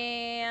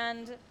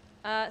 And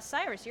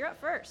Cyrus, you're up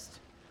first.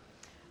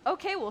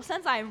 Okay, well,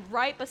 since I'm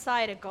right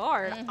beside a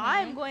guard, Mhm.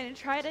 I'm going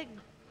to try to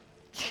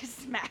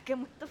smack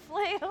him with the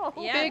flail.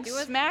 Yeah, Big do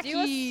a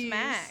smackies.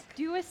 smack.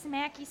 Do a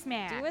smacky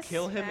smack. Do a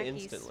Kill him smacky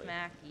instantly.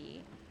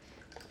 Smacky.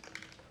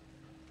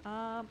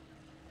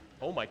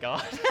 Oh my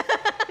god.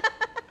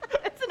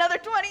 It's another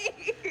 20.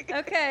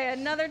 Okay,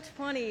 another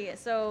 20.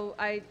 So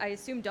I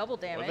assume double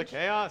What the damage.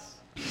 chaos?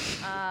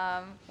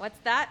 What's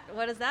that?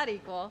 What does that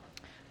equal?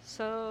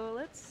 So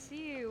let's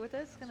see what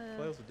that's gonna.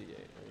 Flail's a D8,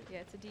 right? Yeah,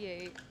 it's a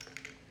D8.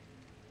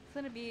 It's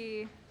gonna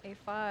be a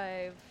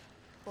 5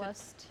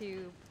 plus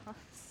 2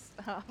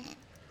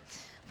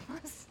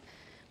 plus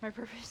my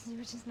proficiency,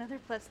 which is another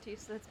plus 2,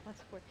 so that's plus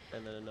 4.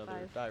 And then another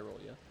 5. die roll,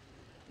 yeah.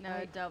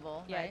 No,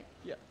 double, yeah. right?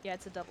 Yeah. Yeah,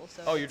 it's a double.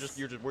 So. Oh, that's-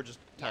 we're just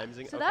Yeah.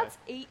 timesing. So okay. that's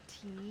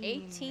 18.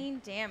 18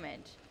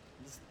 damage.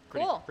 This is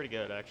pretty, Cool. pretty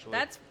good actually.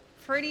 That's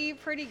pretty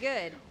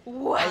good.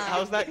 Wow.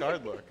 How's that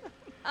guard look?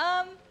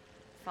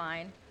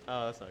 Fine.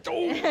 Oh, that's not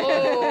good.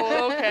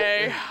 Oh,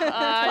 okay.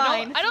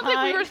 Fine, I don't think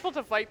we fine. were supposed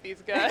to fight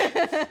these guys.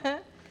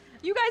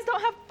 You guys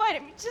don't have to fight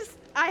him. Just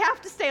I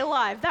have to stay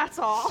alive. That's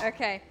all.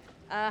 Okay.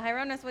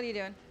 Hieronymus, what are you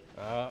doing?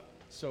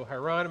 So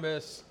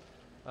Hieronymus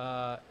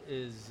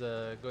is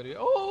going to.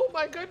 Oh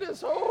my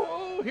goodness!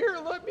 Oh, here,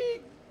 let me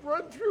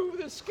run through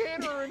the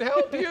scanner and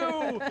help you.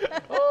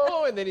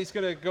 Oh, and then he's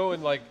going to go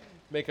and like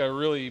make a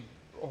really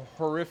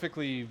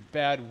horrifically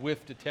bad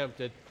whiffed attempt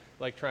at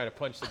like trying to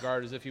punch the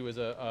guard as if he was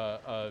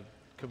a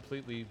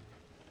completely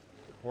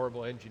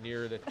horrible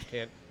engineer that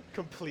can't.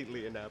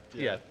 Completely inept.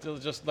 Yeah,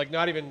 just like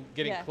not even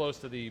getting Yeah. close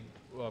to the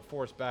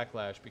force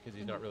backlash because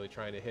he's not really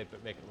trying to hit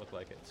but make it look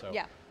like it. So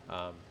Yeah.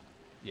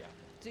 yeah,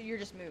 So you're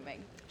just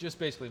moving. just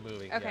basically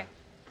moving. Okay. Yeah.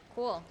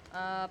 Cool.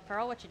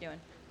 Pearl, what you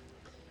doing?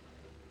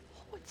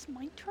 Oh, it's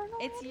my turn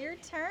It's already? your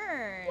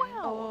turn.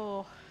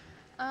 Oh.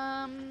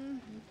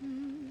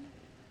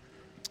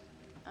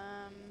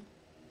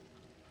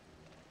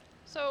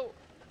 So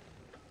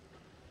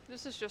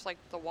this is just like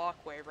the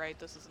walkway, right?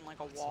 This isn't like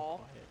a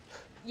wall.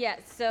 Yeah.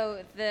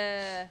 So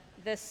the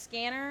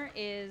scanner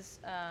is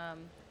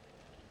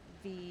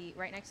the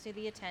right next to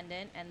the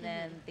attendant, and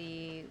then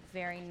the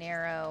very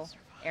narrow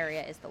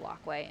area is the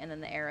walkway, and then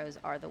the arrows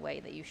are the way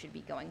that you should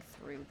be going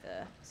through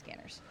the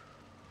scanners.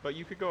 But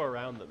you could go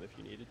around them if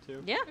you needed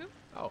to. Yeah.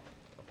 Oh,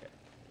 okay.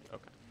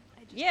 Okay.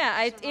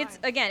 Yeah. It's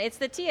again, it's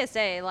the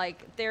TSA.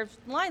 Like there's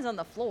lines on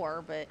the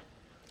floor, but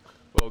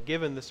Well,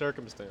 given the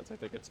circumstance, I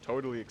think it's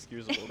totally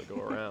excusable to go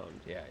around.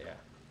 Yeah, yeah.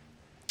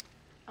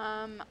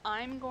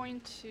 I'm going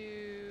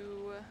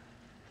to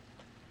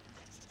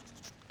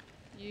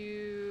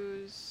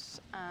use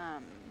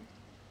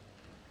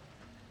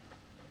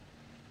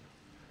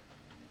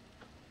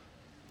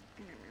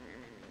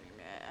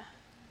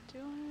do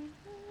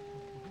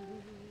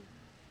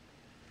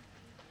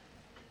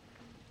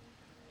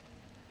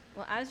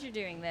well, as you're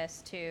doing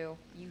this too,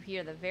 you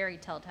hear the very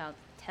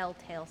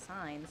telltale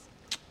signs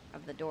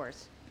of the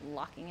doors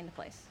locking into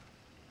place.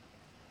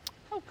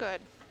 Oh,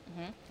 good.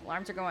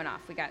 Alarms are going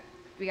off. We got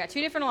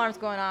 2 different alarms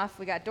going off.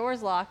 We got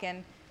doors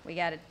locking. We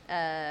got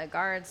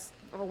guards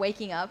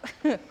waking up.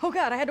 Oh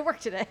God, I had to work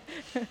today.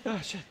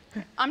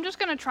 I'm just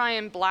gonna try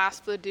and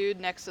blast the dude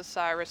next to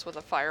Cyrus with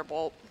a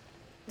firebolt.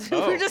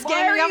 We're just Why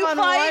ganging are up you on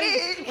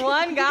fighting?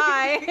 one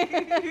guy.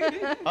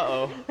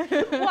 Uh-oh.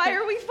 Why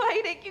are we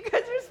fighting? You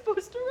guys are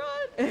supposed to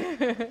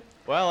run.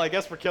 Well, I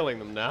guess we're killing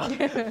them now.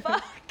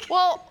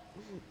 Well,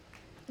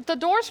 the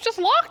door's just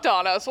locked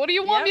on us. What do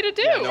you want me to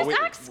do? Yeah, no, we-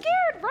 Act scared.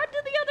 Run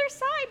to the other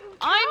side. and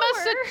I'm a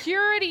cower.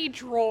 security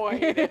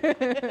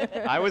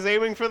droid. I was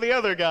aiming for the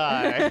other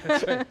guy.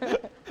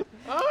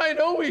 I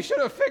know we should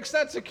have fixed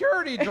that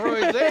security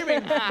droid's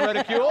aiming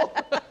reticule.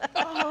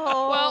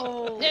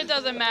 Well, it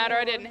doesn't matter.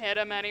 I didn't hit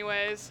him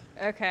anyways.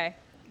 Okay.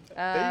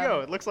 There you go.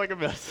 It looks like a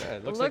miss. Yeah,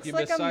 it looks Looks like you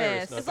like missed a Cyrus.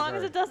 miss. not As the long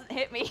as guard. it doesn't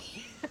hit me.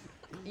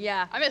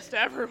 Yeah. I missed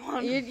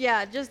everyone.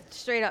 Yeah, just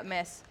straight up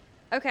miss.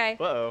 Okay.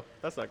 Uh-oh.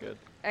 That's not good.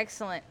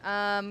 Excellent.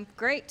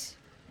 Great.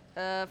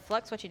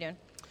 Flux, what you doing?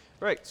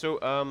 Right,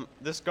 so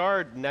this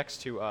guard next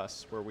to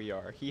us, where we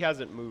are, he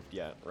hasn't moved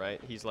yet, right?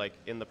 He's like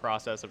in the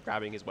process of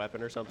grabbing his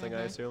weapon or something,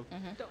 I assume.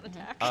 Don't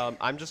attack.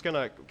 I'm just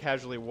gonna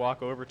casually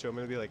walk over to him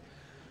and be like,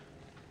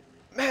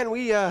 "Man,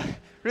 we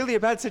really a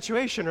bad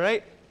situation,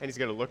 right?" And he's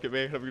gonna look at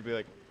me and I'm gonna be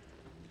like,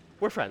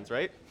 "We're friends,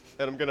 right?"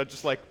 And I'm gonna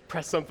just like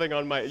press something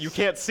on my. You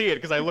can't see it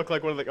because I look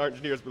like one of the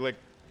engineers, but like,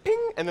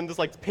 ping, and then this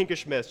like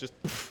pinkish mist, just.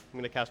 Poof, I'm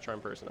gonna cast Charm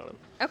Person on him.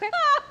 Okay.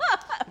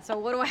 So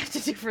what do I have to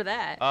do for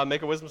that?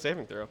 Make a Wisdom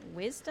saving throw.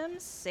 Wisdom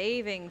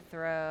saving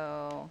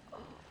throw.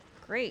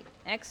 Great.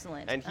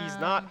 Excellent. And he's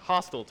not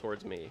hostile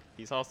towards me.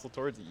 He's hostile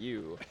towards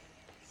you.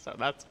 So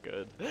that's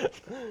good.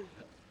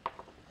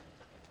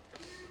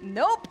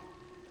 Nope.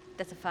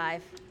 That's a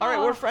 5. All right,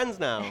 we're friends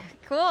now.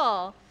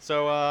 Cool.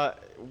 So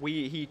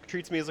he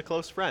treats me as a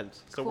close friend.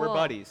 So we're Cool.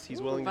 buddies. He's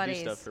Ooh, willing to do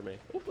buddies. stuff for me.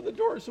 Open the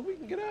door so we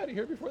can get out of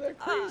here before that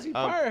crazy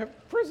fire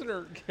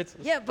prisoner gets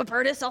us. Yeah, but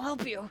Bertus, I'll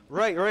help you.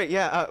 Right,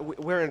 yeah.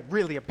 We're in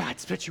really a bad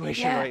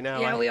situation Yeah, right now.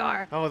 yeah, we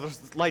are. Oh,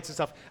 there's lights and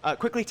stuff.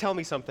 Quickly tell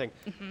me something.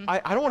 I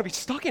don't want to be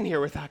stuck in here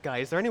with that guy.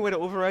 Is there any way to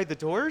override the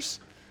doors?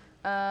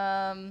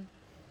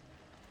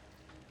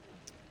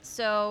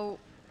 So,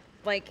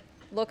 like,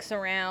 looks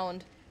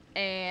around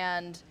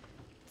and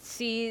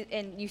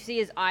you see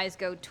his eyes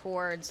go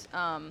towards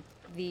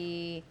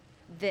the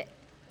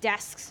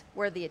desks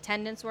where the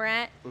attendants were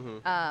at,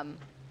 and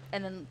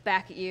then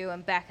back at you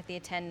and back at the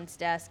attendant's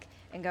desk,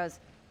 and goes,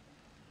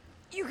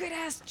 "You could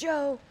ask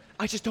Joe."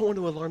 I just don't want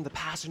to alarm the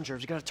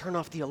passengers. You got to turn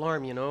off the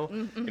alarm, you know?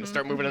 Gonna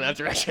start moving in that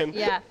direction.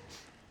 Yeah.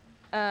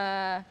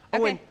 Oh,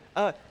 Okay.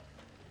 and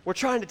we're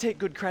trying to take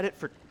good credit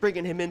for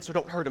bringing him in, so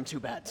don't hurt him too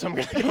bad. So I'm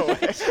gonna go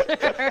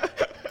away.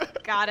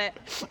 Got it.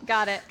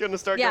 Got it. Gonna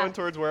start Yeah. going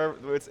towards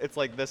wherever it's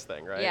like this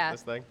thing, right? Yeah.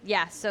 This thing.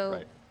 Yeah. So.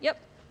 Right. Yep.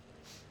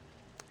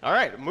 All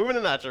right, moving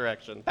in that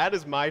direction. That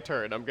is my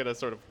turn. I'm gonna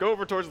sort of go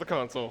over towards the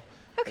console.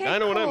 Okay. I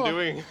know what I'm cool.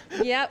 doing.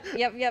 Yep.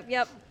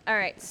 All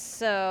right.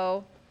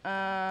 So,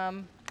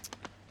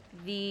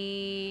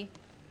 we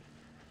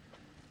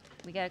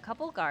got a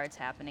couple guards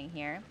happening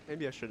here.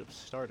 Maybe I should have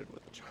started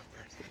with the charm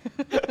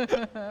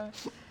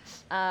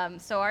person.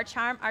 So our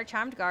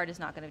charmed guard is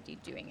not going to be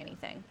doing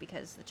anything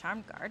because the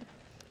charmed guard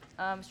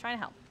is trying to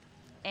help.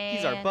 And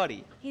He's our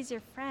buddy. He's your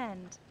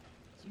friend.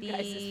 You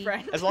guys' his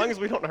friend. As long as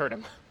we don't hurt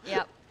him.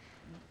 Yep.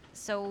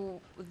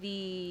 So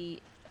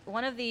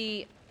one of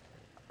the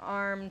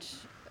armed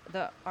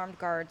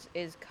guards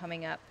is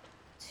coming up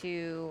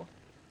to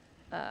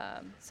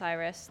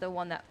Cyrus, the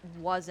one that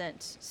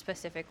wasn't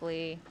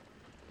specifically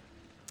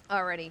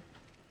already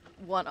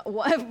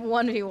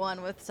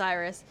 1v1 with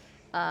Cyrus,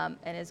 and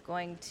is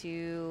going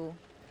to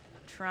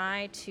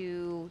try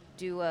to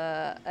do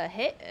a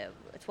hit,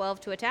 a 12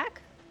 to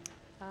attack.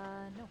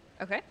 No.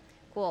 Okay,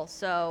 cool.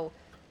 So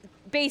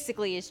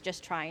basically is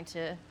just trying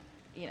to,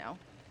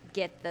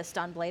 get the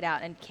stun blade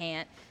out and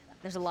can't.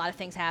 There's a lot of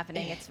things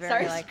happening. It's very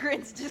Sorry, like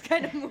Grins just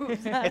kind of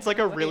moves. It's like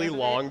a really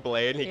long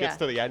blade, and he gets Yeah.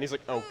 to the end. He's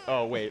like,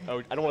 oh, wait.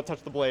 Oh, I don't want to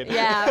touch the blade.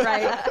 yeah,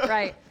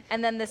 right.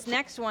 And then this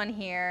next one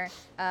here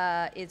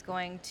is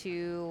going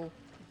to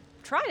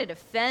try to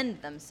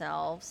defend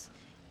themselves,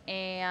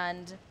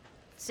 and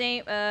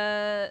same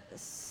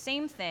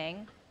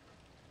thing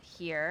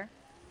here,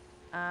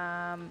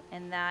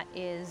 and that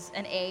is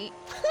an 8.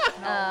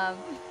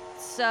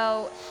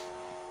 So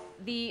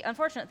the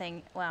unfortunate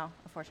thing, well,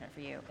 unfortunate for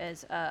you,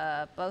 is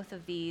both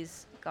of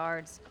these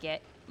guards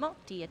get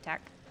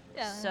multi-attack.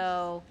 Yeah.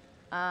 So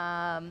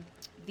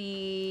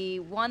the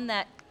one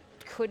that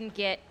couldn't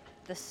get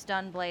the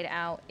stun blade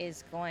out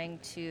is going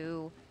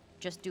to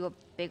just do a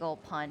big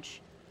old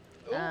punch.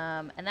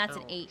 And that's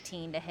an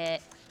 18 to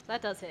hit.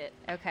 That does hit.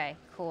 Okay,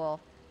 cool.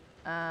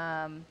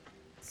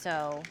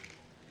 So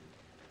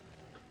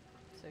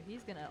So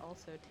he's gonna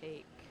also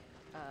take,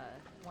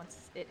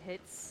 once it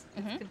hits,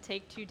 Mhm. it's gonna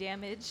take 2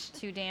 damage.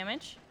 2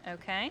 damage.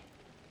 Okay.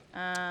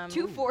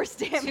 2 force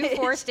damage. 2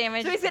 force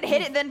damage. So he's gonna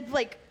hit it, then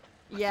like,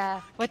 Yeah.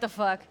 What the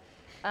fuck?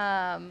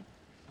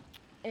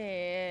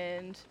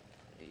 And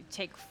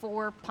take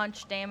 4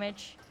 punch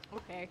damage.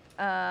 okay.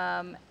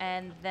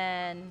 And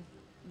then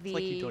the It's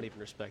like you don't even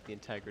respect the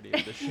integrity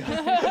of the show.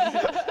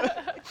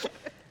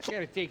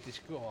 Gotta take this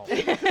call.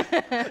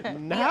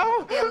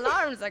 Now? the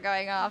alarms are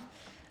going off.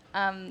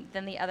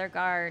 Then the other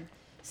guard,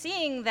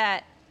 seeing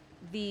that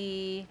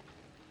that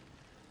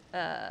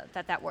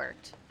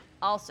worked,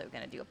 also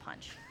gonna do a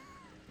punch.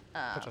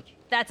 Punch.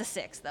 That's a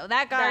 6 though.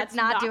 That guard's That's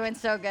not not- doing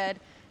so good.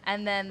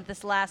 And then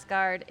this last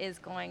guard is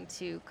going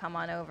to come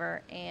on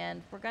over,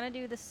 and we're gonna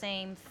do the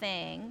same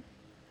thing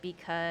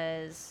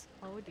because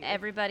Oh, dear.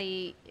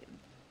 everybody,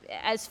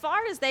 as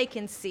far as they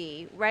can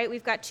see, right?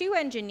 We've got 2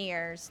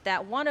 engineers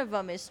that one of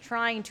them is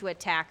trying to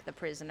attack the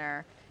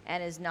prisoner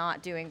and is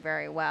not doing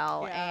very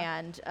well, Yeah.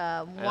 and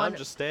And one. I'm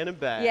just standing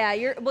back. Yeah,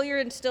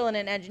 you're still in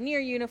an engineer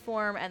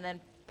uniform, and then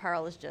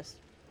Pearl is just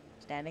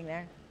standing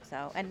there.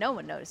 So, and no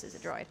one notices a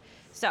droid.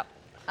 So,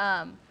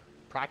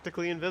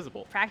 Practically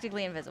invisible.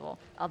 practically invisible.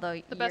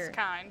 Although The best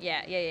kind.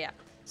 Yeah.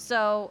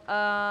 So,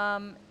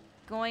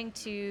 going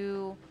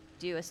to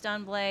do a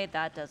stun blade.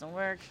 That doesn't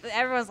work.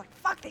 Everyone's like,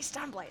 "Fuck these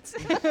stun blades!"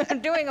 I'm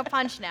doing a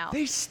punch now.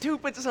 These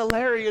stupid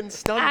Solarian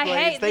stun I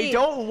blades. hate They these.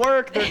 don't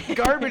work. They're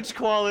garbage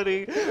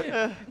quality.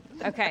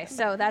 Okay,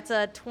 so that's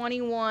a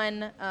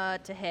 21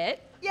 to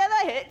hit. Yeah,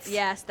 that hits.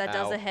 Yes, that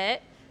does Ow. a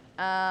hit.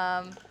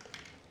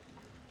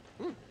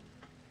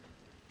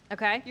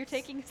 Okay. You're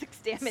taking 6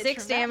 damage.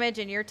 6 from that. damage,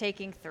 and you're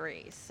taking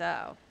 3.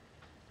 So,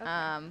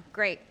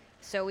 great.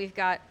 So we've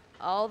got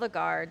all the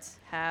guards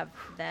have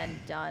then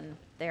done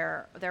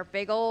their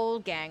big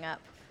old gang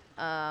up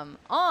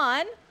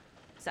on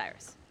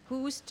Cyrus,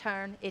 whose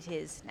turn it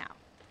is now.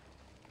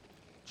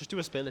 Just do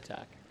a spin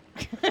attack.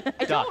 I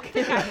Duck. don't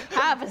think I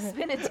have a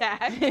spin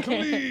attack.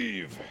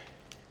 Leave.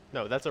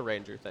 No, that's a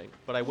ranger thing.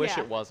 But I wish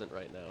Yeah. it wasn't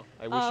right now.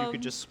 I wish you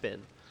could just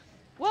spin.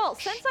 Well,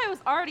 since I was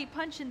already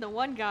punching the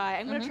one guy,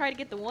 I'm gonna try to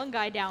get the one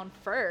guy down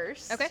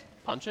first. Okay.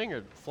 Punching or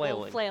Well,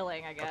 flailing?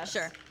 flailing, I guess.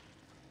 Sure.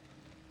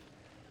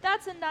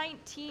 That's a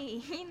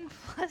 19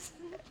 plus.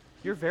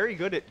 You're very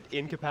good at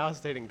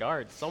incapacitating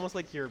guards. It's almost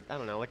like you're, I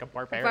don't know, like a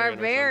barbarian. Or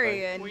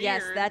Barbarian.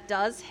 Yes, Weird. that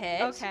does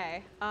hit.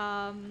 Okay.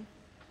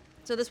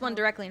 So this one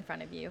directly in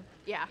front of you.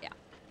 Yeah. Yeah.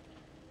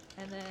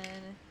 And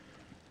then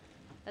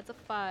that's a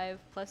 5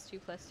 plus 2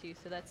 plus 2,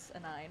 so that's a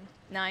 9.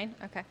 9.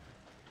 Okay.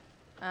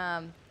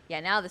 Yeah.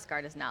 Now this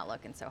guard is not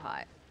looking so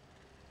hot.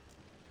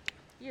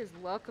 He is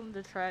welcome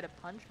to try to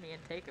punch me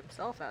and take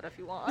himself out if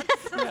he wants.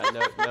 something.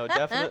 Yeah, no,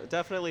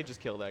 definitely just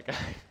kill that guy.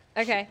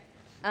 Okay.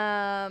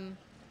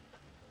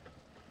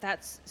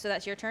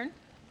 That's your turn.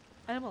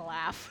 I'm gonna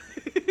laugh.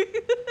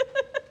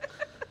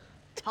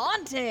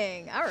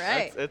 Taunting. All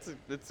right.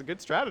 It's a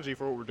good strategy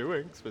for what we're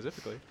doing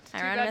specifically. Too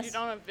bad you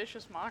don't have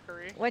vicious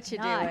mockery. What you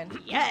Not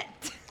doing?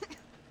 yet.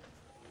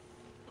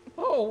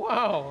 Oh,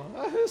 wow.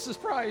 This is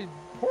probably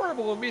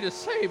horrible of me to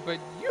say, but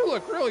you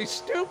look really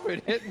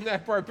stupid hitting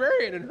that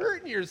barbarian and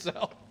hurting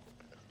yourself.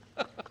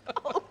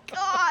 Oh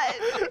God.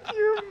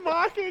 You're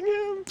mocking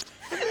him.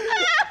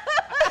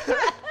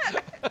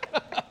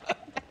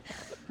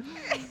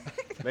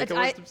 Make a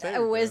wisdom saving A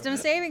throw. wisdom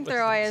saving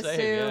throw, I Wisdom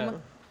save,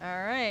 assume.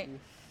 All right.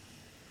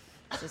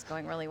 This is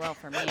going really well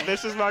for me.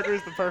 Vicious mockery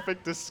is the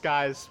perfect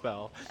disguise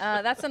spell.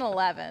 That's an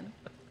 11.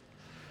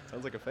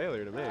 Sounds like a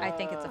failure to me. I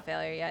think it's a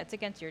failure. Yeah, it's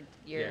against your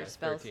Yeah,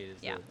 spells. 13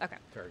 is Yeah. the Okay.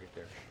 target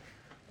there.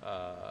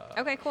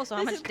 Okay. Cool. So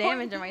how This much is going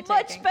damage am I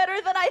much taking?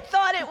 better than I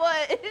thought it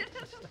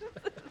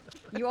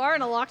would. You are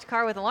in a locked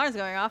car with alarms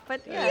going off,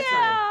 but yeah. it's fine.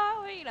 yeah,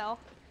 well, you know.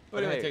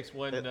 But it only hey, takes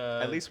one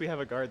at least we have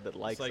a guard that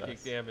likes psychic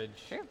us. damage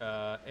Sure.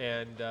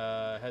 and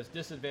has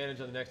disadvantage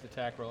on the next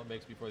attack roll it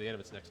makes before the end of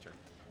its next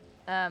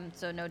turn.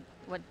 So no.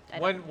 What? I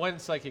don't- One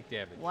psychic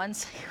damage.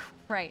 Once.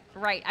 Right.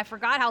 I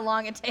forgot how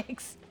long it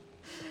takes.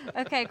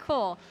 Okay.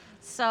 Cool.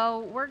 So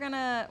we're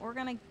gonna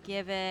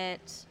give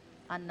it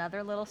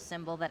another little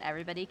symbol that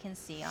everybody can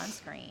see on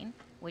screen,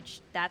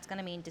 which that's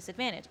gonna mean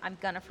disadvantage. I'm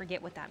gonna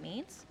forget what that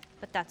means,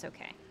 but that's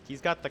okay.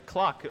 He's got the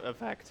clock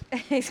effect,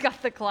 He's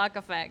got the clock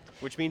effect.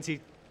 which means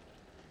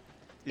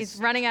He's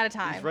running out of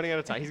time. He's running out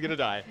of time. He's gonna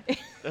die.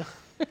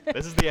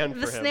 This is the end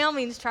The for him. snail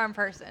means charm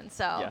person,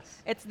 so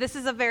Yes. this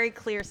is a very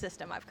clear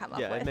system I've come up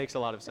Yeah, with. it makes a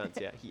lot of sense.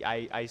 Yeah,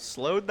 I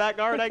slowed that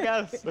guard, I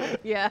guess.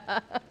 Yeah.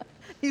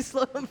 You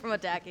slow him from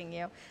attacking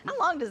you. How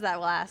long does that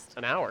last?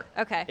 An hour.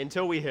 Okay.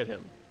 Until we hit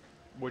him,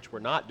 which we're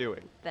not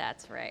doing.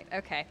 That's right.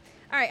 Okay.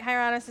 All right,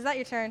 Hieronymus, is that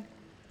your turn?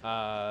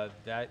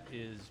 That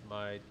is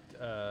my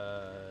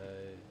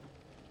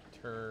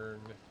turn.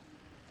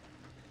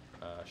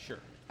 Sure.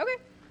 Okay.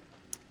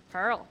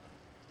 Pearl.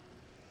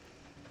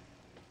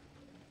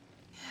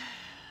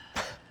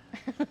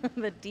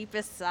 The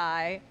deepest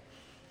sigh.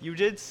 You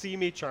did see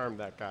me charm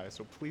that guy,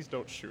 so please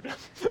don't shoot him.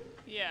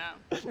 Yeah.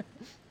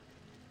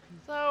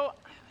 So,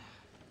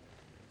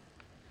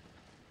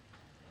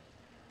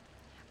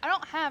 I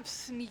don't have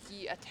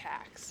sneaky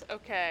attacks,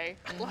 okay?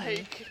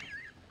 Like,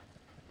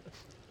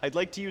 I'd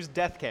like to use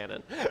death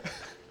cannon.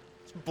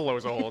 Just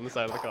blows a hole in the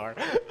side of the car.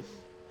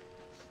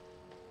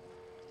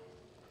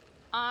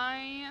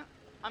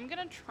 I'm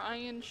gonna try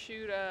and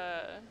shoot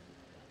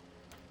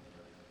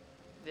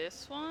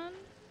this one.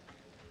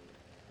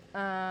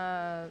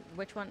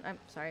 Which one? I'm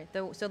sorry.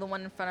 So the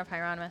one in front of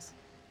Hieronymus.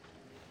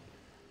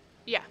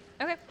 Yeah.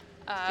 Okay.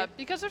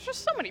 Because there's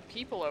just so many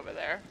people over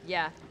there.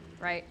 Yeah.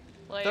 Right.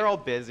 Like, They're all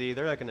busy.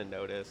 They're not gonna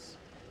notice.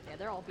 Yeah,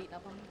 they're all beating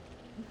up on me.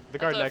 The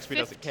guard that's a next to me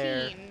doesn't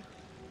care. 15.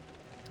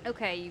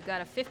 Okay, you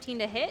got a 15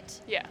 to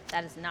hit. Yeah.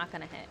 That is not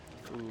gonna hit.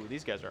 Ooh,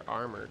 these guys are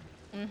armored.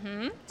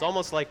 Mm-hmm. It's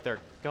almost like they're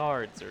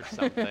guards or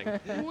something.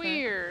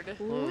 Weird.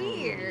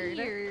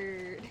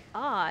 Weird.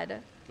 Odd.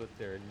 But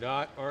they're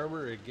not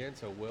armor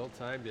against a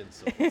well-timed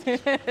insult.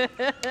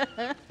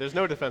 There's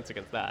no defense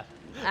against that.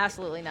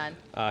 Absolutely none.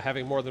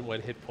 Having more than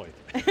one hit point.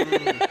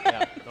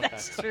 Yeah, okay.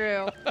 That's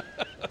true.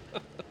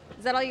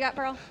 Is that all you got,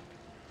 Pearl?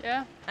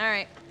 Yeah. All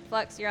right.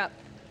 Flux, you're up.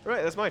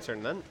 Right, that's my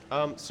turn then.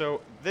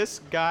 So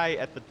this guy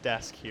at the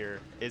desk here,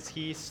 is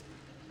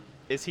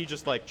is he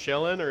just like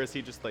chilling, or is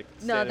he just like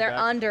No, standing they're back?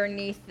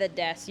 underneath the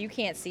desk. You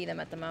can't see them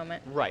at the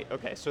moment. Right,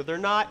 okay, so they're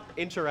not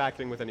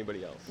interacting with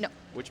anybody else. No.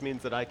 Which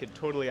means that I could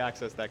totally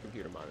access that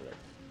computer monitor.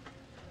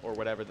 Or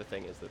whatever the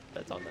thing is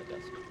that's on that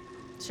desk.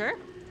 Sure.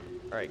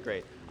 Alright,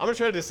 great. I'm gonna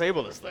try to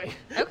disable this thing.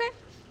 Okay.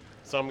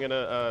 So I'm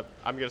gonna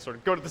sort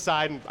of go to the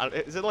side and,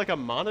 is it like a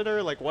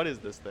monitor? Like, what is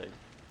this thing?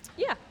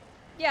 Yeah.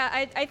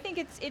 Yeah, I think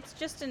it's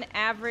just an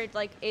average,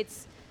 like,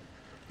 it's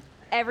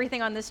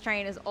everything on this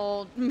train is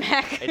old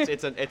Mac.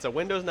 It's a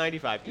Windows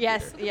 95 computer.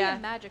 Yes, Could be yeah. a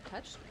magic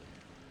touchscreen.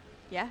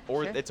 Yeah.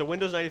 Or sure. it's a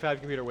Windows 95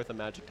 computer with a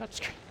magic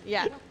touchscreen.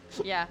 Yeah.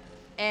 Yeah.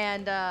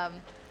 And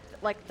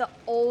like the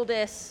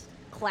oldest,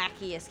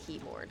 clackiest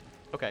keyboard.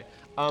 Okay.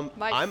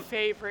 My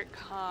favorite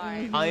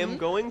kind. I am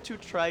going to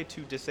try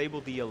to disable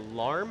the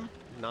alarm,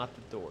 not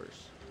the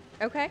doors.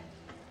 Okay.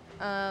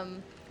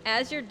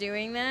 As you're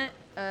doing that,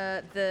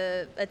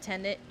 the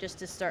attendant just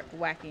to start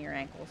whacking your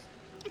ankles.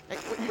 Hey,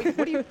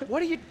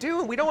 what are you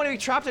doing? We don't want to be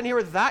trapped in here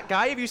with that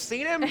guy. Have you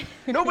seen him?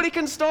 Nobody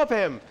can stop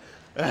him.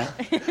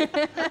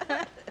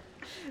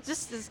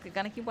 Just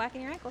gonna keep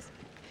whacking your ankles.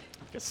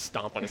 Just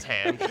stomp on his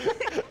hand.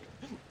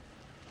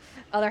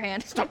 Other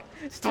hand. Stop.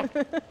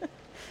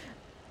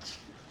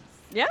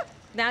 Yeah.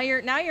 Now you're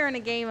in a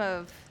game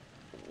of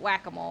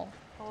whack-a-mole.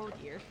 Oh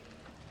dear.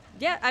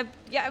 Yeah.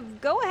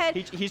 Go ahead.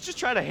 He's just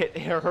trying to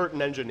hurt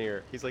an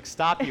engineer. He's like,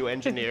 "Stop, you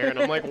engineer!" And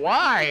I'm like,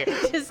 "Why?"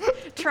 Just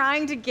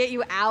trying to get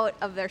you out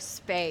of their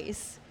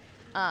space.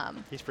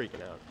 He's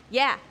freaking out.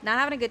 Yeah, not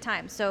having a good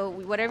time. So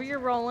whatever you're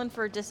rolling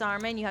for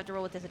disarming, you have to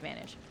roll with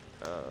disadvantage.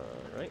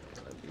 Right.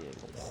 I'm being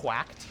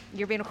whacked.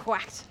 You're being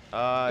whacked.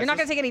 You're You're not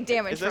gonna take any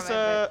damage from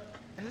it.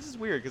 This is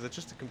weird because it's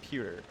just a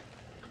computer.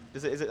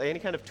 Is it any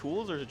kind of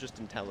tools or is it just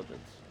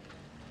intelligence?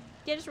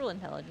 Yeah, just roll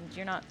intelligence.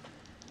 You're not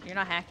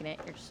hacking it.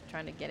 You're just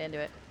trying to get into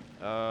it.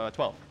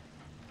 12.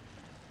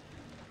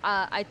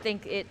 I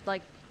think it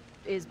like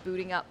is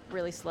booting up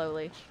really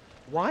slowly.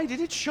 Why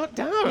did it shut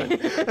down?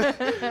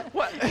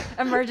 What?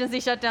 Emergency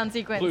shutdown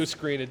sequence. Blue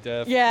screen of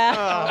death. Yeah.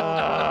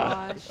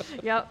 Gosh.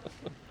 Yep.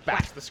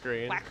 Bash the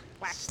screen. Whack,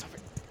 whack. Stop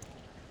it.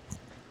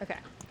 Okay.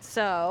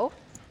 So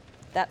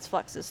that's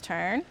Flux's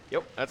turn.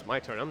 Yep, that's my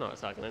turn. I'm not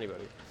attacking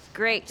anybody.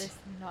 Great. This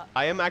not.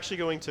 I am actually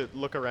going to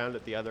look around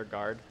at the other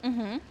guard.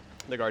 Mm-hmm.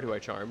 The guard who I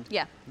charmed.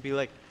 Yeah. And be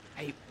like,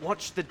 "Hey,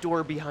 watch the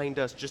door behind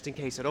us just in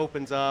case it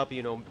opens up.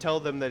 You know, tell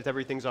them that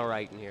everything's all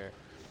right in here."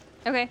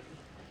 Okay.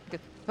 Good.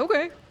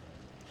 Okay.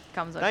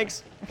 Comes over.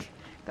 Thanks.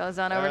 Goes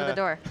on over to the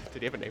door.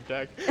 Did he have a name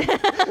tag?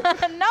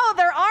 No,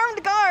 they're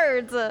armed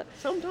guards.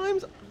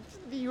 Sometimes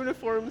the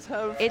uniforms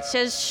have. It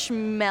says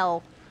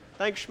Schmel.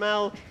 Thanks,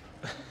 Schmel.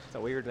 It's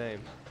a weird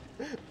name.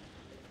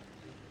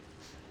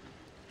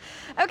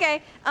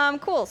 Okay.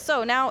 Cool.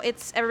 So now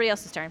it's everybody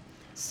else's turn.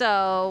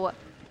 So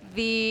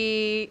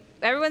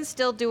everyone's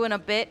still doing a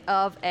bit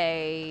of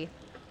a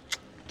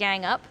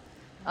gang up.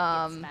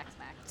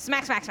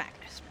 Smack. Smack.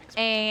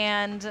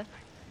 And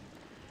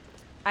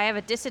I have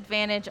a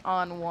disadvantage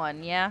on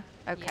one, yeah?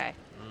 Okay.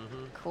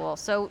 Cool.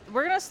 So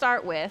we're going to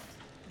start with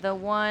the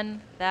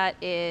one that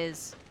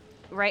is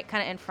right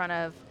kind of in front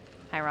of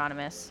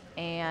Hieronymus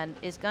and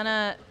is going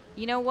to,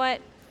 you know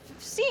what?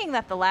 Seeing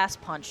that the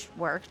last punch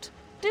worked,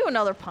 do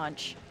another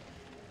punch.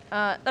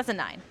 That's a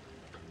 9.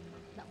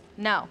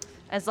 No.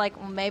 As like,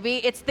 well, maybe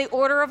it's the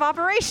order of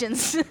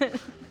operations.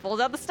 Pulls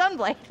out the stun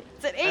blade.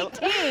 It's an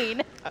 18.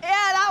 Yeah,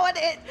 that one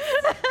hit.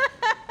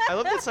 I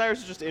love that Cyrus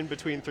is just in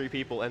between 3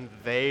 people, and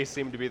they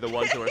seem to be the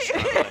ones who are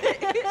struggling.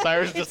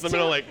 Cyrus is just in the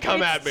middle, like,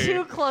 come at me. It's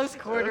too close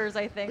quarters,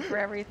 I think, for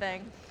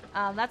everything.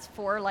 That's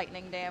 4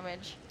 lightning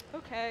damage.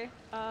 Okay.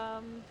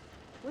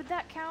 Would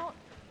that count?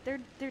 They're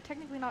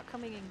technically not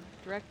coming in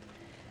direct.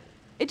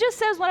 It just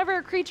says whenever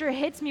a creature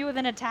hits me with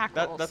an attack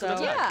roll. That's so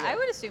an attack. Yeah, I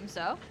would assume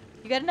so.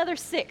 you got another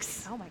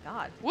 6. Oh my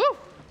god. Woo!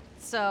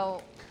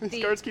 So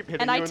These guards keep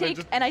hitting And you I and then take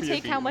just and I being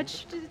take how beaten.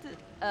 much?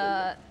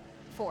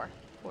 4.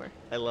 4.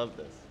 I love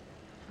this.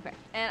 Okay.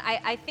 And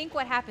I think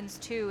what happens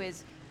too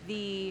is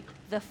the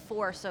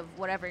force of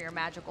whatever your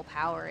magical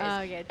power is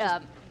Oh, yeah,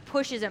 just-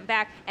 pushes him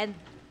back, and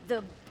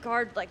the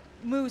guard like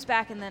moves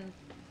back and then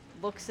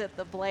looks at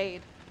the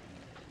blade.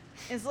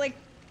 It's like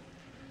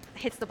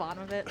hits the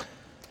bottom of it.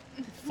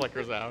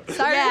 Flickers out.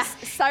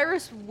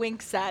 Cyrus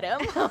winks at him.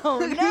 Oh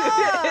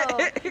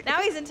no!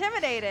 Now he's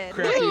intimidated.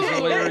 Crappy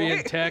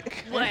Valerian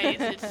tech. Why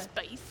is it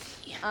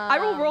spicy? I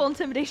will roll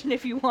intimidation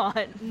if you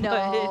want.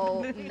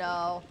 No, but-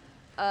 no.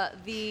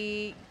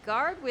 The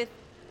guard with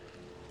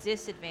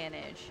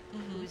disadvantage,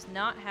 who's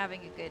not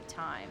having a good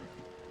time,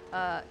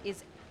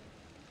 is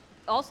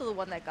also the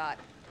one that got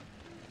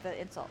the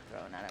insult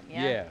thrown at him.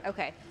 Yeah. Yeah.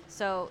 Okay.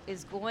 So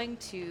is going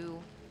to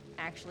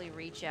actually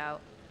reach out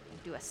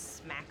and do a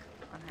smack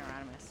on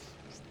Hieronymus.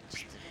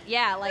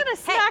 Yeah, like I'm gonna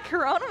smack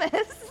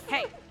Hieronymus.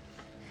 Hey.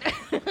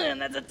 And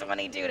that's a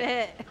 22 to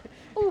hit.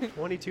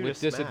 22 With to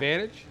smack.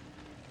 disadvantage?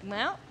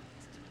 Well,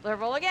 let's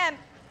roll again.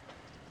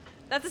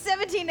 That's a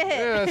 17 to hit.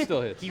 Yeah, that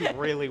still hits. He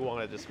really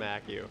wanted to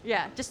smack you.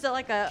 Yeah, just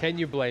like a Can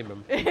you blame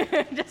him?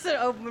 just an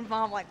open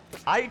palm, like.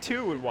 I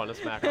too would want to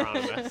smack around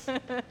a mess.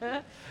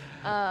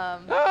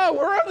 Oh,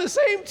 we're on the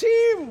same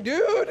team,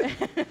 dude.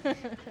 I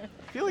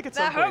feel like at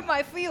That some hurt point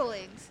my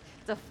feelings.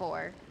 It's a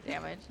 4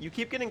 damage. you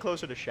keep getting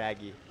closer to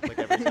Shaggy, like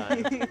every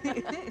time.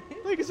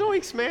 Like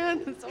zoinks,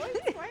 man.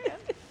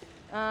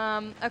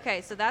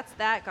 Okay, so that's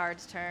that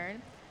guard's turn,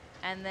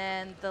 and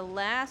then the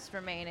last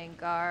remaining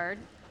guard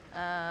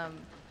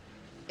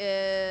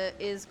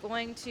is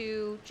going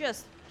to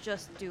just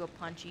do a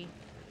punchy.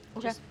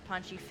 Okay. Just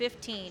punchy.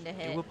 15 to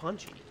hit. Do a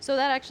punchy. So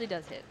that actually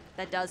does hit.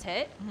 That does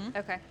hit. Mhm.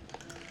 Okay.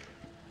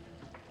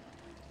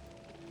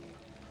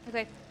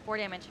 Okay, 4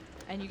 damage.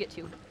 And you get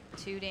 2.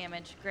 2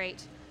 damage.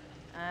 Great.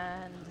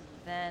 And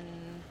then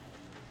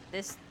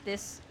this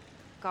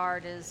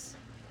guard is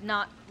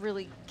not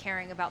really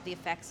caring about the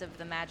effects of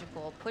the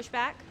magical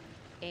pushback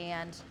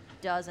and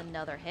does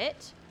another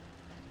hit.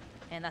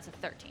 And that's a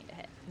 13 to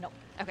hit. Nope.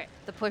 Okay,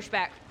 the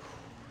pushback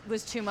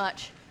was too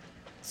much.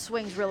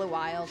 Swings really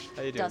wild.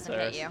 How you doing, Doesn't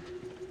hit Cyrus?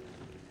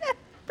 you.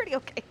 Pretty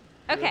okay.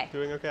 Okay.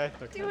 Doing okay?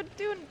 Okay.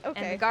 Doing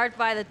okay. And the guard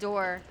by the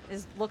door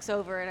looks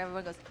over and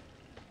everyone goes,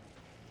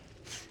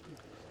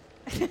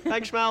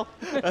 Thanks, Schmel.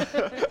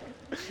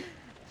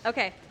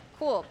 okay,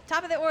 cool.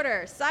 Top of the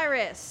order,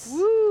 Cyrus.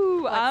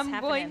 Woo! What's I'm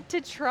happening? going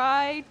to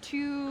try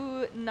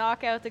to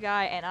knock out the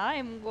guy, and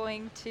I'm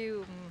going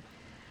to.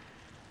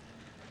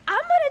 I'm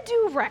gonna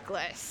do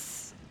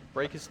reckless,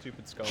 Break his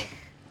stupid skull.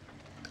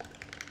 and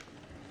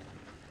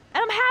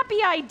I'm happy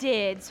I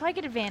did, so I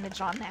get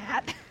advantage on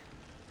that.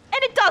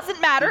 And it doesn't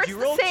matter. Did It's you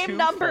the roll same 2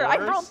 number. I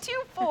fours? rolled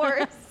 2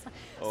 4s.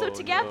 Oh, So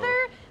together,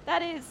 no.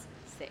 that is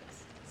 6.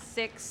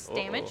 6 Uh-oh.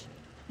 damage.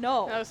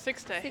 No. That was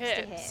 6 to 6 hit.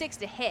 to hit. 6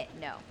 to hit,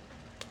 no.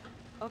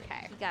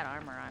 Okay. You got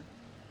armor on.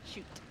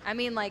 Shoot. I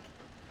mean, like,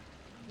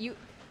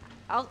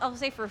 I'll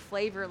say for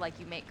flavor, like,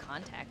 you make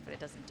contact, but it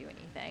doesn't do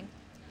anything.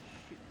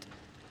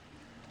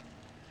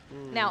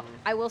 Now,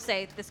 I will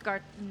say, this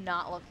guard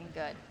not looking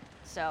good.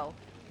 So,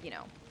 you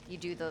know, you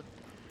do the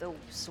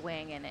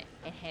swing and it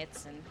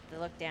hits and they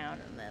look down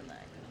and then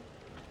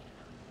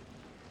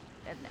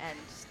and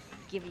just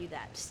give you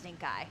that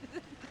stink eye.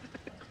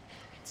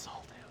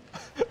 Insult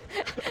him.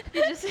 He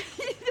just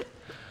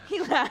he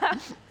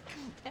laughs.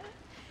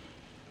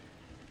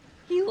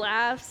 He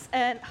laughs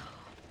and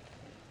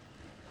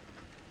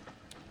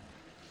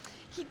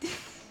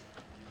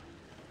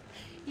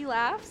he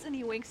laughs and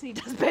he winks and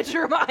he does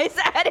bedroom eyes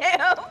at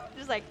him.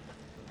 Just like,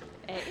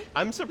 hey.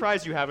 I'm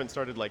surprised you haven't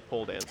started like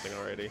pole dancing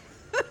already.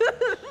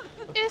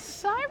 Is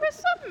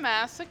Cyrus a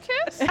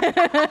masochist?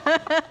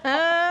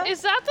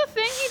 Is that the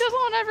thing he doesn't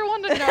want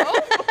everyone to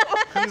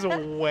know? He's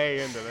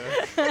way into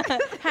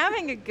this.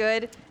 Having a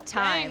good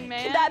time. Dang,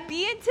 man. Can that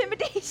be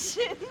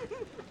intimidation?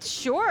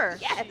 Sure.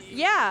 Yes.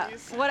 Yeah.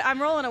 Jeez. What?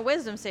 I'm rolling a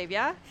wisdom save,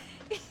 yeah?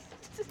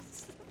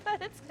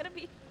 But it's gonna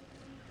be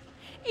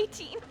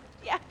 18.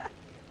 Yeah.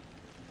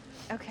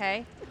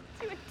 Okay.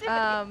 To intimidate.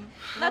 Well,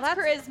 that's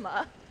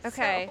charisma.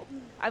 Okay. so-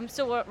 I'm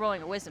still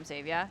rolling a wisdom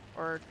save, yeah?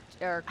 Or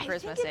I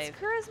charisma think save. it's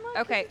charisma.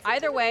 'cause Okay, it's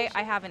either way,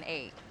 I intimidation. have an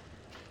 8.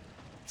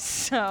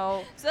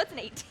 So So that's an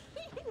 18.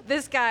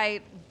 this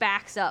guy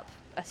backs up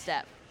a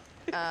step.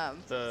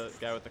 The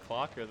guy with the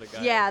clock or the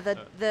guy? Yeah,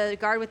 the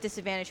guard with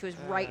disadvantage who is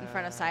right in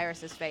front of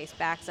Cyrus's face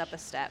backs up a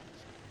step.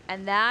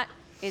 And that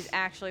is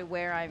actually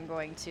where I'm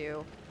going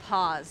to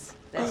pause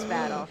this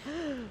battle.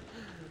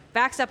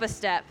 Backs up a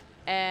step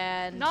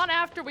and Not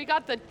after we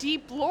got the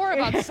deep lore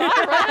about Cyrus.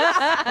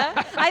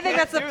 I think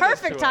that's the do this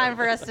perfect to time him.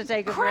 for us to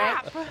take a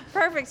Crap. break.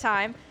 Perfect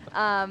time.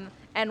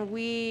 And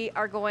we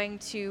are going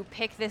to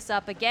pick this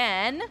up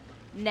again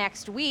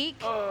next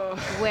week,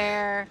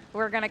 where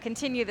we're going to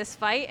continue this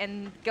fight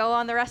and go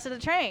on the rest of the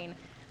train.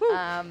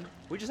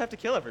 We just have to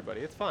kill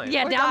everybody. It's fine.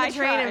 Yeah, Or down die the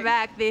train and trying.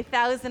 back, the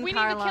 1,000 We need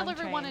car to long kill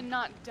everyone train. and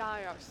not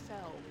die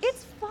ourselves.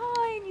 It's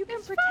fine. You can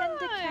It's pretend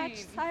to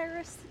catch fine.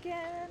 Cyrus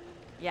again.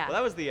 Yeah. Well,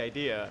 that was the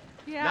idea.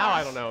 Yeah. Now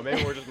I don't know.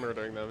 Maybe we're just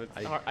murdering them.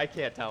 It's hard. I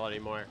can't tell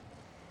anymore.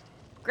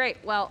 Great.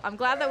 Well, I'm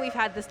glad that we've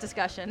had this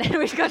discussion and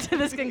we've got to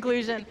this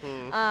conclusion.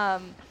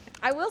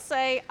 I will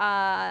say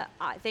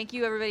thank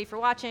you, everybody, for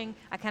watching.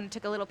 I kind of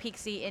took a little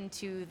peek-see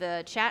into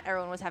the chat.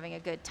 Everyone was having a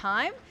good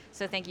time,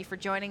 so thank you for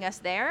joining us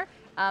there.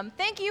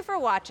 Thank you for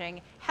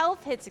watching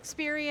Health Hits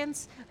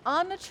Experience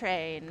on the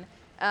Train.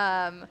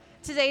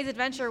 Today's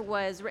adventure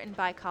was written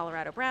by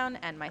Colorado Brown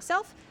and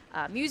myself.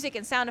 Music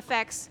and sound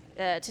effects.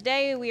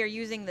 Today we are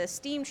using the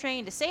Steam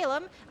Train to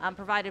Salem,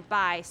 provided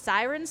by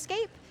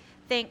Sirenscape.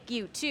 Thank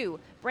you to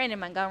Brandon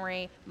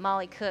Montgomery,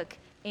 Molly Cook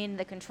in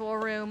the control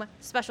room.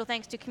 Special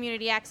thanks to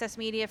Community Access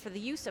Media for the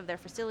use of their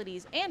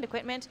facilities and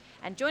equipment.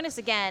 And join us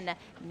again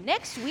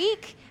next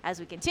week as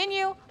we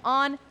continue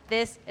on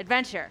this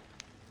adventure.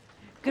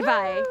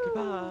 Goodbye.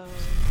 Goodbye.